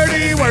the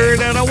wordy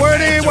word and a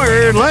wordy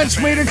word.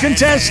 Let's meet our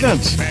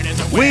contestants.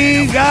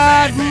 We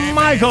got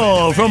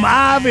Michael from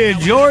Ivy,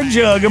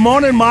 Georgia. Good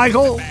morning,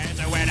 Michael.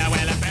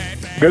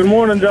 Good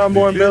morning, John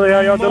Boy and Billy. How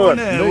y'all doing?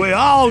 We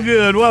all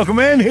good. Welcome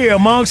in here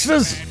amongst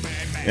us.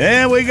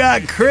 And we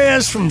got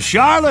Chris from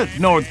Charlotte,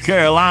 North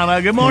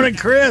Carolina. Good morning,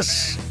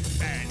 Chris.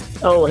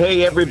 Oh,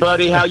 hey,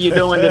 everybody. How you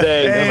doing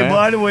today? Hey,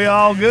 buddy. We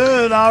all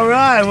good. All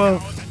right.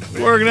 Well,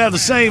 working out the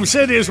same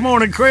city this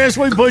morning, Chris.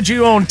 We put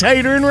you on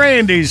Tater and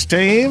Randy's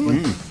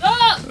team.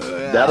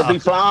 That'll be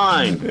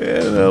fine.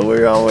 Yeah,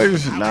 we're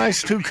always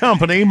nice to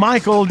company.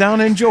 Michael down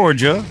in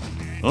Georgia.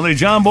 Only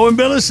John Boy and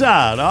Billy's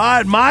side. All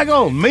right,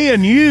 Michael, me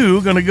and you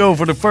going to go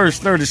for the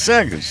first 30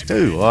 seconds,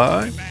 too,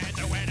 all right?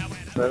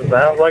 That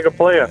sounds like a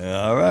plan.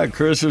 All right,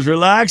 Chris is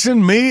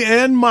relaxing. Me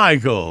and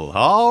Michael.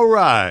 All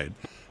right.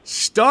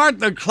 Start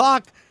the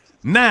clock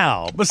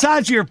now.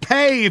 Besides your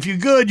pay, if you're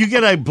good, you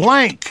get a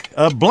blank.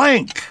 A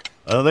blank.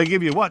 They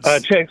give you what?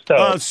 Check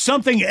stub.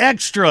 Something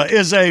extra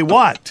is a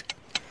what?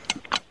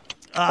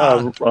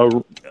 A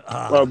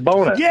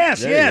bonus.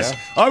 Yes.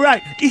 All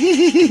right.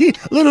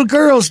 Little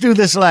girls do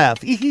this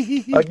laugh.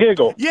 A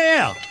giggle.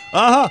 Yeah.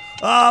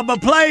 But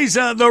plays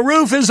the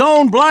roof is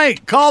on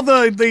blank. Call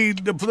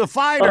the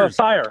fighters.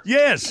 Fire.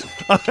 Yes.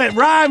 It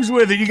rhymes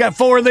with it. You got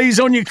 4 of these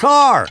on your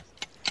car.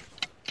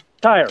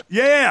 Tire.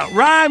 Yeah,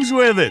 rhymes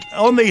with it.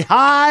 On the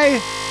high.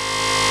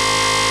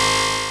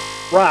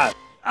 Right.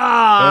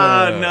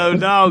 No,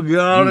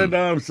 doggone it.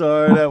 I'm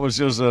sorry. That was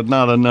just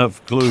not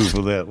enough clue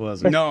for that,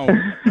 was it? No.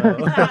 And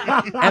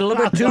a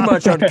little bit too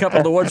much on a couple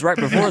of the words right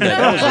before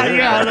that.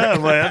 Yeah, I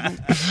know,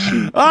 man.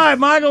 All right,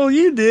 Michael,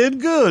 you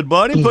did good,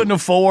 buddy, putting a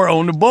 4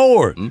 on the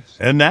board.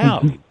 And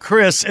now,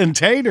 Chris and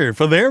Tater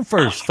for their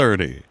first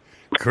 30.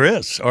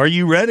 Chris, are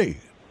you ready?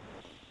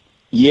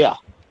 Yeah.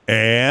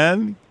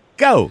 And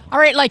go. All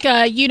right,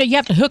 you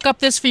have to hook up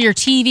this for your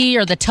TV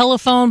or the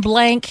telephone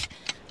blank.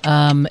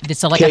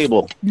 It's like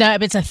cable.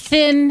 It's a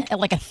thin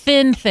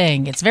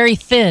thing. It's very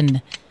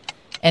thin,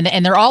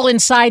 and they're all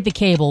inside the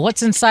cable.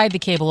 What's inside the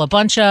cable? A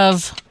bunch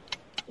of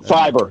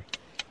fiber.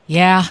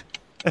 Yeah,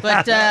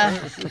 but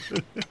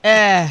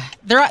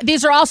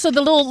these are also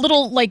the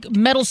little like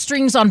metal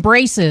strings on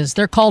braces.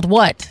 They're called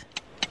what?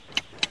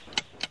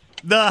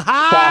 The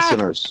high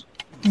fasteners.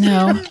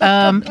 No,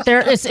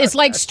 it's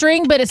like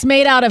string, but it's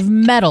made out of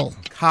metal.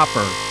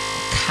 Copper.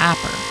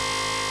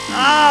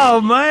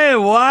 Oh,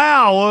 man,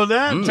 wow. Well,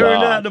 that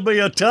turned out to be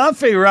a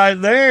toughie right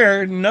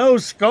there. No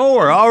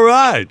score. All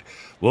right.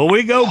 Well,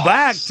 we go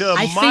back to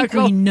I Michael. think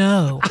we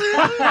know.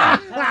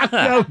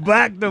 Go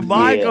back to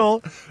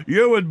Michael. Yeah.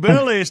 You're with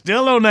Billy,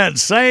 still on that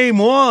same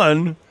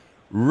one.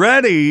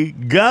 Ready,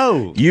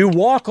 go. You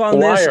walk on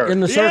this in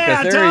the circus.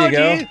 Yeah, there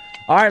you go.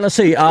 All right, let's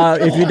see.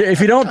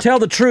 If you don't tell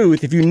the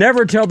truth, if you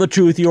never tell the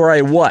truth, you are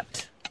a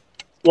what?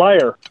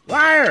 Liar.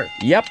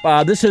 Yep.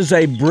 This is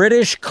a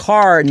British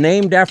car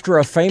named after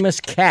a famous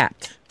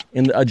cat,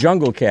 a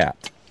jungle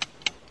cat.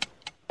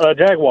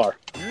 Jaguar.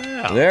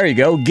 Yeah. There you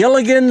go.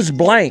 Gilligan's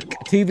Blank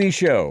TV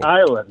show.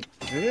 Island.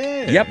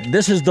 Yeah. Yep.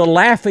 This is the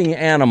laughing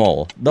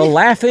animal. The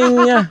laughing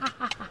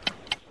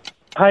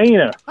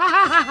hyena.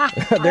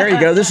 There you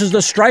go. This is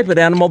the striped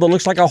animal that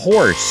looks like a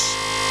horse.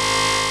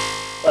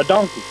 A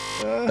donkey.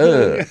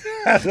 No.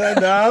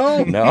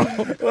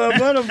 Well,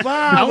 but a 5.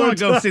 I want to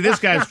go see this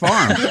guy's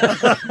farm.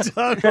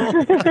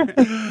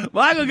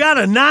 Michael got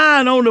a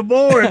 9 on the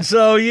board,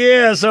 so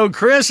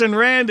Chris and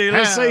Randy,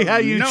 let's see how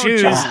you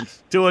choose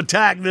to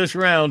attack this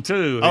round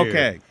too. Here.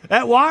 Okay.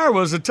 That wire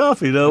was a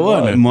toughie though,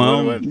 wasn't it?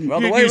 Well,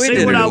 the way you we see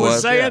did what it I was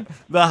was, saying? yeah.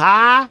 The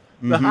high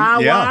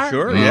wire. Yeah,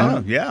 sure.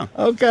 Yeah.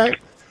 Okay.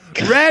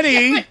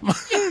 Ready?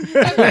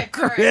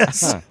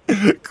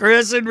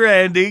 Chris and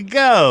Randy,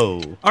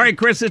 go. All right,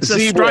 Chris, it's Zebra.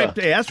 a striped.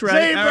 That's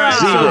right. Zebra. All right.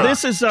 So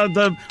this is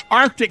the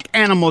Arctic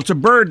animal. It's a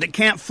bird that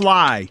can't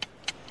fly.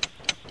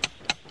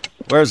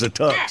 Where's the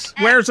tux?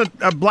 Wears a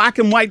black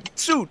and white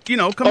suit.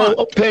 Come on.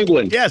 Oh,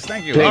 penguin. Yes,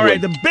 thank you. Penguin. All right,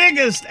 the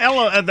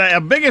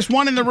biggest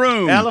one in the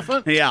room.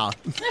 Elephant? Yeah.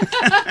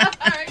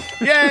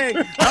 Yay!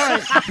 All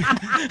right.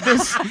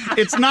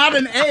 It's not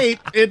an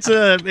ape. It's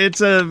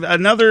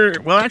another.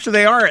 Well, actually,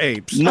 they are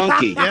apes.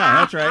 Monkey.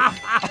 Yeah, that's right.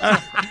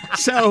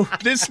 So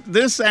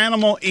this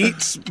animal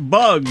eats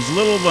bugs,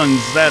 little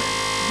ones that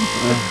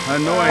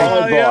annoy.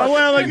 Oh, yeah,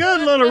 well, a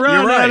good little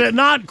run at it.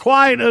 Not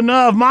quite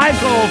enough.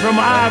 Michael from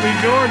Ivy,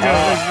 Georgia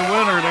is the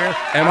winner there.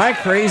 Am I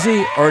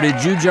crazy, or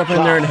did you jump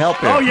in there and help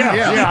him? Oh,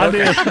 yeah, I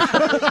did.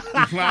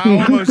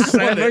 I almost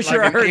said it. Make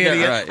sure I heard idiot.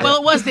 that right. Well,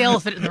 it was the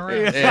elephant in the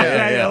room.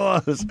 Yeah, it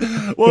was.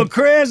 Well,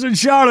 Chris and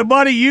Charlotte,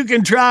 buddy, you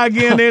can try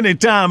again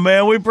anytime,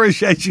 man. We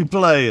appreciate you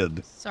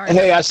playing. Sorry.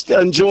 Hey, I still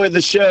enjoy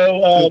the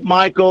show,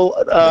 Michael.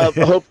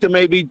 Hope to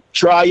maybe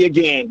try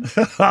again.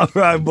 All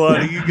right,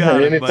 buddy. You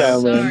got it,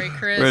 Anytime, man. man. Sorry,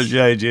 Chris.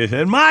 Appreciate you.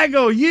 And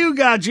Michael, you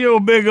got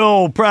your big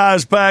old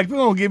prize pack. We're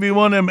going to give you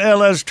one of them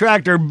LS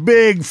Tractor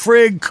Big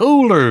Frig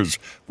coolers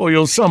for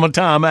your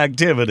summertime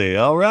activity.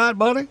 All right,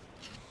 buddy?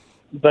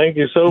 Thank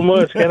you so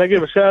much. Can I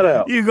give a shout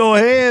out? You go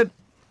ahead.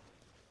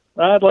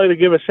 I'd like to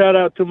give a shout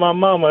out to my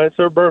mama. It's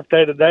her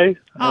birthday today.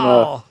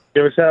 And,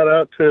 give a shout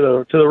out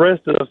to the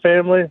rest of the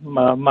family,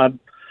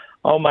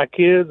 all my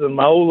kids and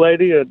my old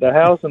lady at the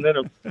house, and then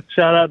a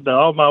shout out to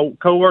all my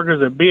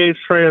coworkers at BH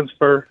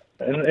Transfer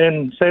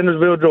in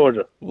Sandersville,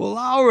 Georgia. Well,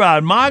 all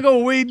right,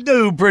 Michael, we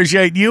do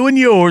appreciate you and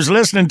yours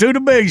listening to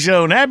The Big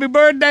Show. And happy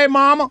birthday,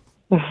 Mama.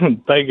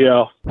 Thank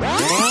y'all.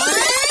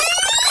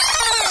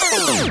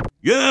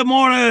 Good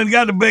morning.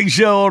 Got The Big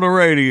Show on the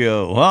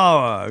radio.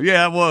 All right.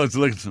 Yeah, I was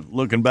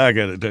looking back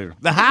at it, too.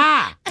 The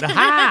high.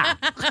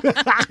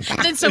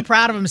 Then so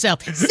proud of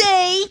himself.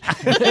 See?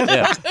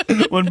 Yeah.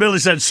 When Billy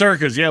said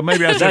circus, yeah,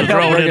 maybe I should have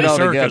thrown in the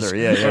circus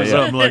or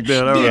something like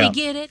that. All Did right.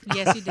 he get it?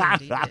 Yes, he did.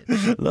 He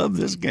did. Love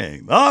this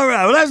game. All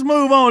right, well, let's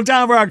move on.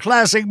 Time for our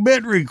classic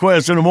bit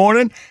request in the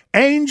morning.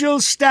 Angel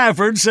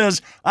Stafford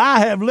says, I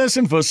have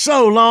listened for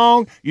so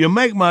long, you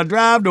make my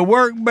drive to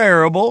work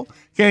bearable.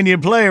 Can you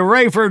play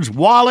Rayford's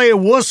Wally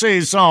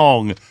Wussy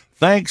song?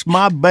 Thanks,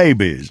 my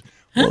babies.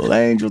 Well,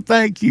 Angel,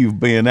 thank you for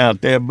being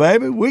out there,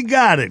 baby. We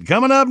got it.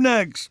 Coming up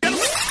next.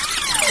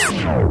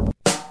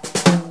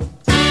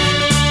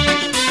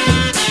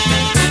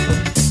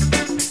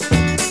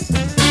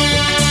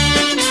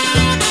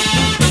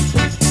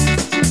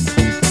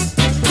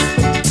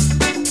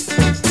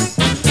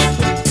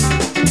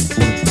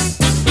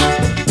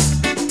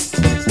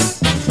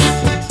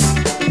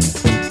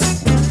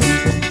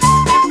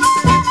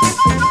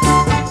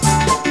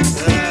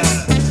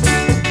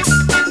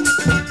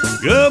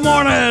 Good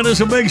morning. It's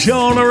a big show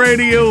on the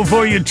radio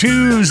for you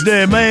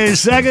Tuesday, May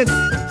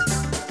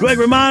 2nd. Quick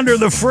reminder,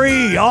 the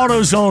free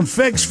AutoZone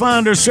Fix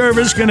Finder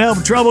service can help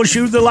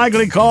troubleshoot the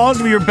likely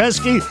cause of your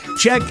pesky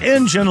check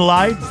engine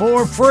light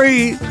for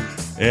free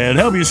and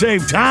help you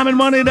save time and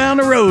money down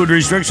the road.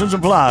 Restrictions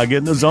apply. Get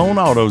in the zone,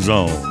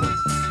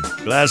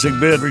 AutoZone. Classic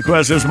bid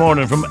request this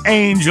morning from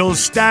Angel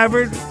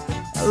Stafford.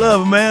 I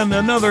love it, man.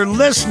 Another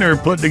listener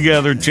put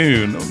together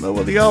tune. Don't know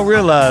whether y'all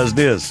realize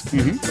this.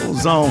 Little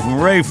song from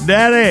Rafe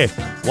Daddy.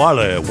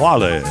 Wally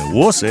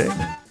Wussy.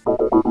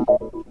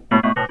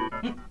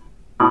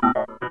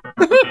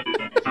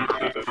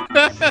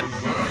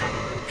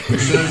 Who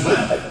says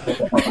that?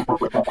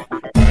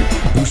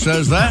 Who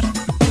says that?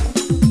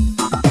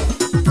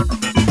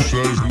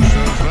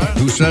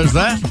 Who says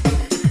that?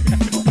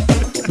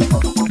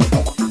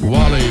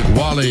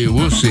 Wally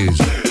Wussies.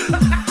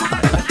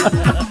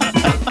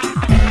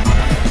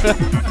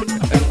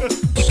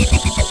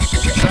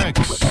 Sex.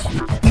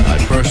 I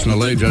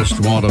personally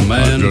just want a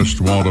man.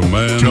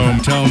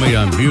 Tell me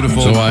I'm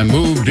beautiful. So I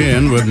moved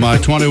in with my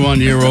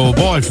 21-year-old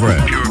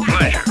boyfriend. Pure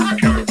pleasure.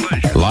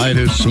 Light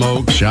as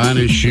smoke, shine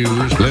as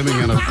shoes, living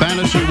in a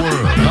fantasy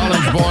world.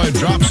 College boy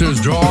drops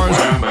his drawers.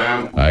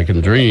 I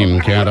can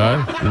dream, can't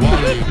I?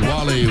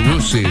 Wally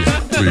Wussies.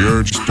 The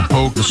urge to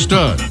poke the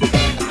stud.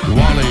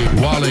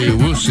 Wally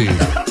Wussies.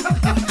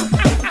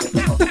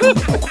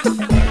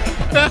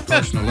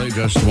 Personally,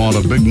 just want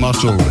a big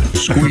muscle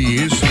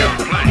squeeze.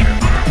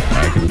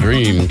 I can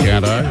dream,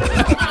 can't I?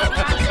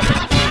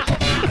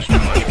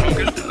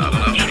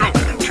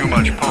 Too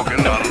much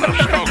poking, not enough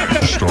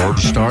stroking.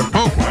 Start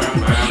poking.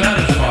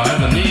 Satisfy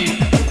the need.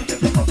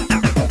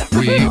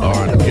 We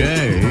are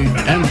gay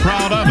and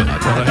proud of it. I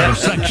thought I had a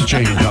sex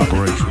change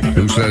operation.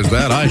 Who says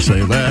that? I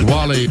say that.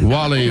 Wally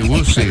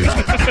Wussies.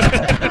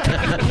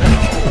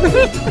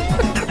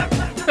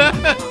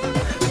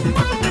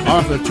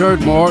 Arthur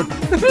Turdmore.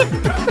 Who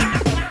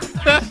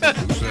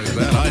says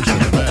that? I say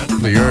that.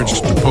 The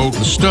urge to poke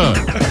the stud.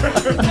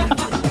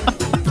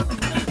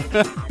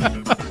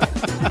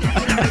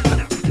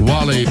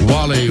 Wally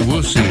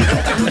Wussies.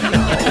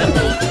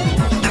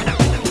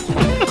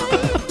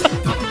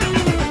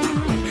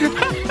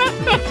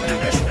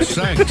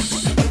 Sex.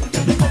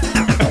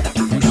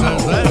 Who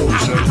says that?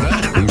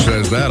 Who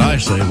says that? I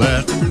say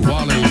that.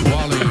 Wally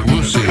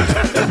Wussies.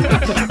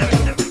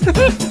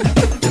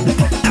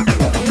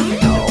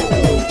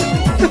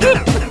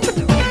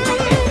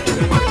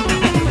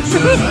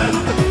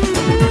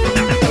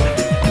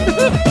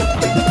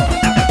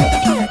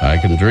 I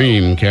can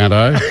dream, can't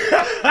I?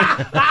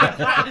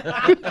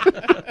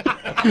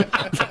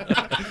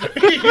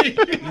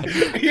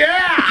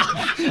 Yeah!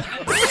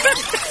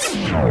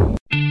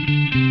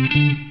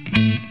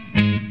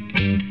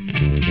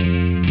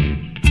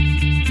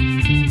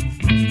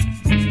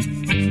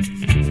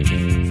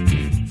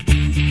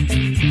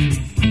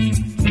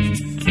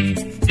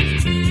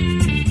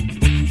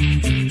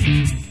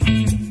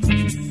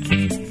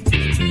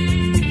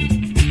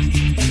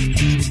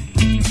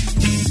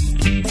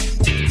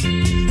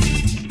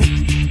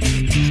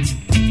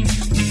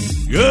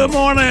 Good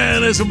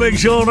morning. It's a big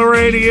show on the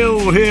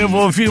radio here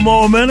for a few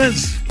more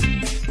minutes.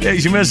 In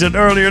case you missed it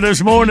earlier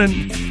this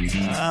morning,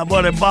 My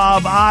buddy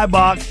Bob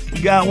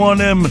Ibach got one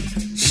of them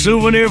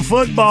souvenir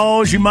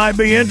footballs you might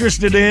be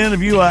interested in if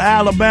you're an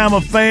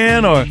Alabama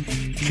fan or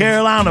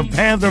Carolina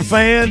Panther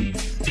fan.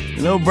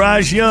 You know,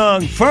 Bryce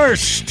Young,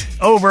 first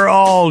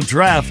overall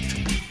draft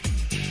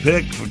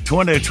pick for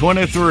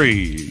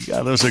 2023.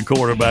 Got us a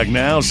quarterback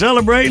now.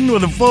 Celebrating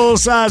with a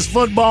full-size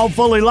football,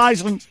 fully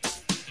licensed.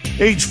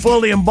 Each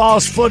fully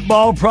embossed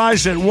football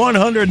priced at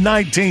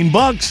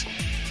 $119.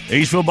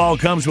 Each football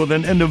comes with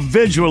an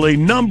individually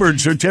numbered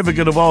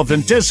certificate of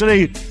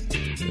authenticity.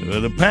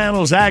 The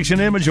panel's action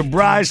image of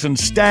Bryce and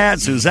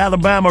stats, his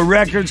Alabama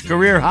records,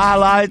 career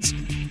highlights,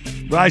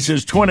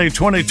 Bryce's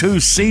 2022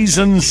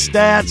 season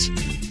stats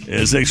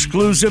is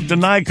exclusive to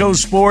Nyco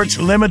Sports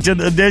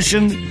Limited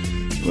Edition.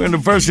 We're the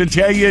first to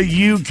tell you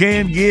you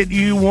can get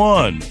you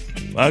one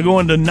by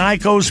going to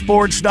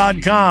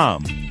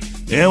NycoSports.com.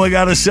 And we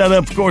got it set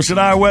up, of course, at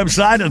our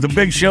website at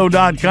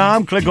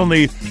thebigshow.com. Click on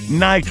the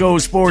Nyco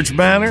Sports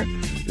banner.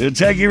 It'll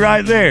take you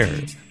right there.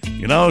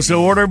 You can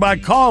also order by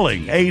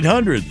calling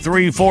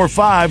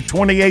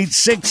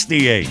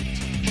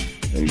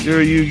 800-345-2868. Make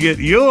sure you get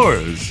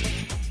yours.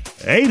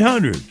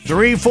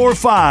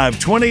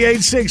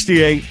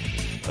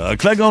 800-345-2868.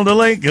 Click on the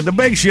link at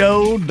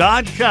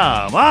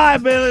thebigshow.com. All right,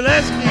 Billy,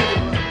 let's get it.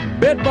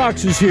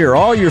 BitBox is here.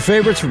 All your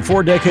favorites from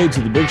 4 decades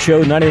of The Big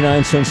Show,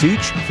 99 cents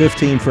each,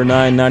 15 for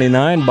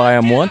 $9.99. Buy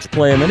them once,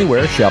 play them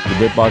anywhere. Shop the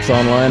BitBox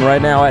online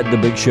right now at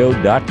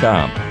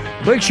thebigshow.com.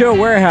 Big Show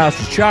Warehouse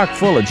is chock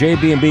full of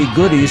JB&B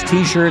goodies,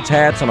 T-shirts,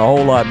 hats, and a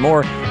whole lot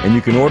more. And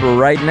you can order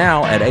right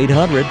now at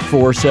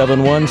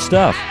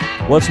 800-471-STUFF.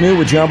 What's new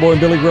with John Boy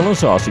and Billy Grill and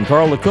Sauce and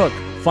Carl the Cook?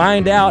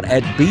 Find out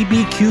at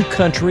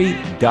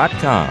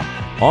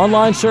bbqcountry.com.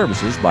 Online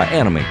services by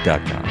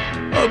animate.com.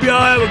 Hope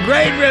y'all have a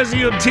great rest of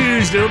your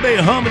Tuesday. We'll be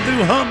humming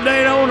through Hump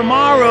Day on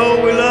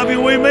tomorrow. We love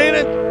you. We mean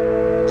it.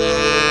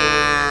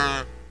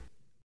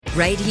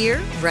 Right here,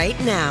 right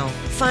now.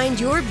 Find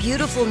your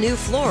beautiful new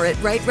floor at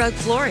Right Rug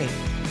Flooring.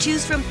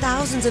 Choose from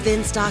thousands of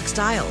in-stock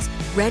styles,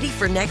 ready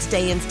for next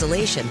day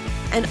installation,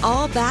 and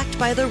all backed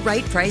by the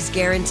right price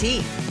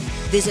guarantee.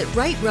 Visit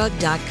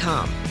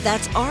rightrug.com.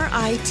 That's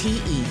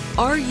RITERUG.com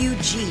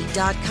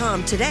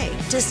today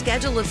to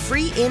schedule a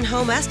free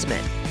in-home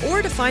estimate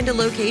or to find a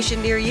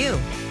location near you.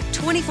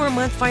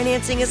 24-month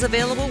financing is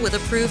available with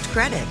approved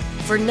credit.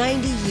 For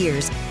 90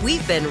 years,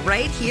 we've been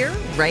right here,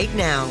 right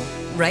now.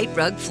 Right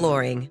Rug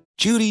Flooring.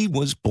 Judy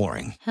was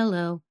boring.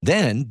 Hello.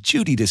 Then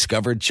Judy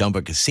discovered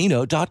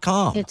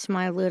ChumbaCasino.com. It's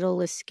my little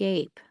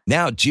escape.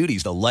 Now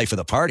Judy's the life of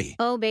the party.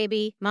 Oh,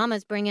 baby,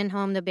 mama's bringing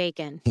home the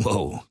bacon.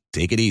 Whoa,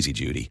 take it easy,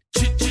 Judy.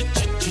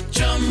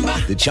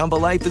 The Chumba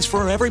life is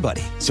for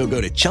everybody. So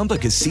go to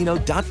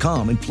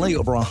ChumbaCasino.com and play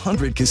over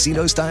 100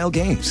 casino-style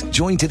games.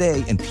 Join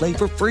today and play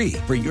for free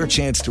for your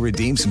chance to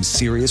redeem some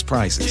serious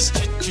prizes.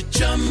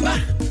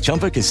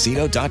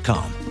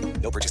 ChumbaCasino.com.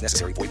 No purchase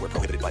necessary. Void where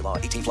prohibited by law.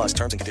 18 plus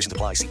terms and conditions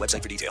apply. See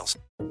website for details.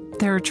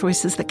 There are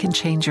choices that can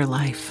change your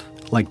life.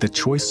 Like the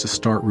choice to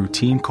start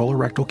routine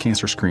colorectal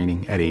cancer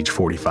screening at age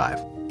 45.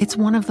 It's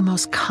one of the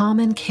most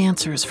common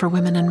cancers for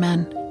women and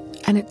men,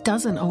 and it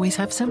doesn't always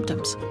have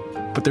symptoms.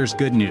 But there's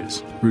good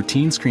news.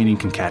 Routine screening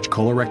can catch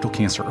colorectal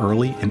cancer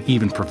early and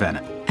even prevent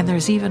it. And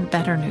there's even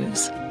better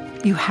news.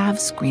 You have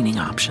screening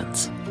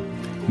options.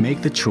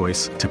 Make the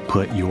choice to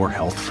put your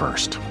health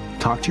first.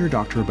 Talk to your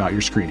doctor about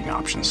your screening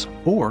options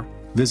or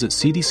visit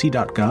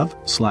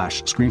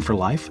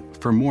cdc.gov/screenforlife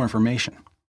for more information.